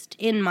missed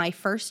in my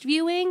first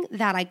viewing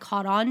that I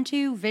caught on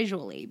to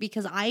visually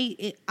because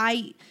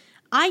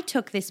I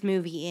took this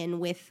movie in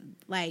with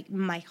like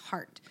my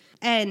heart,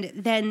 and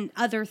then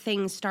other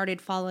things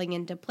started falling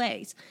into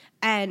place.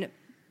 And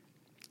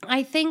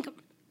I think,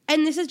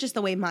 and this is just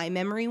the way my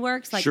memory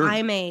works. Like Sure.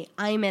 I'm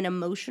an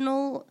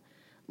emotional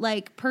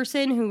like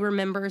person who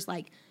remembers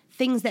like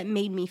things that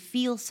made me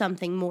feel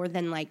something more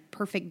than like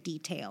perfect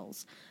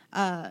details.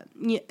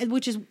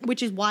 Which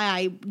is why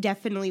I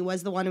definitely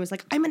was the one who was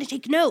like, I'm going to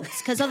take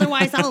notes because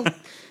otherwise I'll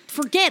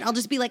forget. I'll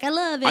just be like, I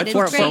love it. I It's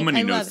took so great. many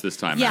I love notes it." this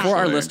time, Yeah, for our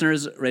Actually.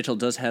 listeners, Rachel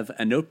does have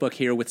a notebook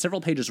here with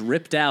several pages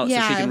ripped out so she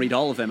Yeah. can read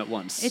all of them at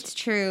once. it's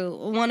true.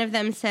 One of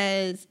them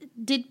says,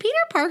 "Did Peter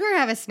Parker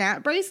have a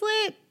snap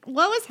bracelet?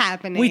 What was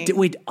happening?"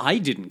 Wait, I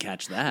didn't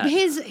catch that.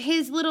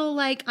 His little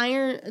like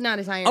iron, not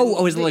his iron.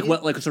 Oh, is it like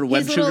what, like a sort of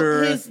web his little-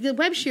 shooter? the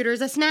web shooter is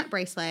a snap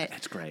bracelet.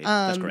 That's great.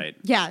 That's great.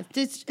 Yeah,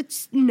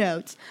 it's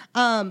notes.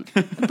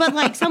 But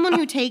like someone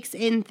who takes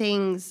in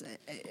things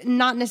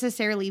not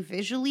necessarily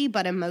visually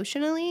but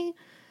emotionally,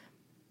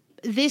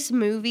 this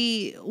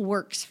movie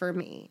works for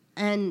me,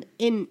 and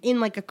in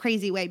like a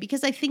crazy way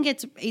because I think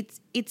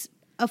it's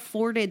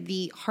afforded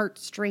the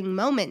heartstring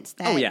moments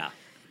that Oh yeah.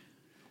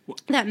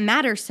 that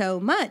matter so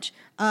much.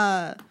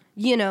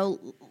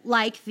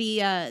 Like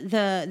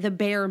the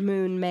Bear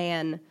Moon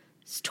Man's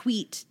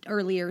tweet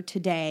earlier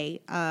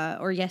today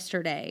or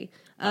yesterday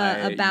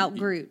about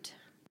Groot.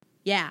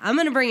 Yeah, I'm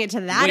gonna bring it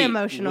to that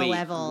emotional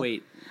level.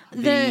 Wait.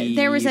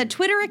 There was a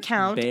Twitter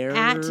account bear?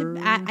 at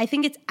I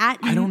think it's at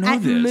I don't know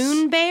at this.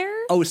 Moon Bear.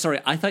 Oh, sorry.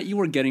 I thought you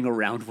were getting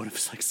around one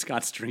of like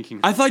Scott's drinking.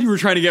 I thought you were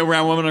trying to get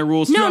around one of my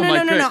rules too. No, I'm no,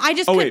 like, no, no, no. great. I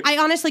just Oh, could, wait. I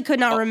honestly could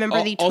not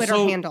remember the Twitter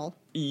also, handle.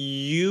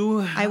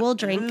 I will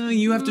drink.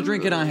 You have to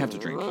drink it. I have to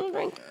drink.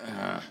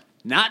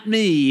 Not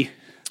me.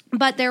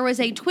 But there was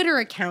a Twitter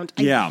account.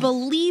 I Yeah.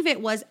 believe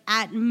it was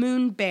at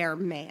Moon Bear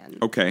Man,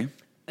 Okay.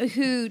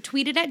 who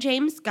tweeted at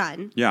James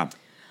Gunn Yeah.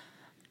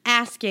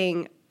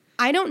 asking,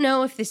 I don't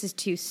know if this is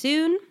too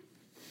soon.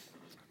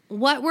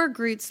 What were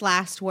Groot's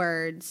last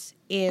words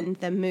in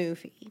the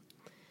movie?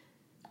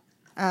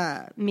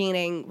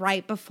 Meaning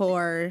right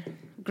before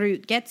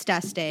Groot gets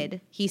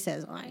dusted, he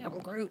says, I am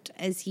Groot,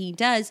 as he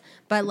does.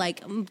 But,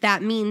 like,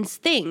 that means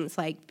things.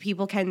 Like,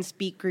 people can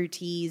speak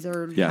Grootese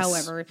or Yes.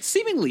 however.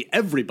 Seemingly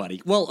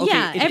everybody. Well, okay.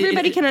 Yeah,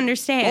 everybody can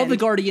understand. All the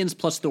Guardians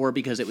plus Thor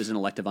because it was an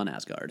elective on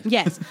Asgard.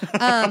 Yes.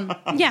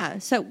 Yeah,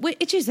 so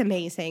which is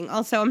amazing.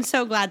 Also, I'm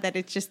so glad that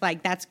it's just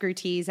like that's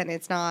Grootese and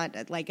it's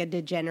not like a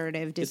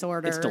degenerative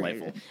disorder. it's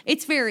delightful.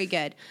 It's very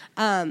good.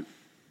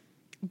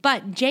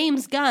 But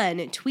James Gunn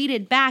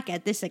tweeted back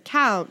at this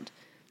account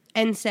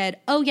and said,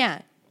 oh,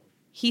 yeah.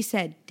 He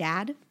said,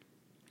 Dad?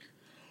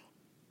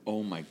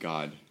 Oh my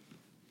God.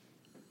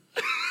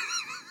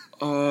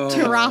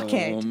 To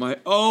Rocket. Oh my.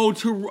 Oh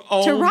To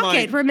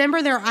Rocket. My.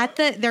 Remember,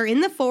 they're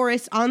in the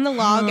forest on the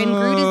log and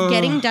Groot is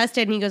getting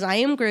dusted and he goes, I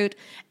am Groot.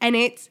 And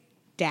it's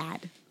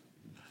Dad.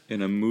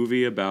 In a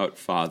movie about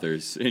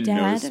fathers in no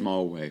Dad?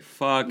 small way.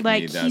 Fuck me.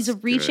 Like, That's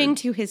he's reaching good.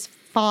 to his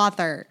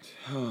father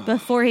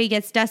before he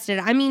gets dusted.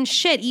 I mean,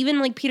 shit, even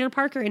like Peter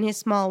Parker in his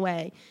small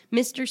way.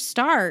 Mr.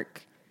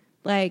 Stark,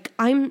 like,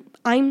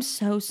 I'm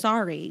so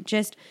sorry.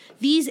 Just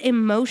these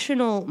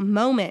emotional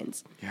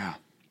moments Yeah.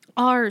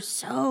 are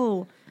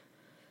so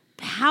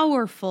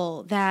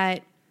powerful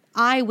that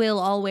I will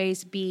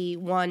always be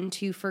one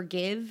to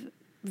forgive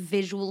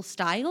visual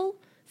style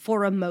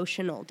for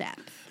emotional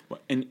depth. Well,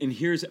 and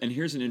here's an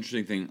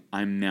interesting thing.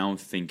 I'm now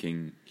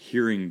thinking,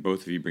 hearing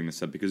both of you bring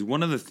this up, because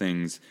one of the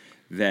things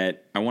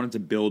that I wanted to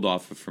build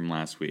off of from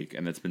last week,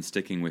 and that's been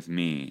sticking with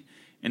me,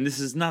 and this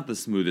is not the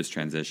smoothest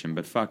transition,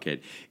 but fuck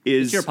it,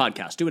 is It's your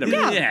podcast. Do whatever.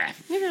 Yeah.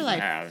 Live your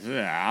life.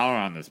 I'll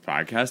run this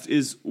podcast.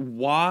 Is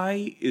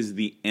why is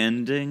the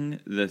ending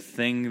the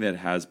thing that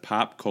has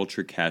pop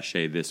culture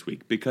cachet this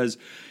week? Because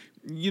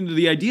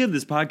the idea of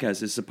this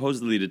podcast is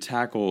supposedly to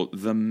tackle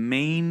the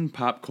main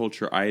pop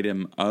culture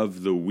item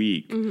of the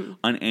week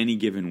on any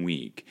given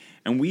week.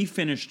 And we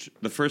finished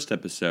the first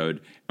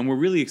episode, and we're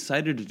really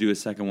excited to do a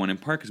second one, in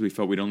part because we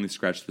felt we'd only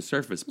scratched the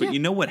surface. But Yeah. you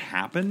know what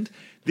happened?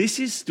 This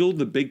is still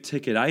the big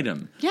ticket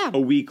item Yeah. a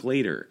week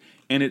later.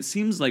 And it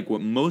seems like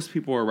what most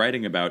people are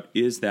writing about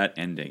is that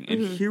ending.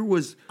 And here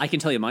was... I can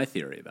tell you my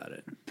theory about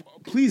it.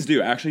 Please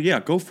do. Actually,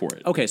 yeah, go for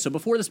it. Okay, so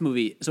before this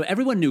movie, so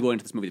everyone knew going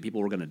into this movie that people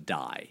were going to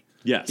die.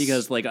 Yes.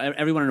 Because like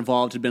everyone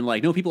involved had been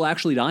like, no, people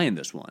actually die in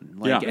this one.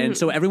 Like, Yeah. and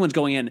so everyone's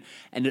going in,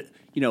 and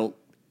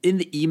in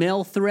the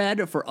email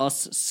thread for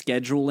us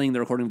scheduling the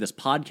recording of this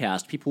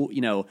podcast, people,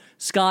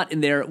 Scott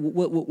in there,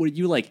 were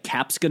you like,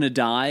 Cap's gonna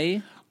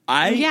die?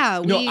 We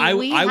had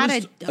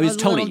a was little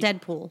Tony.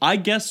 Deadpool. I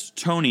guessed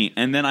Tony,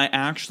 and then I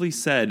actually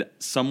said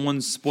someone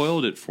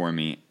spoiled it for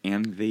me,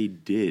 and they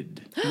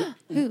did.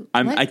 Who?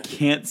 I What?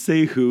 can't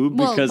say who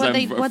Well, because what I'm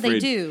they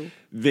afraid. do?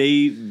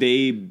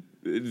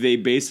 They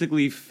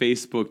basically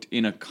Facebooked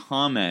in a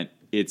comment,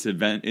 it's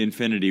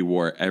Infinity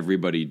War,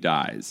 everybody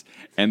dies,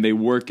 and they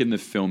work in the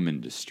film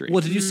industry.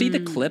 Well, did you see the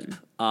clip?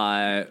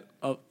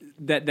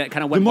 That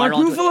kind of went The Mark viral.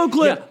 on Ruffalo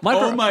Twitter? clip! Yeah, Mark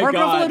Oh my God.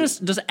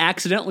 Ruffalo just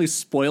accidentally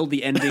spoiled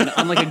the ending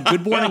on like a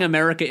Good Morning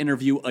America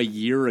interview a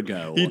year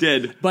ago. He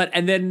did. But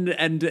and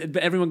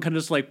everyone kind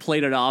of just like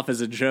played it off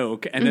as a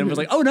joke, and then was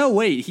like, oh no,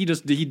 wait, he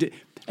did.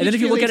 And then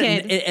if you look truly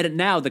at it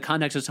now, the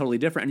context is totally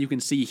different, and you can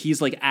see he's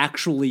like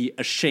actually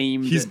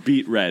ashamed. He's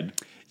beat red.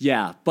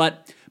 Yeah,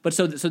 but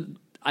so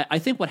I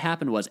think what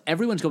happened was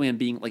everyone's going in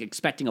being like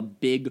expecting a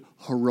big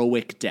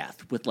heroic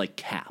death with like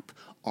Cap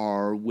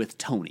or with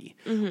Tony,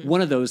 one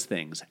of those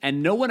things,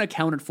 and no one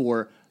accounted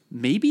for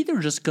maybe they're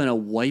just going to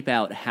wipe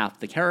out half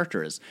the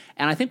characters.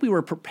 And I think we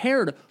were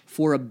prepared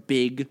for a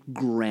big,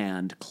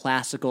 grand,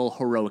 classical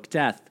heroic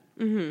death,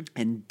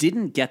 and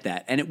didn't get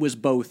that. And it was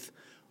both,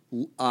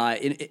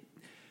 it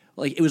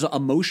was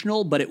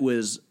emotional, but it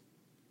was,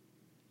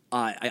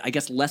 I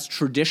guess, less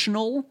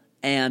traditional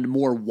and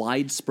more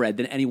widespread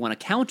than anyone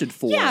accounted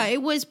for. Yeah,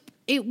 it was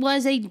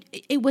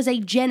a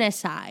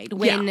genocide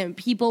when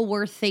people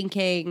were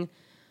thinking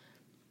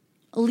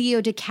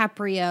Leo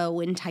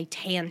DiCaprio in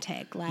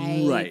Titanic,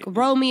 like Right.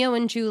 Romeo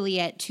and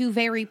Juliet, two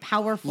very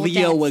powerful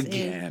Leo deaths.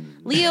 again.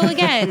 Leo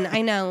again.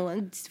 I know,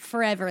 it's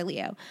forever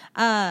Leo.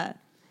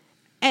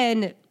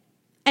 And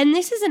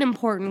this is an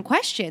important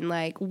question.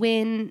 Like,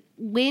 when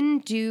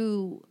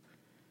do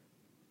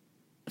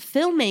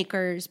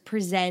filmmakers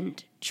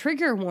present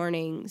trigger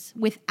warnings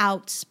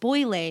without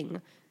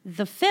spoiling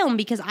the film?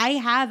 Because I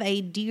have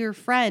a dear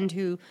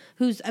friend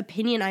whose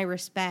opinion I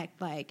respect.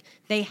 Like,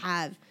 they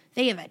have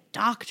a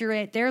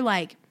doctorate. They're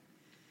like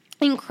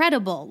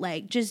incredible,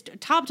 like just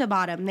top to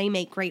bottom. They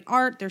make great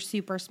art. They're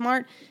super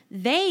smart.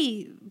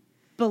 They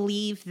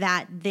believe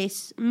that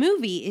this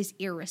movie is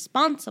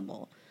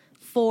irresponsible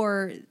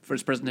for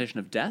its presentation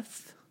of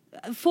death.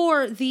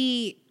 For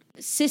the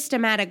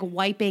systematic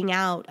wiping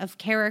out of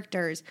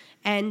characters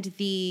and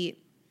the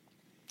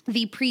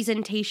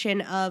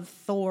presentation of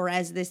Thor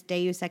as this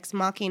Deus Ex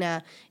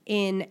Machina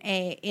in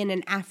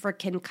an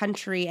African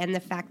country, and the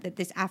fact that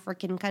this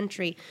African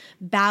country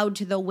bowed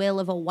to the will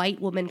of a white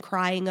woman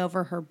crying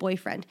over her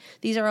boyfriend.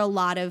 These are a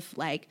lot of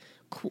like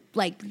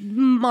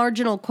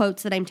marginal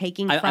quotes that I'm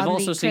taking from I've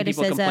also the seen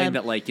people criticism. complain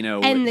that, like, you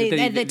know, and the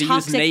they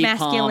toxic use napalm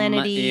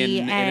masculinity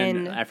in and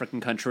an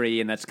African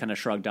country, and that's kind of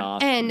shrugged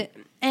off. and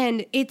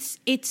it's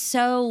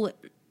so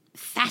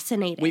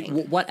fascinating. Wait,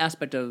 what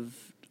aspect of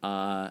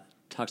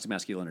toxic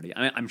masculinity?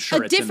 I'm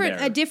sure it's in there.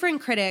 A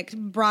different critic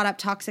brought up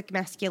toxic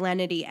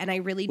masculinity, and I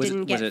really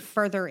didn't get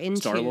further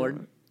into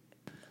Star-Lord?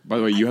 By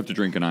the way, you have to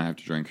drink and I have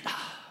to drink.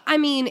 I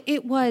mean,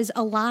 it was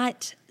a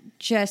lot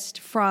just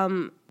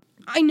from...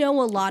 I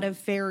know a lot of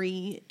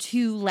very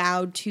too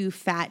loud, too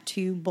fat,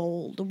 too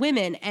bold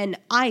women, and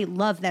I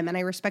love them and I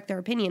respect their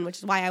opinion, which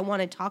is why I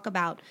want to talk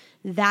about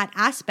that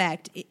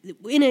aspect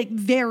in a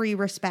very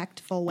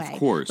respectful way. Of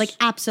course. Like,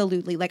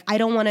 absolutely. Like, I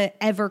don't want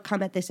to ever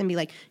come at this and be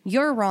like,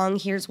 you're wrong,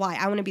 here's why.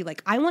 I want to be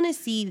like, I want to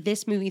see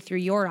this movie through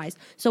your eyes.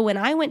 So when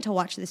I went to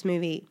watch this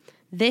movie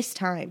this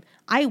time,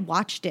 I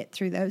watched it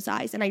through those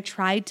eyes and I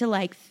tried to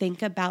like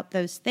think about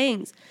those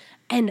things.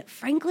 And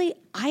frankly,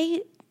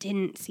 I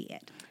didn't see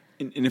it.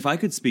 And if I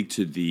could speak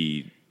to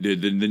the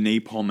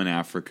napalm in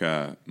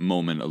Africa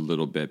moment a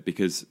little bit,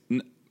 because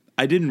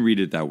I didn't read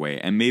it that way,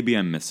 and maybe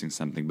I'm missing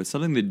something, but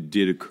something that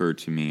did occur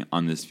to me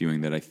on this viewing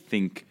that I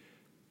think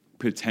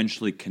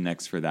potentially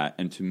connects for that,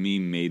 and to me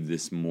made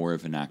this more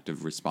of an act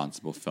of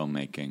responsible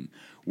filmmaking,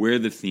 where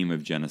the theme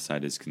of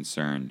genocide is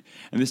concerned.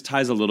 And this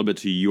ties a little bit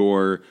to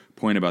your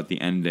point about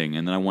the ending,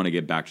 and then I want to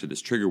get back to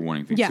this trigger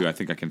warning thing too. I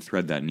think I can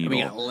thread that needle.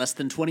 We got less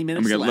than 20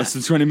 minutes We got left. less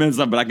than 20 minutes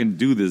left, but I can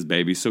do this,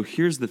 baby. So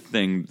here's the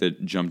thing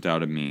that jumped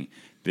out at me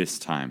this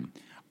time.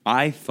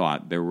 I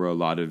thought there were a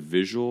lot of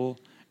visual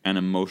and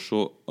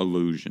emotional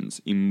allusions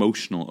to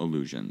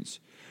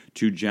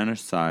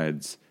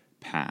genocides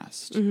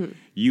past. Mm-hmm.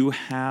 You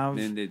have...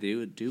 And they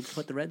do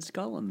put the Red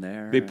Skull in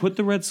there. They put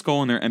the Red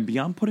Skull in there, and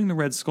beyond putting the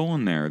Red Skull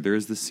in there,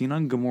 there's the scene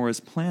on Gamora's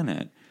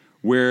planet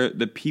where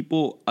the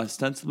people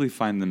ostensibly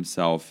find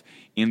themselves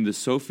in the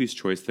Sophie's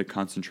Choice, the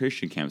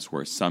concentration camps,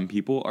 where some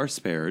people are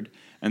spared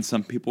and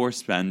some people are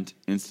sent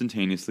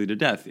instantaneously to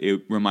death.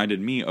 It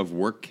reminded me of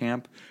work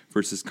camp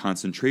versus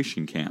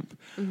concentration camp.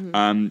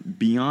 Mm-hmm.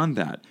 Beyond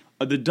that,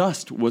 the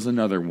Dust was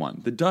another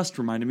one. The Dust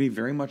reminded me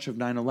very much of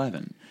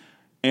 9/11.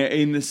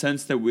 In the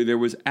sense that there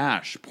was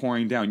ash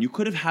pouring down. You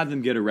could have had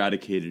them get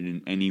eradicated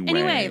in any way.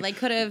 Anyway, they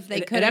could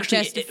have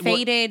just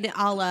faded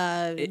a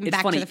la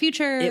Back to the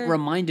Future. It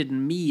reminded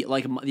me,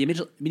 like, the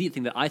immediate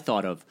thing that I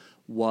thought of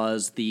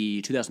was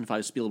the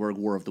 2005 Spielberg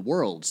War of the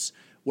Worlds,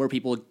 where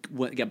people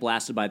get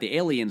blasted by the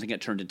aliens and get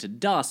turned into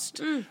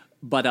dust.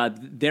 But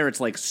there it's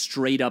like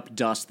straight up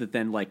dust that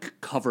then like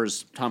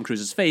covers Tom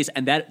Cruise's face,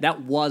 and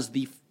that was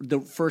the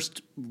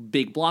first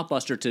big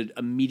blockbuster to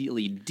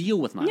immediately deal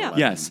with 9/11.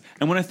 Yes,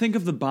 and when I think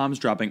of the bombs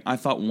dropping, I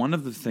thought one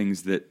of the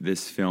things that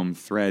this film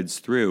threads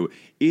through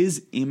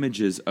is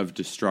images of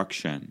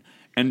destruction.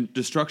 And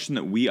destruction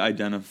that we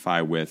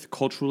identify with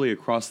culturally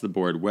across the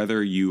board,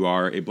 whether you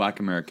are a Black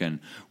American,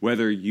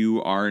 whether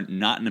you are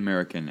not an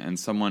American, and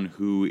someone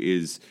who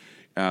is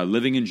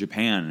living in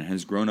Japan and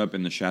has grown up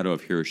in the shadow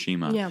of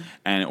Hiroshima,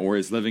 or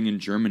is living in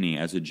Germany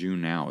as a Jew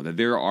now, that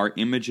there are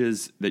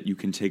images that you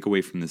can take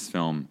away from this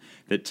film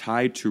that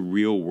tie to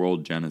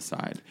real-world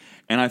genocide.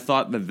 And I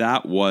thought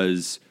that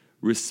was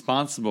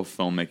responsible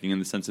filmmaking in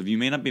the sense of you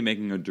may not be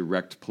making a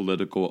direct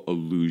political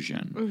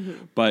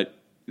allusion, but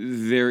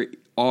there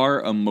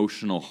are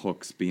emotional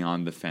hooks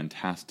beyond the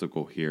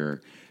fantastical here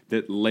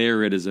that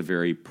layer it as a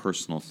very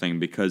personal thing,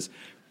 because...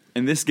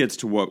 And this gets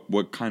to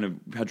what kind of,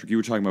 Patrick, you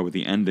were talking about with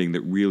the ending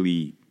that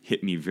really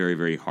hit me very,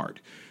 very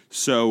hard.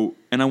 So,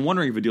 and I'm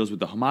wondering if it deals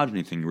with the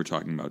homogeny thing you were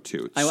talking about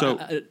too.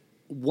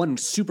 One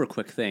super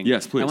quick thing.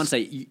 Yes, please. I want to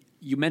say,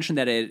 you mentioned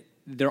that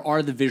there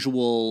are the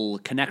visual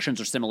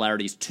connections or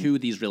similarities to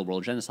these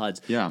real-world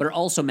genocides, but it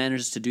also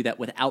manages to do that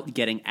without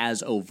getting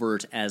as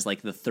overt as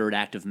like the third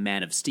act of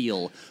Man of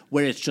Steel,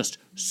 where it's just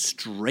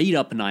straight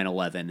up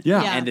 9/11,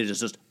 and it is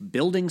just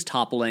buildings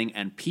toppling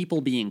and people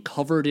being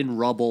covered in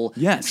rubble,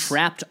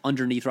 trapped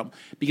underneath rubble.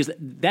 Because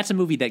that's a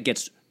movie that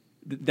gets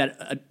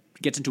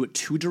into it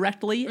too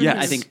directly,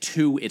 I think,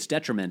 to its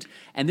detriment.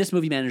 And this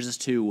movie manages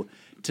to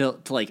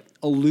like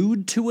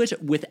allude to it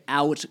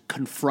without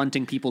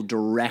confronting people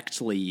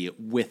directly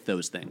with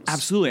those things.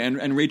 Absolutely.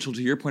 And Rachel,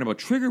 to your point about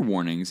trigger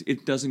warnings,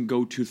 it doesn't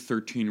go to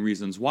 13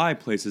 Reasons Why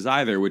places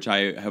either, which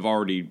I have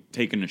already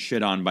taken a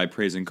shit on by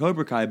praising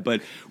Cobra Kai,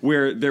 but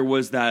where there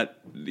was that,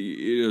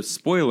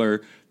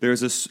 spoiler,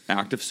 there's this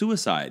act of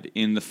suicide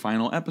in the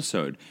final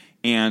episode.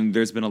 And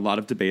there's been a lot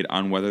of debate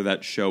on whether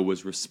that show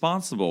was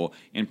responsible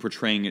in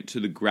portraying it to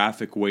the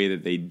graphic way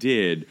that they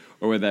did,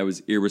 or whether that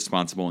was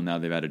irresponsible and now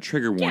they've added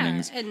trigger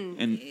warnings. Yeah,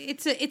 and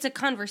it's a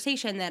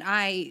conversation that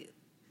I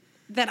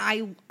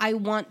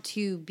want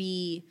to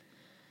be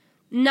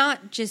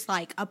not just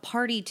like a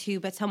party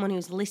to, but someone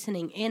who's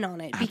listening in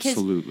on it.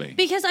 Absolutely.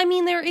 Because I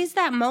mean, there is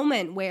that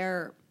moment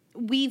where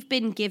we've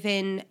been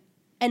given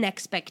an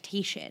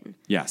expectation.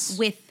 Yes.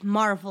 With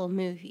Marvel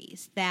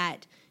movies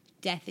that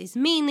death is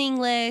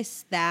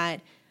meaningless,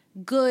 that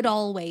good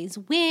always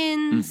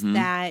wins,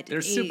 that They're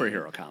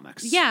superhero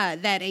comics. Yeah,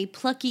 that a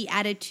plucky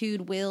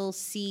attitude will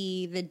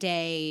see the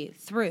day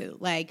through.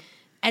 Like,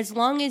 as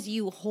long as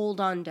you hold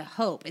on to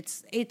hope,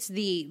 it's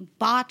the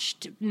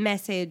botched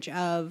message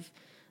of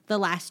The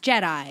Last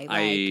Jedi.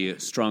 I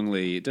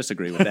strongly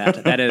disagree with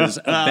that. That is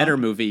a better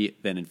movie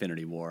than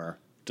Infinity War.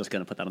 Just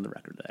going to put that on the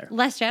record there.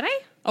 Last Jedi?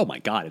 Oh my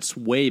God, it's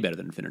way better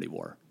than Infinity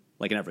War.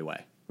 Like in every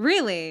way.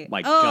 Really?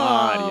 My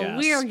God, yes.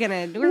 We're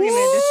gonna discuss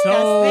this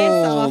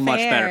So off much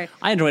air. better.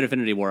 I enjoyed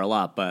Infinity War a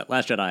lot, but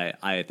Last Jedi,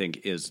 I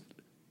think, is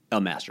a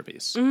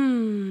masterpiece.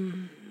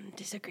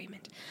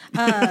 Disagreement.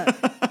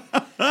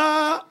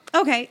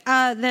 Okay, then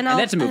I'll... And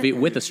that's a movie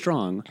with a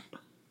strong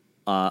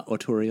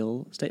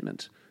autorial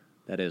statement.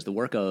 That is the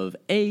work of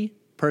a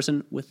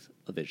person with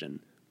a vision,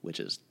 which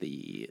is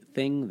the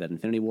thing that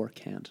Infinity War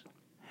can't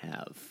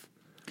have.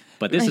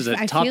 But this is a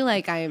I top... feel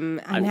like I'm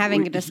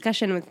having a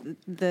discussion with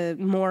the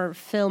more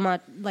film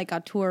like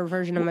auteur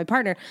version of my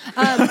partner.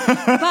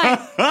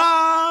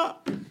 But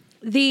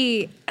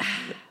the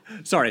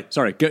Sorry.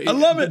 I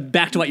love it.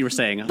 Back to what you were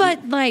saying.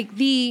 but like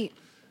I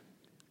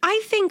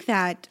think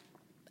that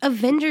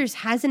Avengers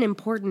has an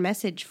important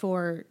message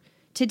for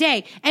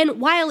today.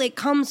 And while it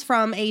comes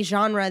from a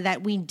genre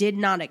that we did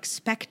not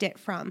expect it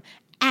from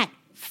at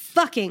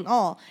fucking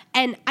all,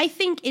 and I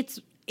think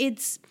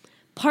it's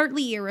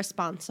partly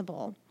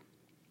irresponsible.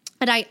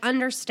 But I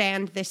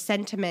understand this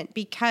sentiment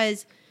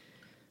because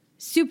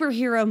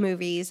superhero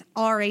movies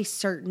are a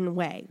certain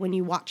way when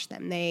you watch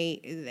them.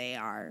 They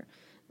are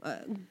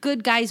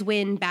good guys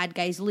win, bad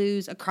guys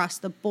lose across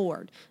the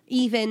board,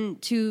 even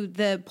to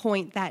the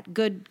point that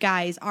good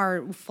guys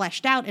are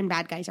fleshed out and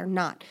bad guys are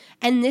not.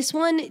 And this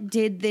one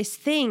did this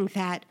thing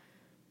that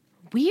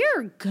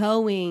we're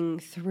going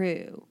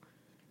through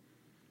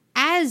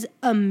as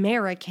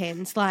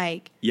Americans,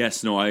 like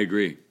Yes, no, I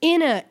agree.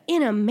 in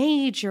a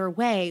major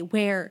way,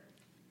 where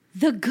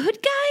the good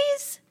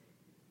guys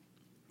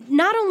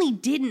not only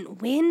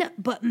didn't win,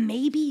 but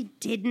maybe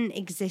didn't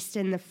exist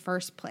in the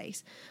first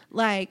place.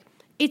 Like,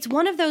 it's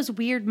one of those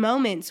weird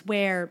moments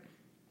where,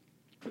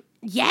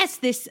 yes,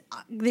 this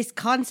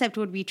concept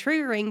would be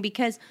triggering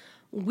because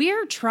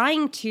we're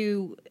trying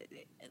to,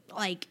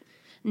 like,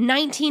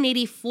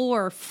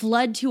 1984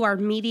 flood to our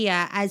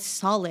media as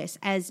solace,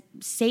 as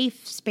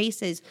safe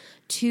spaces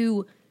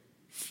to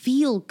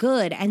feel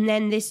good. And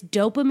then this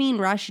dopamine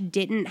rush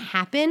didn't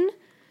happen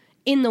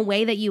in the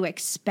way that you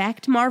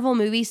expect Marvel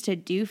movies to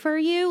do for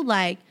you.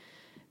 Like,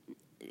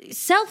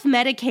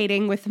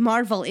 self-medicating with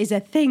Marvel is a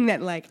thing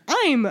that, like,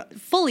 I'm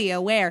fully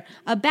aware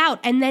about.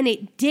 And then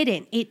it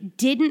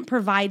didn't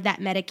provide that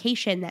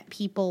medication that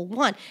people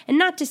want. And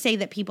not to say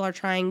that people are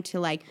trying to,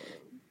 like,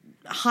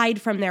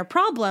 hide from their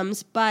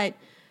problems, but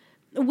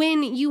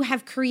when you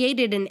have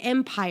created an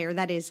empire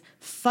that is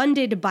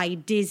funded by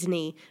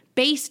Disney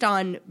based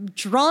on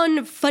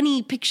drawn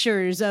funny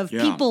pictures of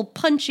people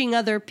punching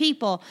other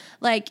people,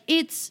 like,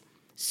 it's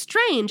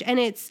strange. And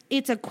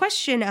it's a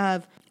question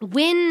of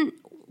when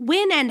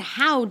and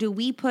how do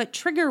we put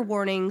trigger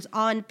warnings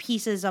on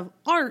pieces of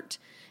art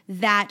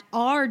that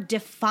are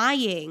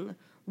defying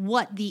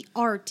what the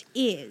art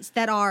is,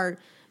 that are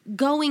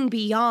going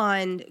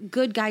beyond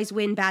good guys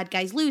win, bad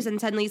guys lose.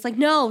 And suddenly it's like,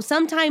 no,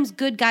 sometimes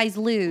good guys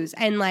lose.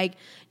 And, like,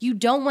 you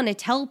don't want to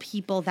tell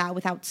people that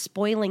without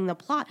spoiling the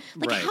plot.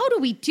 Like, Right. how do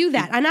we do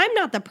that? And I'm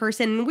not the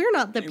person, and we're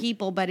not the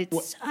people, but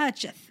it's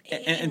such a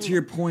thing. And to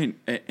your point,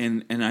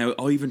 and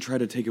I'll even try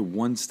to take it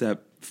one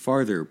step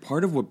farther.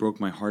 Part of what broke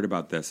my heart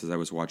about this as I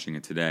was watching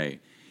it today,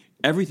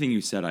 everything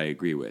you said I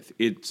agree with.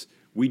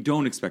 We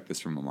don't expect this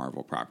from a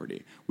Marvel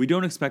property. We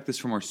don't expect this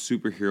from our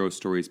superhero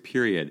stories,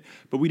 period.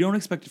 But we don't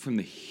expect it from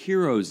the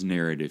hero's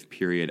narrative,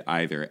 period,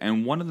 either.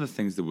 And one of the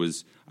things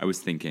that I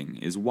was thinking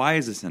is, why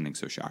is this ending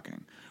so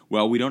shocking?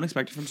 Well, we don't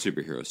expect it from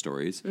superhero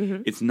stories.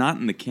 Mm-hmm. It's not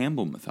in the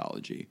Campbell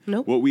mythology.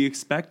 Nope. What we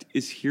expect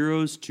is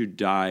heroes to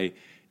die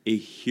a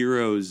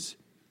hero's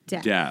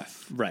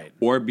death. Right.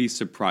 Or be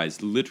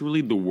surprised.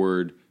 Literally the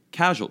word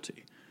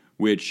casualty,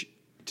 which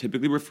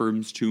typically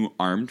refers to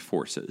armed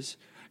forces.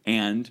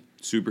 And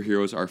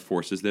superheroes are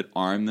forces that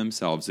arm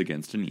themselves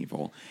against an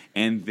evil,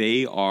 and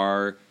they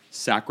are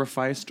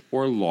sacrificed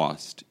or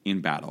lost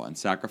in battle. And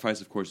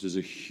sacrifice, of course, is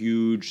a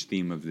huge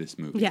theme of this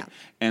movie. Yeah.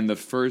 And the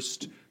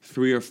first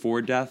 3 or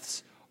 4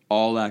 deaths,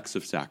 all acts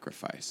of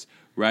sacrifice,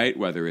 right?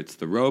 Whether it's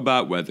the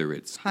robot, whether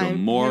it's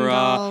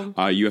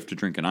Gamora, you have to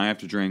drink and I have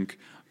to drink.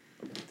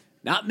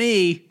 Not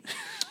me.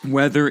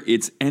 Whether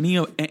it's any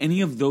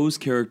of those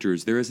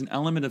characters, there is an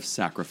element of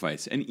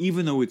sacrifice. And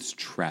even though it's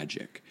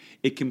tragic,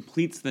 it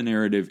completes the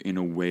narrative in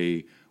a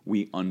way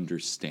we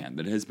understand,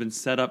 that has been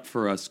set up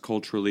for us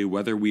culturally,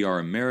 whether we are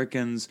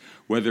Americans,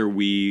 whether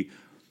we,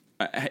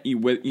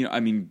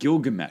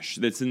 Gilgamesh,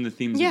 that's in the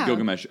themes Yeah. of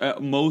Gilgamesh.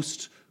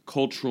 Most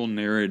cultural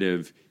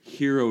narrative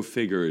hero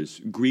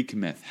figures, Greek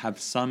myth, have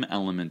some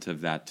element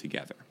of that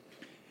together.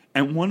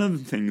 And one of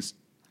the things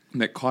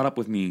that caught up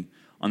with me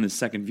on this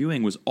second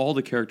viewing was all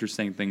the characters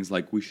saying things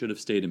like, we should have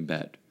stayed in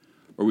bed,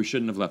 or we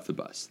shouldn't have left the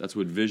bus. That's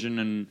what Vision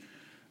and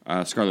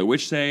Scarlet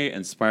Witch say,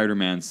 and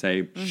Spider-Man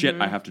say, shit,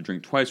 I have to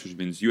drink twice, which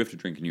means you have to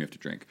drink and you have to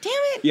drink. Damn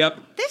it. Yep.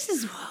 This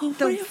is the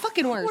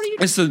fucking worst. What are you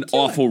It's an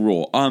awful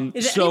rule.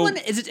 Is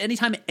it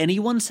anytime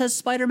anyone says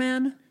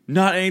Spider-Man?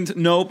 Not any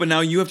no, but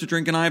now you have to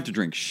drink and I have to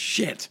drink.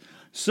 Shit.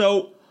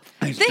 So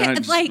I'm doing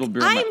this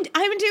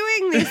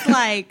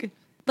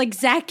like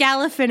Zach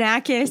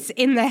Galifianakis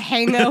in The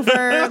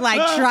Hangover,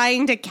 like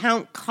trying to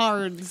count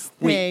cards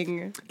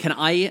thing. Can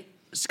I,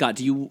 Scott,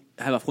 do you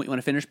have a point you want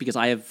to finish? Because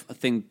I have a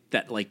thing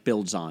that like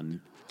builds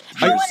on.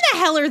 How in the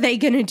hell are they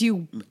going to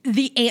do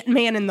the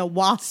Ant-Man and the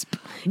Wasp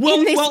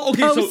in this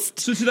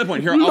so to that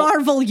point here,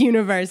 Marvel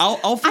universe? I'll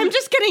I'm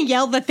just going to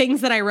yell the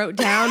things that I wrote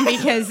down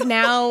because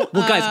now...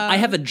 Well, guys, I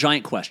have a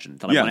giant question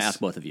that I want to Yes. ask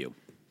both of you.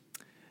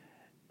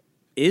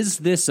 Is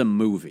this a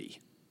movie?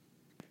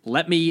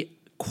 Let me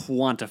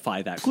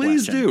quantify that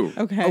Please question.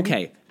 do.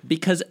 Okay,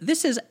 because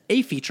this is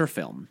a feature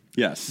film.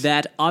 Yes.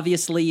 That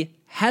obviously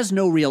has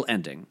no real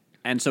ending,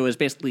 and so is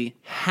basically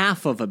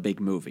half of a big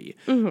movie.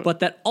 But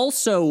that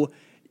also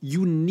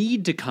you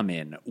need to come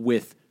in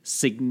with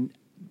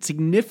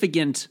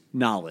significant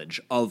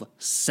knowledge of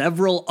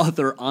several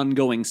other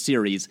ongoing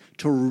series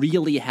to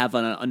really have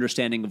an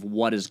understanding of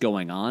what is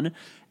going on.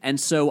 And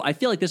so I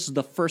feel like this is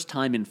the first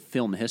time in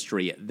film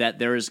history that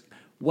there is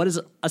what is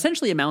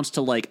essentially amounts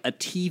to like a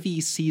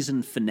TV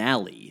season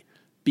finale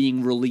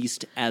being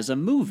released as a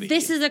movie.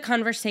 This is a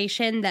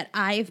conversation that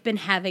I've been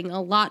having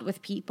a lot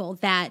with people,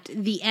 that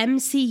the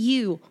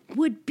MCU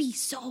would be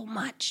so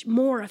much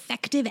more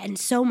effective and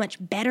so much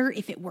better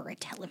if it were a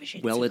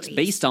television Well, series. it's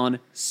based on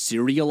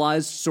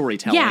serialized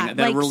storytelling Yeah, that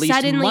are like released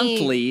suddenly-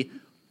 monthly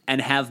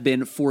and have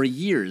been for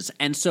years.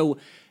 And so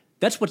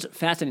that's what's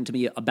fascinating to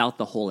me about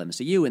the whole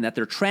MCU, in that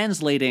they're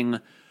translating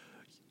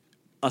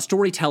a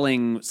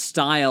storytelling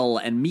style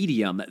and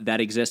medium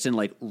that exists in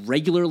like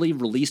regularly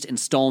released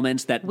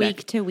installments that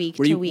Week to week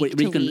where to you, week where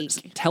to you can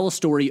week. tell a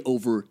story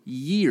over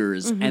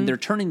years, and they're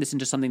turning this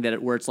into something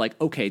where it's like,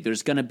 okay,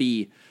 there's going to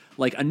be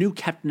like a new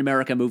Captain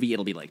America movie.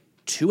 It'll be like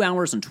 2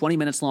 hours and 20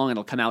 minutes long.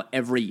 It'll come out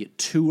every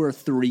 2 or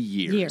 3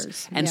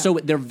 years. And yeah. so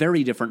they're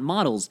very different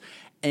models.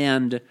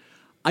 And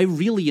I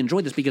really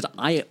enjoyed this because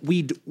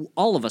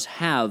all of us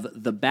have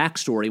the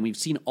backstory, and we've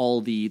seen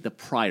all the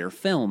prior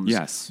films.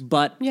 Yes.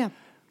 But Yeah.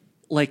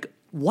 like,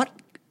 what,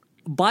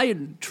 by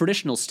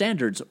traditional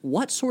standards,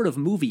 what sort of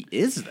movie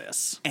is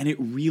this? And it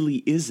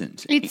really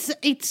isn't.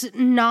 It's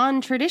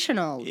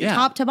non-traditional, Yeah.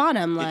 top to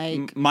bottom.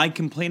 Like My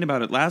complaint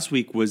about it last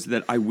week was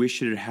that I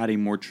wish it had had a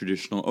more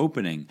traditional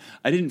opening.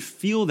 I didn't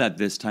feel that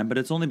this time, but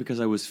it's only because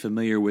I was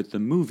familiar with the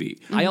movie.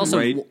 I also,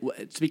 Right?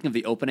 speaking of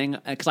the opening,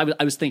 because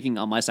I was thinking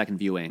on my second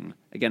viewing,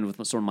 again, with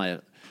sort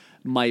of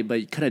my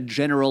kind of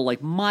general,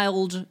 like,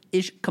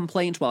 mild-ish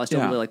complaints, while I still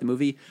Yeah. really like the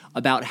movie,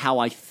 about how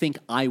I think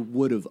I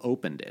would have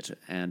opened it.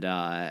 And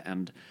I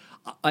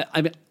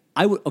mean,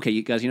 I would, okay,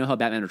 you guys, you know how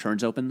Batman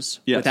Returns opens?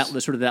 Yes. With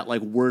that sort of that,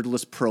 like,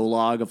 wordless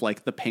prologue of,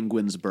 like, the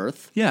Penguin's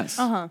birth? Yes.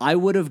 I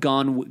would have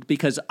gone,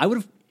 because I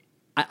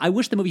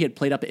wish the movie had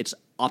played up its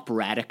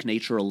operatic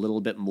nature a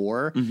little bit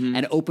more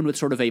and opened with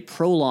sort of a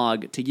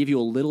prologue to give you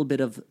a little bit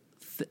of,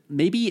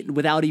 maybe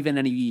without even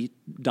any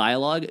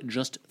dialogue,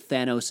 just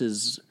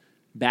Thanos's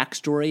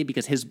backstory,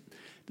 because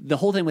the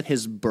whole thing with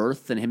his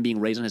birth and him being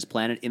raised on his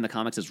planet in the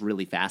comics is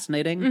really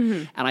fascinating,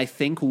 and I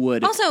think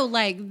would also,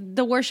 like,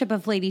 the worship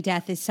of Lady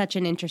Death is such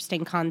an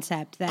interesting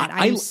concept that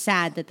I'm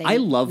sad that they. I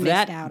love missed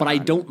that, out but I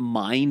on. don't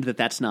mind that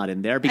that's not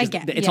in there because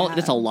get- it's yeah.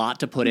 it's a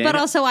lot to put in. But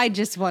also, I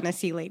just want to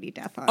see Lady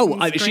Death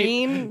on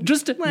screen.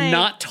 Just Like-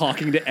 not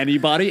talking to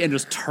anybody and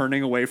just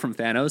turning away from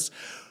Thanos.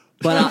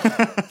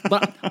 But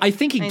but I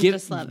think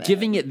just love it.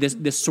 giving it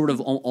this sort of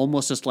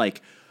almost just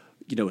like,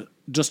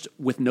 just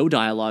with no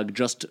dialogue,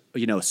 just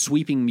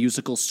sweeping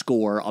musical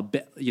score, a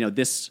bit,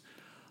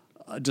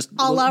 just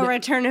a la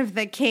Return of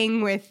the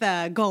King with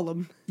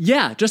Golem.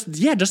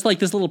 just like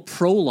this little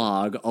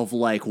prologue of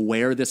like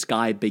where this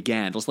guy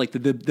began, just like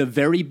the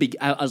very big.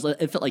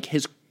 It felt like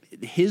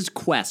his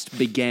quest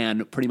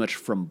began pretty much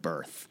from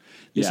birth.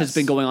 This has Yes.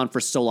 been going on for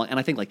so long, and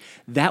I think like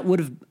that would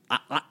have.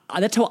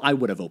 That's how I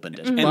would have opened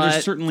it. And But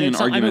there's certainly an it's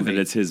a argument movie.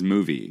 that it's his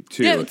movie,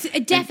 too. No, it's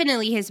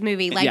definitely his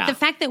movie. Like Yeah. the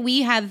fact that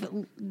we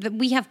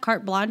have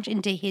carte blanche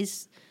into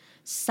his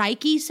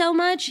psyche so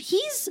much.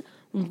 He's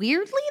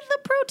weirdly the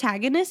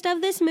protagonist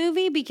of this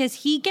movie because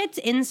he gets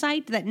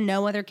insight that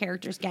no other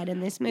characters get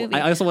in this movie.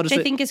 I also want to which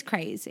say, I think is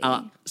crazy.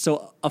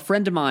 So a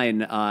friend of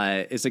mine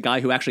is a guy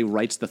who actually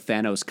writes the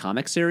Thanos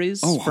comic series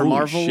for holy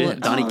Marvel, shit.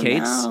 Donny Oh,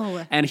 Cates.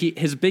 no. And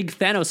his big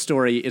Thanos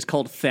story is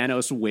called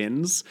Thanos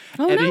Wins.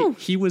 Oh, and no.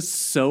 he was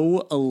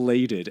so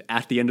elated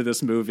at the end of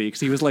this movie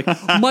because he was like,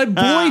 my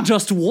boy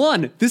just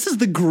won. This is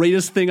the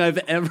greatest thing I've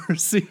ever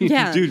seen.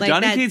 yeah, Dude, like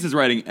Donny that- Cates is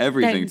writing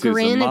everything that too. So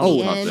grin at muzzle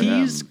the up end. to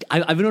him.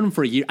 I've known him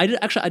for a year.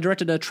 I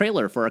directed a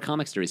trailer for a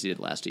comic series he did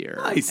last year.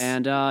 Nice.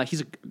 And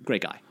he's a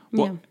great guy.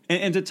 Well,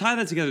 and to tie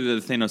that together to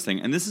the Thanos thing,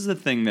 and this is the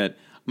thing that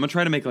I'm gonna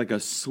try to make like a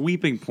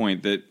sweeping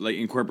point that like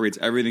incorporates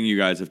everything you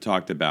guys have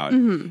talked about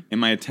in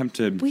my attempt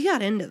to. We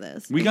got into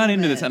this. We got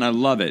into this, and I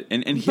love it.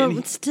 And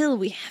but still,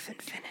 we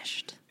haven't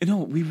finished. no,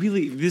 we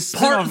really this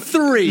Part spin-off-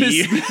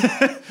 3,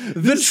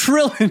 the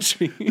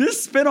trilogy.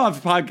 This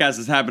spin-off podcast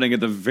is happening at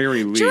the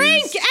very least.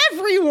 Drink,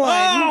 everyone.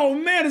 Oh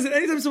man, is it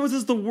anytime someone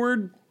says the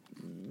word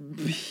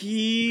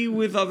pee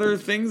with other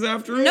things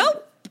after it?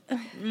 Nope.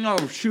 No,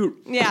 shoot.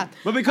 Yeah.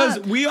 But because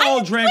we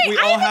all drank, we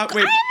all have.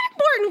 Wait. I have an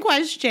important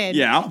question.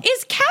 Yeah?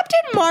 Is Captain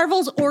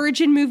Marvel's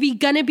origin movie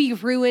gonna be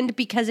ruined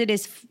because it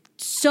is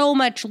so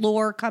much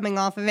lore coming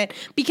off of it?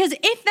 Because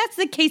if that's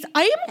the case,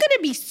 I am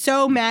gonna be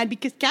so mad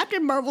because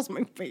Captain Marvel's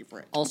my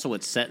favorite. Also,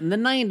 it's set in the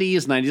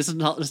 90s. 90s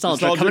nostalgia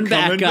Nostalgia coming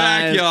back, coming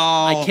back, guys.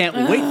 y'all. I can't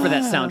wait for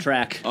that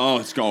soundtrack. Oh,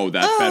 it's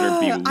that better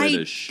be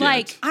lit as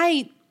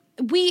shit.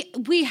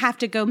 We have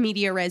to go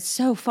media res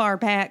so far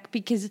back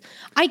because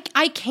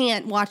I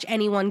can't watch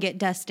anyone get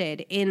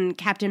dusted in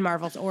Captain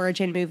Marvel's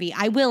origin movie.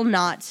 I will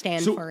not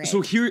stand for it.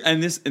 So here,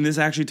 and this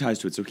actually ties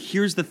to it. So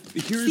here's the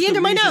end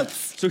of my reason-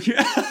 notes. So here,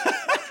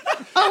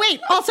 Oh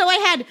wait, also I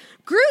had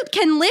Groot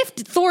can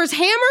lift Thor's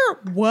hammer.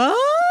 What?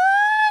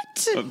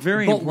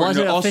 very But important. was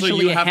it Also,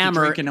 officially you a have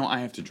hammer to drink, and no, I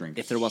have to drink.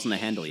 If there wasn't a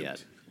handle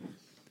yet.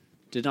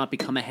 Did not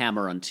become a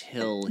hammer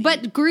until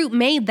But Groot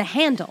made the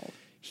handle.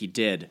 he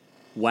did.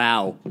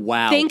 Wow.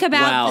 Think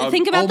about-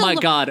 think about Oh the my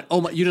lo- God. Oh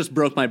my, you just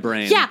broke my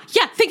brain. Yeah,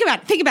 think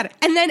about it.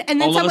 And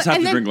then All of someone us have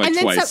and to then drink, like, and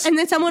then twice. and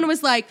then someone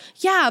was like,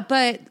 "Yeah,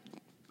 but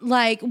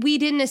like we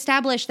didn't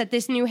establish that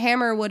this new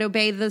hammer would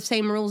obey the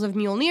same rules of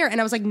Mjolnir." And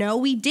I was like, "No,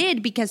 we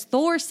did because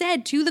Thor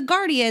said to the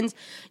Guardians,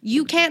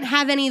 you can't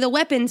have any of the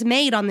weapons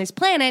made on this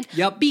planet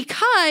Yep.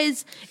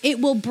 because it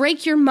will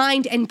break your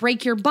mind and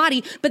break your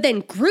body." But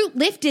then Groot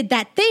lifted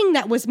that thing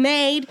that was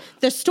made,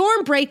 the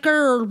Stormbreaker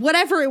or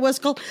whatever it was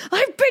called.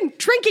 I've been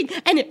drinking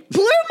and it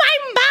blew my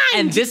mind.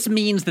 And this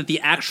means that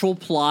the actual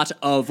plot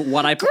of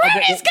what I... Groot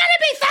is gonna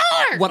be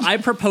Thor. What I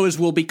propose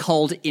will be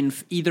called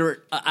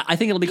either... I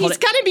think it'll be called... He's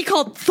gonna be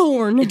called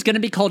Thorn. It's going to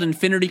be called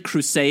Infinity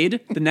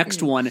Crusade, the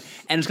next one,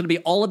 and it's going to be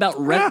all about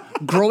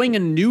growing a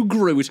new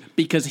Groot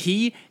because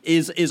he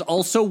is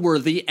also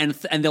worthy, and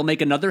they'll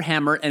make another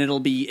hammer, and it'll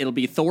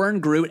be Thor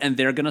and Groot, and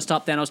they're going to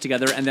stop Thanos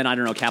together, and then I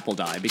don't know, Cap will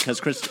die because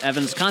Chris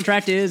Evans'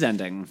 contract is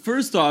ending.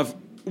 First off,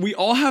 we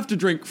all have to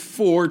drink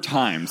 4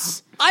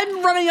 times.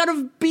 I'm running out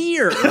of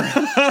beer.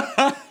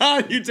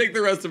 You take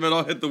the rest of it.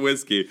 I'll hit the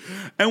whiskey.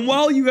 And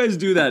while you guys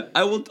do that,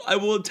 I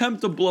will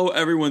attempt to blow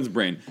everyone's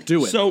brain.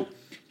 Do it. So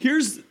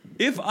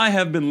if I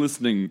have been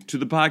listening to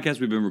the podcast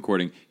we've been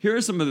recording, here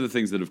are some of the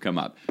things that have come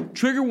up.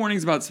 Trigger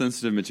warnings about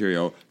sensitive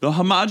material, the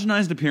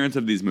homogenized appearance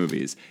of these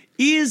movies.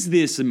 Is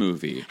this a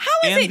movie?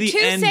 How is And it the too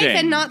ending. safe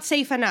and not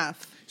safe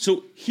enough?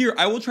 So here,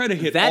 I will try to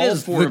hit That all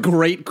is 4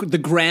 the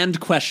grand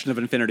question of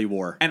Infinity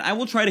War. and I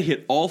will try to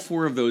hit all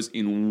 4 of those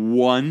in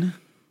one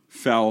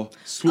fell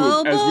swoop.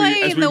 Oh boy,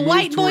 as we the move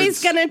white boy's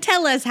towards- gonna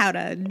tell us how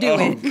to do Oh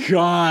it.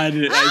 God!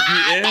 I'm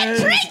He is.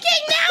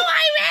 drinking now.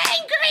 I'm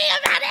angry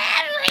about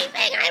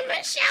everything. I'm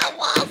Michelle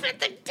Wolf at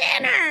the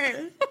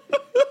dinner.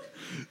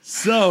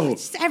 So,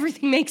 Just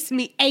everything makes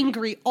me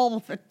angry all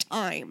the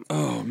time.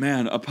 oh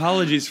man,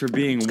 apologies for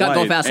being Scott,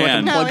 go white. fast so I can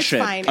and- No, plug it's shit.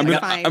 fine. I'm It's gonna-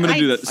 fine. I'm gonna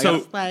do that.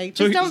 So- like,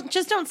 so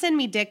just don't send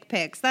me dick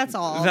pics. That's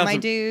all, That's my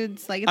what-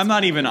 dudes. Like, it's I'm not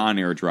fine. even on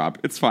airdrop.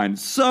 It's fine.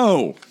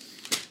 So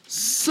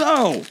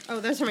Oh,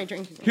 those are my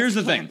drinking. here's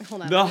the thing: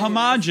 Hold on. the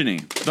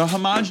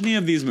homogeny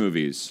of these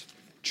movies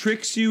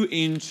tricks you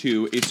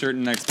into a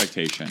certain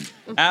expectation,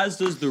 as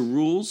does the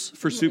rules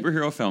for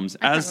superhero films,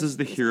 as does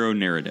the hero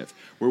narrative,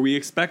 where we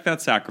expect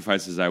that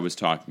sacrifice, as I was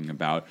talking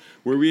about,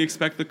 where we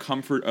expect the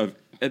comfort of,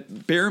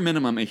 at bare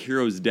minimum, a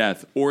hero's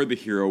death or the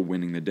hero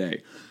winning the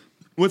day.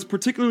 What's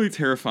particularly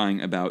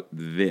terrifying about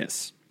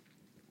this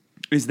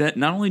is that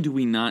not only do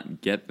we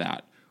not get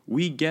that,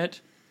 we get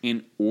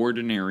an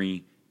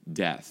ordinary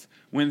death.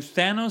 When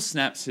Thanos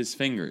snaps his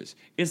fingers,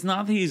 it's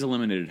not that he's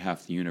eliminated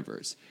half the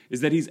universe,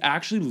 it's that he's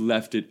actually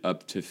left it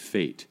up to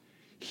fate.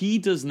 He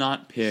does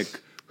not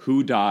pick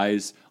who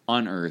dies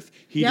on Earth.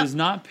 He Yep. does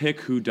not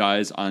pick who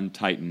dies on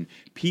Titan.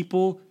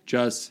 People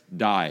just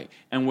die.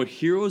 And what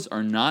heroes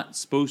are not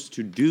supposed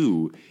to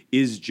do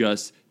is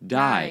just die.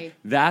 Die.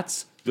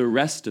 That's the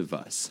rest of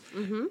us.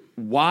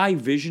 Why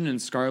Vision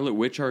and Scarlet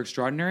Witch are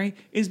extraordinary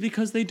is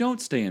because they don't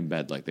stay in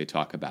bed like they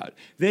talk about.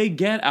 They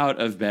get out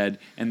of bed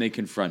and they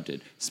confront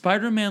it.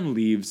 Spider-Man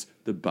leaves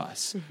the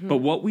bus. But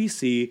what we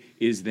see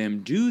is them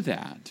do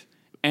that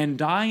and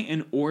die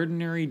an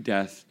ordinary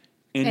death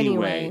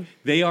anyway.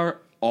 They are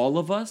all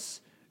of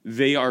us.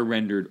 They are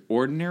rendered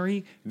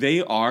ordinary.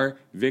 They are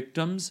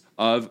victims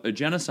of a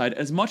genocide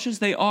as much as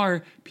they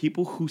are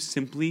people who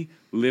simply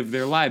live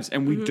their lives.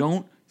 And we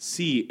don't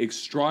see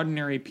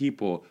extraordinary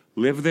people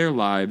live their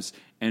lives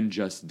and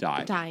just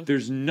die.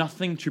 There's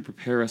nothing to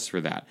prepare us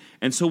for that.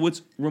 And so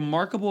what's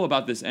remarkable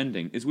about this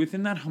ending is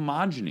within that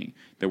homogeny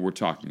that we're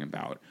talking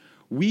about,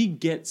 we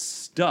get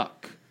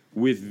stuck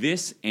with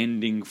this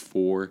ending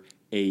for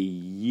a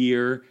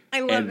year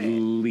at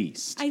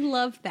least. I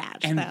love that.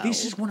 And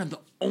this is one of the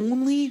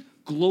only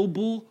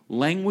global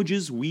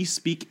languages we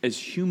speak as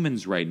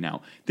humans right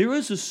now. There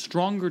is a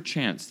stronger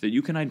chance that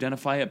you can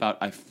identify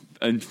about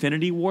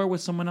Infinity War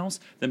with someone else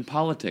than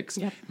politics.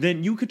 Yep.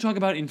 Then you could talk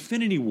about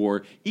Infinity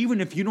War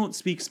even if you don't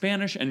speak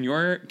Spanish and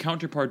your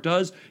counterpart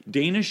does,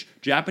 Danish,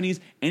 Japanese,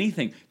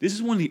 anything. This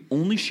is one of the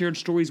only shared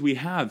stories we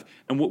have,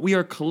 and what we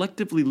are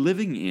collectively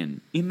living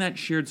in that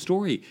shared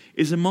story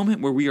is a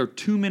moment where we are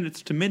 2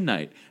 minutes to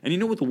midnight. And you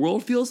know what the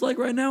world feels like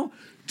right now?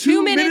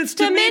 2 minutes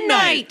to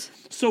midnight.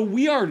 So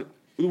we are,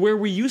 where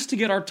we used to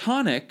get our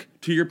tonic,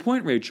 to your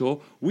point,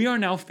 Rachel, we are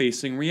now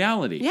facing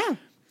reality. Yeah.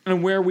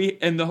 And where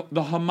the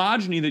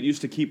homogeny that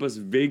used to keep us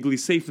vaguely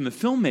safe in the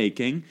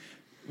filmmaking,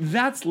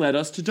 that's led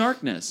us to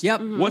darkness.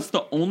 Yep. What's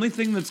the only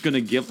thing that's going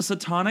to give us a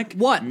tonic?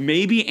 What?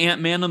 Maybe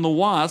Ant-Man and the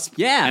Wasp.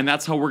 Yeah. And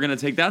that's how we're going to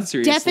take that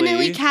seriously.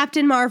 Definitely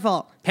Captain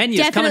Marvel.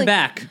 Penya's coming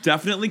back.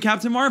 Definitely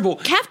Captain Marvel.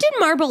 Captain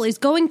Marvel is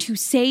going to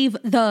save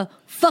the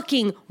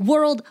fucking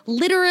world,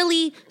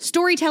 literally,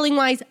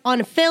 storytelling-wise,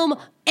 on film,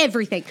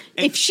 everything.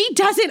 If she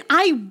doesn't,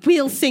 I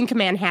will sink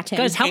Manhattan.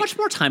 Guys, how much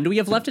more time do we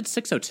have left? It's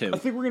 6:02. I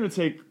think we're going to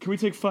take... Can we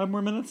take 5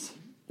 more minutes?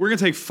 We're going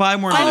to take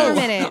 5 more 5 more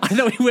minutes. minutes. I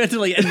thought we had to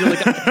like end it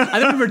like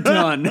I thought we were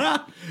done.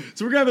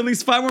 So we're going to have at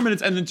least 5 more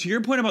minutes. And then to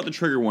your point about the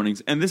trigger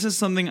warnings, and this is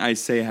something I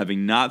say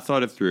having not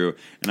thought it through,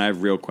 and I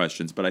have real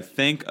questions, but I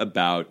think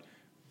about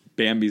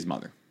Bambi's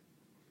mother.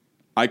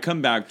 I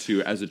come back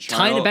to, as a child...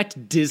 Tying it back to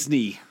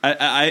Disney.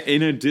 I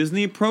in a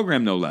Disney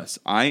program, no less,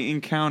 I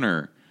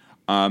encounter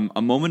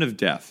a moment of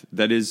death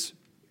that is...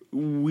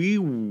 we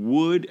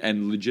would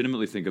and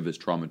legitimately think of as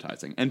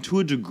traumatizing. And to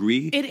a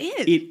degree... It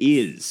is. It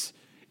is.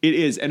 It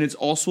is. And it's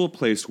also a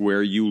place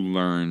where you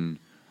learn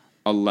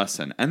a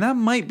lesson. And that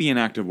might be an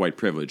act of white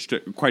privilege,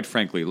 quite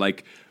frankly.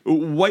 Like,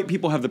 white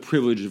people have the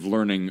privilege of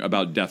learning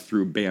about death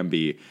through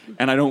Bambi,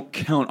 and I don't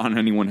count on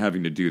anyone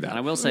having to do that. And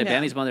I will say, No.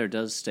 Bambi's mother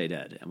does stay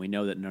dead, and we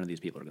know that none of these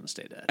people are going to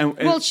stay dead. And-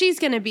 Well, she's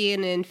going to be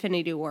in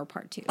Infinity War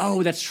Part 2.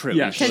 Oh, that's true.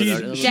 yeah, Because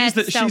she's death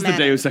the so Deus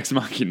matters. Ex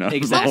Machina. of the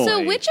Exactly. whole-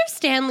 Also, which of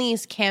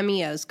Stanley's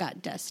cameos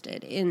got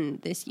dusted in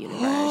this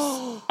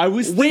universe? I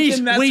was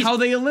thinking that's how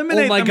they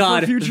eliminate oh my them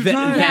God. for future That-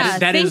 times. Yeah,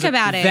 that think is-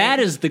 about it. That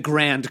is the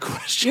grand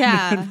question.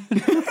 Yeah.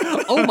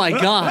 Oh my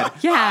God.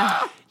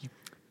 Yeah.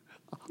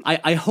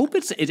 I hope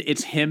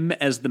it's him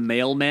as the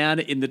mailman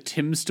in the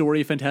Tim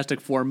Story Fantastic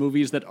Four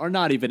movies that are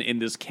not even in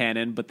this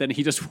canon, but then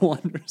he just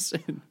wanders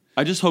in.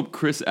 I just hope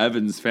Chris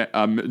Evans,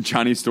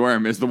 Johnny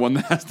Storm, is the one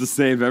that has to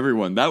save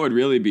everyone. That would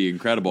really be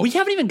incredible. We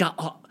haven't even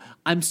got...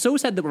 I'm so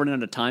sad that we're running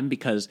out of time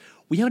because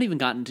we haven't even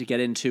gotten to get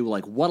into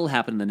like what'll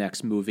happen in the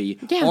next movie.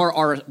 Yeah.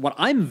 Or what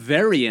I'm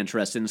very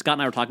interested in, Scott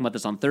and I were talking about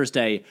this on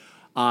Thursday,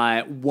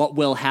 what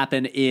will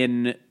happen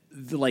in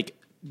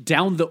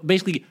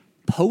basically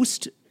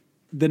post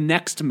the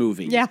next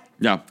movie. Yeah.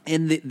 Yeah.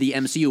 In the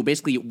MCU,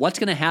 basically what's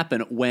going to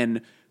happen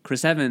when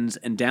Chris Evans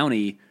and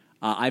Downey,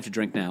 I have to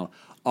drink now,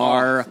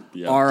 are...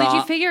 yeah. are Did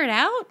you figure it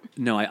out?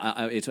 No,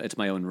 it's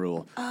my own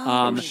rule.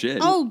 Shit.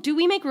 Oh, do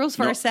we make rules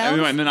for ourselves?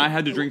 And then I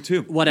had to drink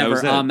too. Whatever.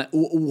 That was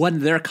it. When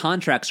their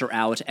contracts are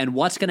out, and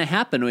what's going to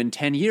happen in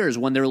 10 years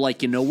when they're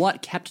like, you know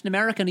what, Captain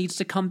America needs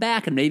to come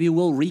back, and maybe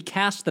we'll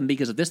recast them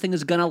because if this thing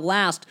is going to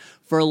last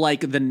for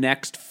like the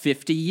next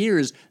 50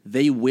 years,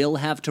 they will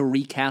have to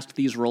recast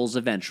these roles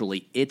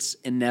eventually. It's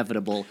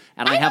inevitable,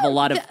 and I have a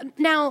lot of.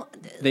 Now,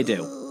 They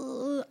do.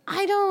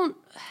 I don't.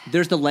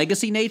 There's the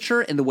legacy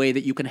nature in the way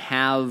that you can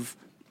have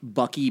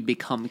Bucky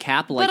become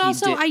Cap, like But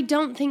also, he did. I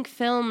don't think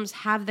films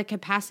have the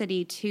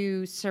capacity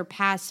to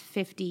surpass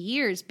 50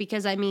 years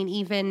because, I mean,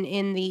 even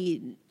in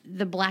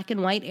the black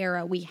and white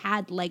era, we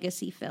had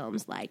legacy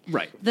films like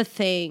Right. The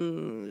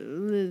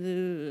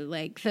Thing,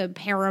 like the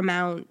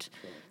Paramount,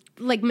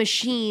 like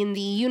Machine,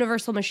 the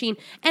Universal Machine,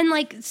 and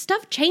like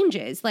stuff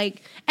changes.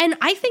 Like, and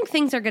I think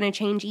things are going to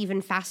change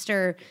even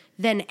faster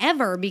than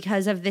ever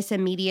because of this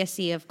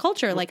immediacy of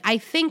culture. Like, I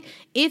think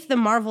if the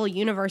Marvel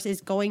universe is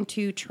going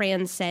to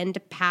transcend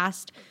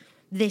past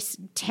this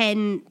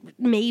 10,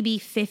 maybe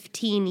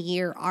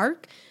 15-year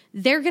arc,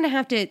 they're going to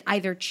have to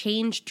either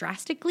change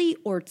drastically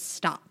or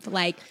stop.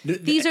 Like,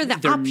 these are the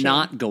They're options.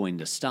 not going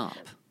to stop.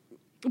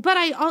 But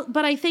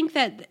I think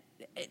that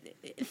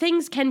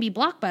things can be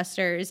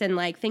blockbusters and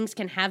like things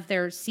can have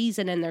their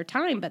season and their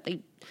time, but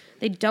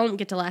They don't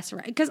get to last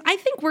around because I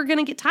think we're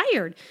gonna get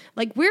tired.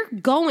 Like we're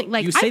going.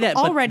 Like You say I've that,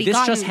 already but this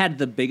gotten, just had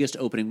the biggest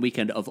opening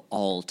weekend of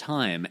all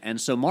time,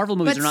 and so Marvel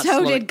movies But are not so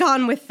slowing. did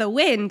Gone with the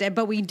Wind.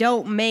 But we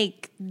don't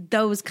make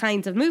those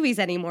kinds of movies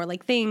anymore.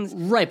 Like things.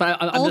 Right,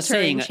 but I'm just alter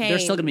saying and they're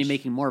still going to be change.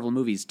 making Marvel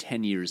movies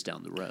 10 years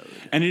down the road.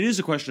 And it is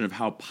a question of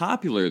how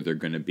popular they're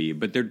going to be,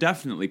 but they're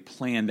definitely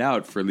planned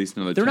out for at least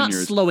another They're 10 not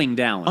years. slowing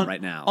down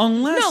right now.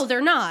 Unless, No, they're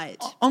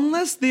not.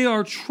 unless they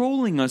are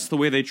trolling us the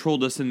way they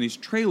trolled us in these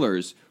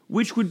trailers,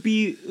 which would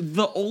be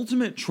the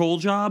ultimate troll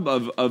job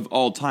of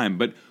all time.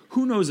 But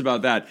who knows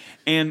about that?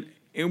 And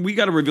we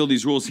got to reveal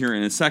these rules here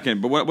in a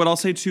second. But what I'll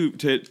say to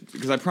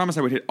because I promised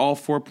I would hit all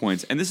 4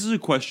 points, and this is a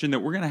question that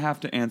we're going to have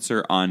to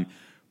answer on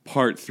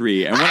part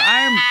 3. And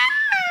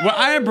what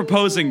I am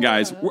proposing,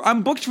 guys,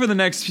 I'm booked for the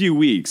next few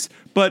weeks,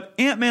 but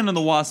Ant-Man and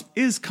the Wasp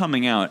is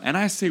coming out, and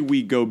I say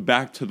we go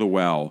back to the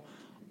well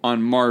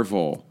on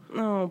Marvel.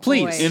 Oh,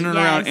 Please. boy. In and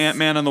around Yes.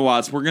 Ant-Man and the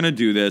Wasp. We're going to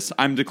do this.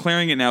 I'm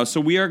declaring it now. So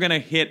we are going to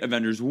hit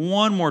Avengers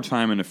one more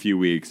time in a few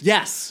weeks.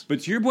 Yes.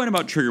 But to your point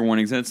about trigger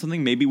warnings, and it's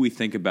something maybe we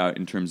think about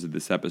in terms of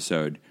this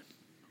episode,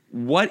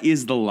 what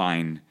is the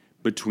line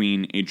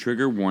between a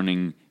trigger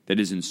warning that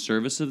is in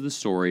service of the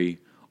story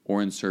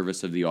or in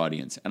service of the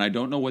audience? And I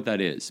don't know what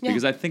that is. Yeah.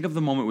 Because I think of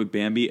the moment with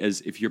Bambi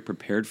as if you're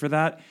prepared for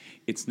that,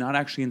 it's not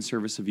actually in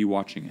service of you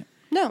watching it.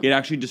 No. It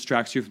actually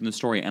distracts you from the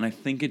story. And I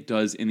think it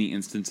does in the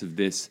instance of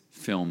this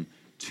film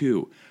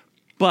too.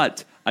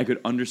 But I could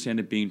understand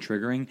it being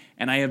triggering,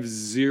 and I have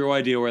zero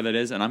idea where that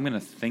is, and I'm going to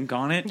think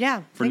on it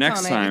Yeah, for think next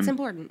on it. time. It's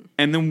important.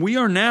 And then we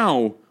are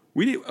now,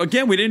 we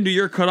didn't do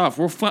your cutoff.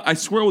 I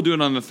swear we'll do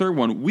it on the third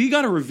one. We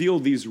got to reveal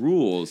these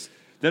rules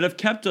that have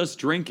kept us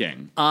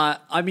drinking.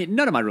 I mean,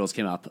 none of my rules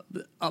came up.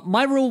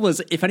 My rule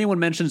was if anyone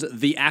mentions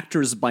the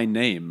actors by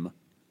name,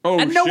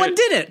 and no shit. one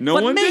did it. No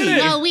but one me. did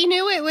it. Well, we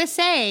knew it was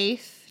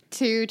safe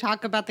to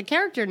talk about the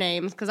character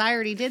names because I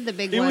already did the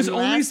big It one. was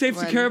only last safe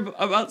one. to care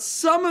about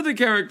some of the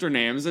character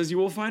names, as you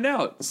will find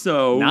out.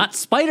 So Not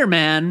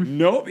Spider-Man.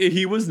 nope,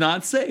 he was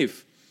not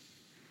safe.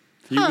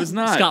 He was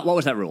not. Scott, what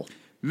was that rule?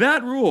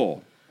 That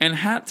rule, and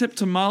hat tip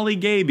to Molly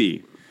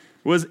Gaby,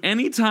 was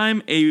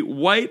anytime a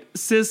white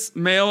cis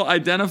male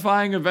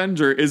identifying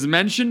Avenger is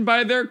mentioned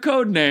by their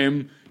code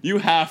name, you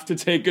have to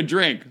take a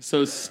drink.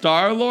 So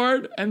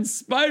Star-Lord and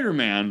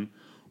Spider-Man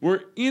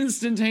were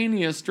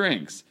instantaneous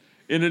drinks.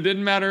 And it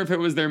didn't matter if it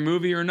was their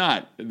movie or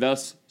not.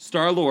 Thus,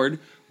 Star-Lord,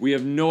 we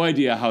have no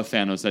idea how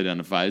Thanos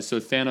identifies,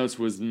 so Thanos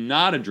was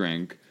not a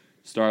drink.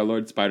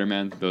 Star-Lord,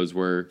 Spider-Man, those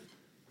were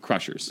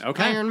crushers.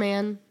 Okay. Iron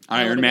Man. That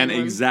Iron would've Man, been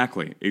one.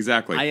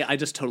 exactly. I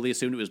just totally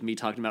assumed it was me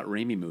talking about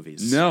Raimi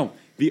movies. No.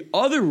 The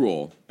other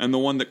rule, and the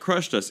one that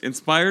crushed us,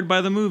 inspired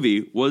by the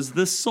movie, was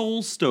the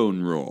Soul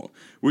Stone rule,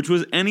 which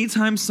was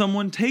anytime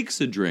someone takes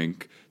a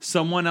drink,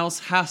 someone else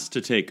has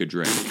to take a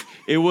drink.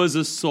 It was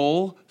a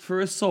soul for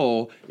a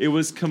soul. It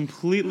was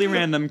completely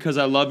random because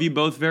I love you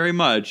both very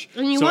much.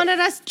 And you So- wanted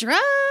us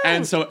drunk.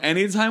 And so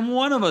anytime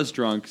one of us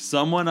drunk,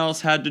 someone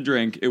else had to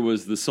drink. It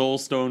was the Soul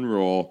Stone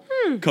rule.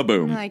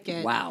 Kaboom. I like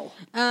it. Wow.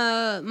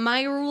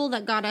 My rule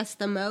that got us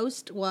the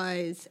most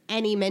was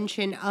any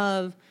mention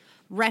of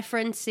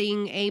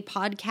referencing a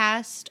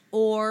podcast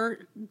or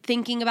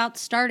thinking about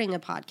starting a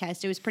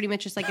podcast. It was pretty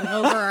much just like an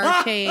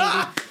overarching,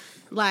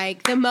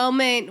 like the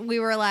moment we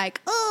were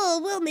like, oh,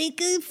 we'll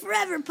make a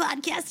forever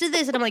podcast of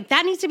this. And I'm like,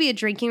 that needs to be a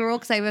drinking rule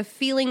because I have a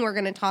feeling we're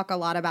going to talk a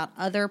lot about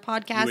other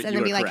podcasts You and then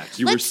were be like, correct.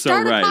 You were let's so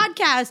start right. a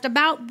podcast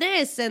about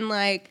this. And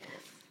like,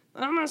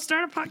 I'm going to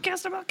start a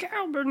podcast about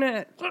Carol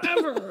Burnett.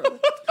 Whatever.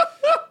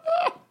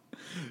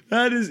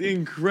 That is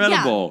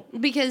incredible. Yeah,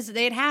 because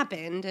it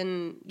happened,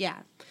 and yeah.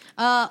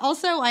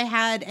 Also, I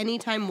had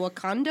anytime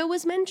Wakanda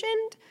was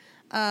mentioned,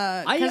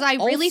 because I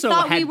really also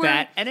thought had we were.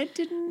 that, and it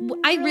didn't.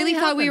 I really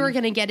thought we happen. were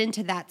going to get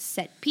into that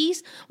set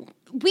piece.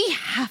 We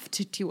have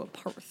to do a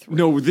part 3.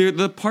 No,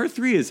 the part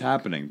 3 is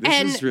happening.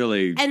 This is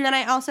really... And then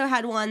I also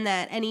had one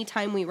that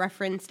anytime we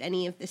referenced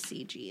any of the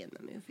CG in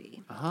the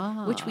movie,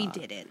 which we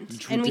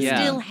didn't, and we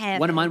Yeah. still have.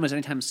 One of mine was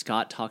anytime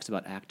Scott talks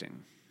about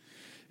acting.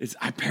 It's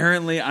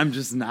apparently I'm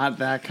just not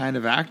that kind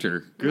of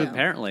actor. Good.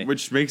 Apparently.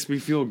 Which makes me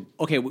feel...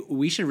 Okay,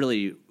 we should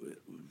really.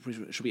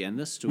 Should we end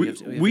this? Do have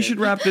to- have We to- should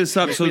wrap this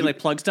up. Should we like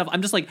plug stuff?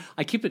 I'm just like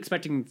I keep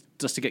expecting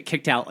just to get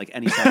kicked out like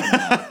any second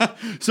now.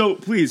 So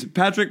please,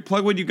 Patrick,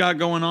 plug what you got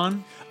going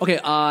on. Okay,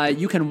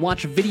 you can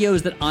watch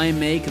videos that I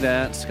make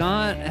that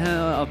Scott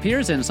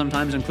appears in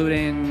sometimes,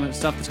 including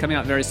stuff that's coming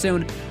out very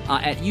soon,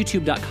 at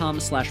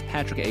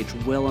youtube.com/Patrick H.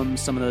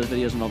 Willems. Some of those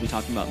videos will be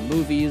talking about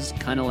movies,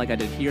 kind of like I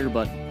did here,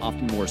 but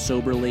often more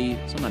soberly,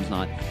 sometimes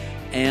not.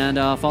 And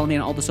follow me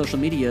on all the social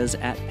medias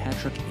at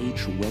Patrick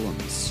H.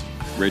 Willems.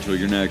 Rachel,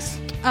 you're next.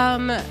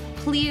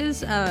 Please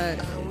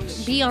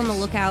be on the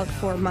lookout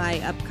for my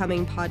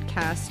upcoming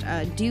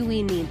podcast, Do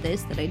We Need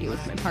This, that I do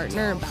with my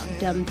partner about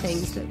dumb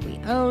things that we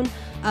own.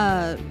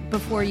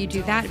 Before you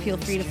do that, feel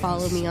free to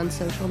follow me on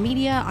social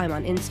media. I'm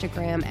on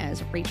Instagram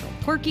as Rachel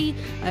Quirky.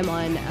 I'm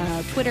on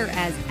Twitter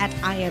as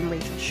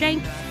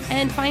 @IamRachelShank.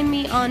 And find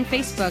me on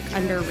Facebook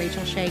under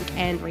Rachel Shank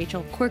and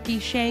Rachel Quirky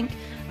Shank.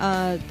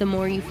 The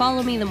more you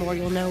follow me, the more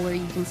you'll know where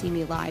you can see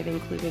me live,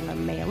 including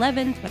on May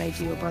 11th when I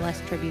do a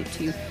burlesque tribute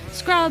to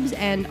Scrubs,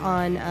 and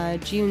on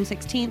June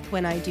 16th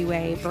when I do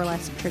a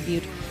burlesque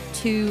tribute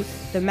to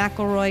the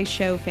McElroy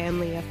Show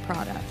family of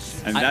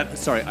products. And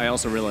I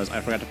also realized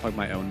I forgot to plug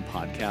my own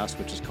podcast,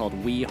 which is called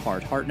We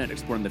Heart Hartnett,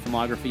 exploring the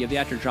filmography of the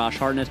actor Josh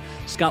Hartnett.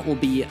 Scott will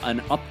be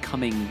an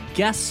upcoming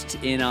guest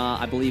in,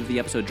 I believe the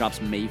episode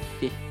drops May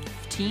 15th.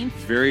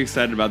 Very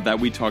excited about that.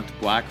 We talked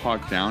Black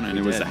Hawk Down, and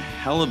it was a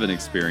hell of an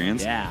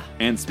experience. Yeah.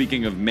 And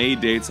speaking of May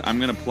dates, I'm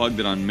going to plug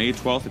that on May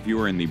 12th, if you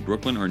are in the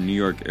Brooklyn or New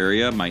York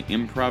area, my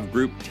improv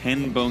group,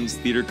 10 Bones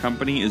Theater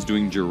Company, is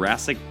doing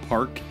Jurassic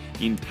Park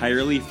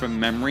entirely from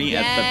memory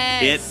at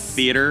the Pit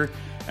Theater.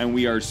 And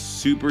we are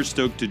super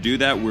stoked to do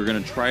that. We're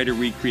going to try to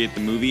recreate the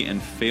movie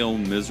and fail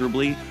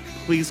miserably.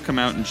 Please come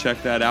out and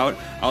check that out.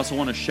 I also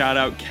want to shout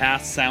out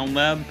Cast Sound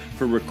Lab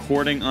for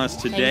recording us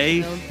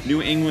today.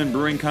 New England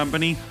Brewing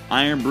Company,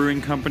 Iron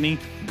Brewing Company.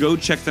 Go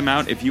check them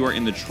out if you are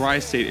in the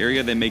tri-state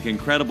area. They make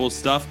incredible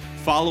stuff.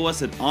 Follow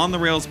us at On The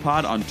Rails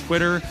Pod on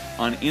Twitter,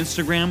 on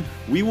Instagram.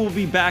 We will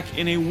be back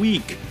in a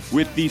week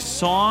with the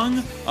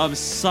Song of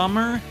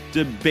Summer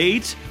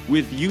debate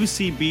with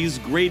UCB's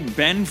great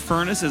Ben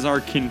Furness as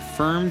our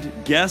confirmed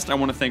guest. I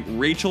want to thank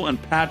Rachel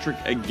and Patrick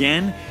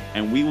again,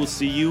 and we will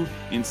see you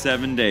in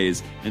 7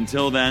 days.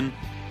 Until then,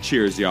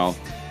 cheers, y'all.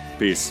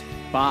 Peace.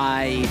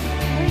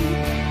 Bye.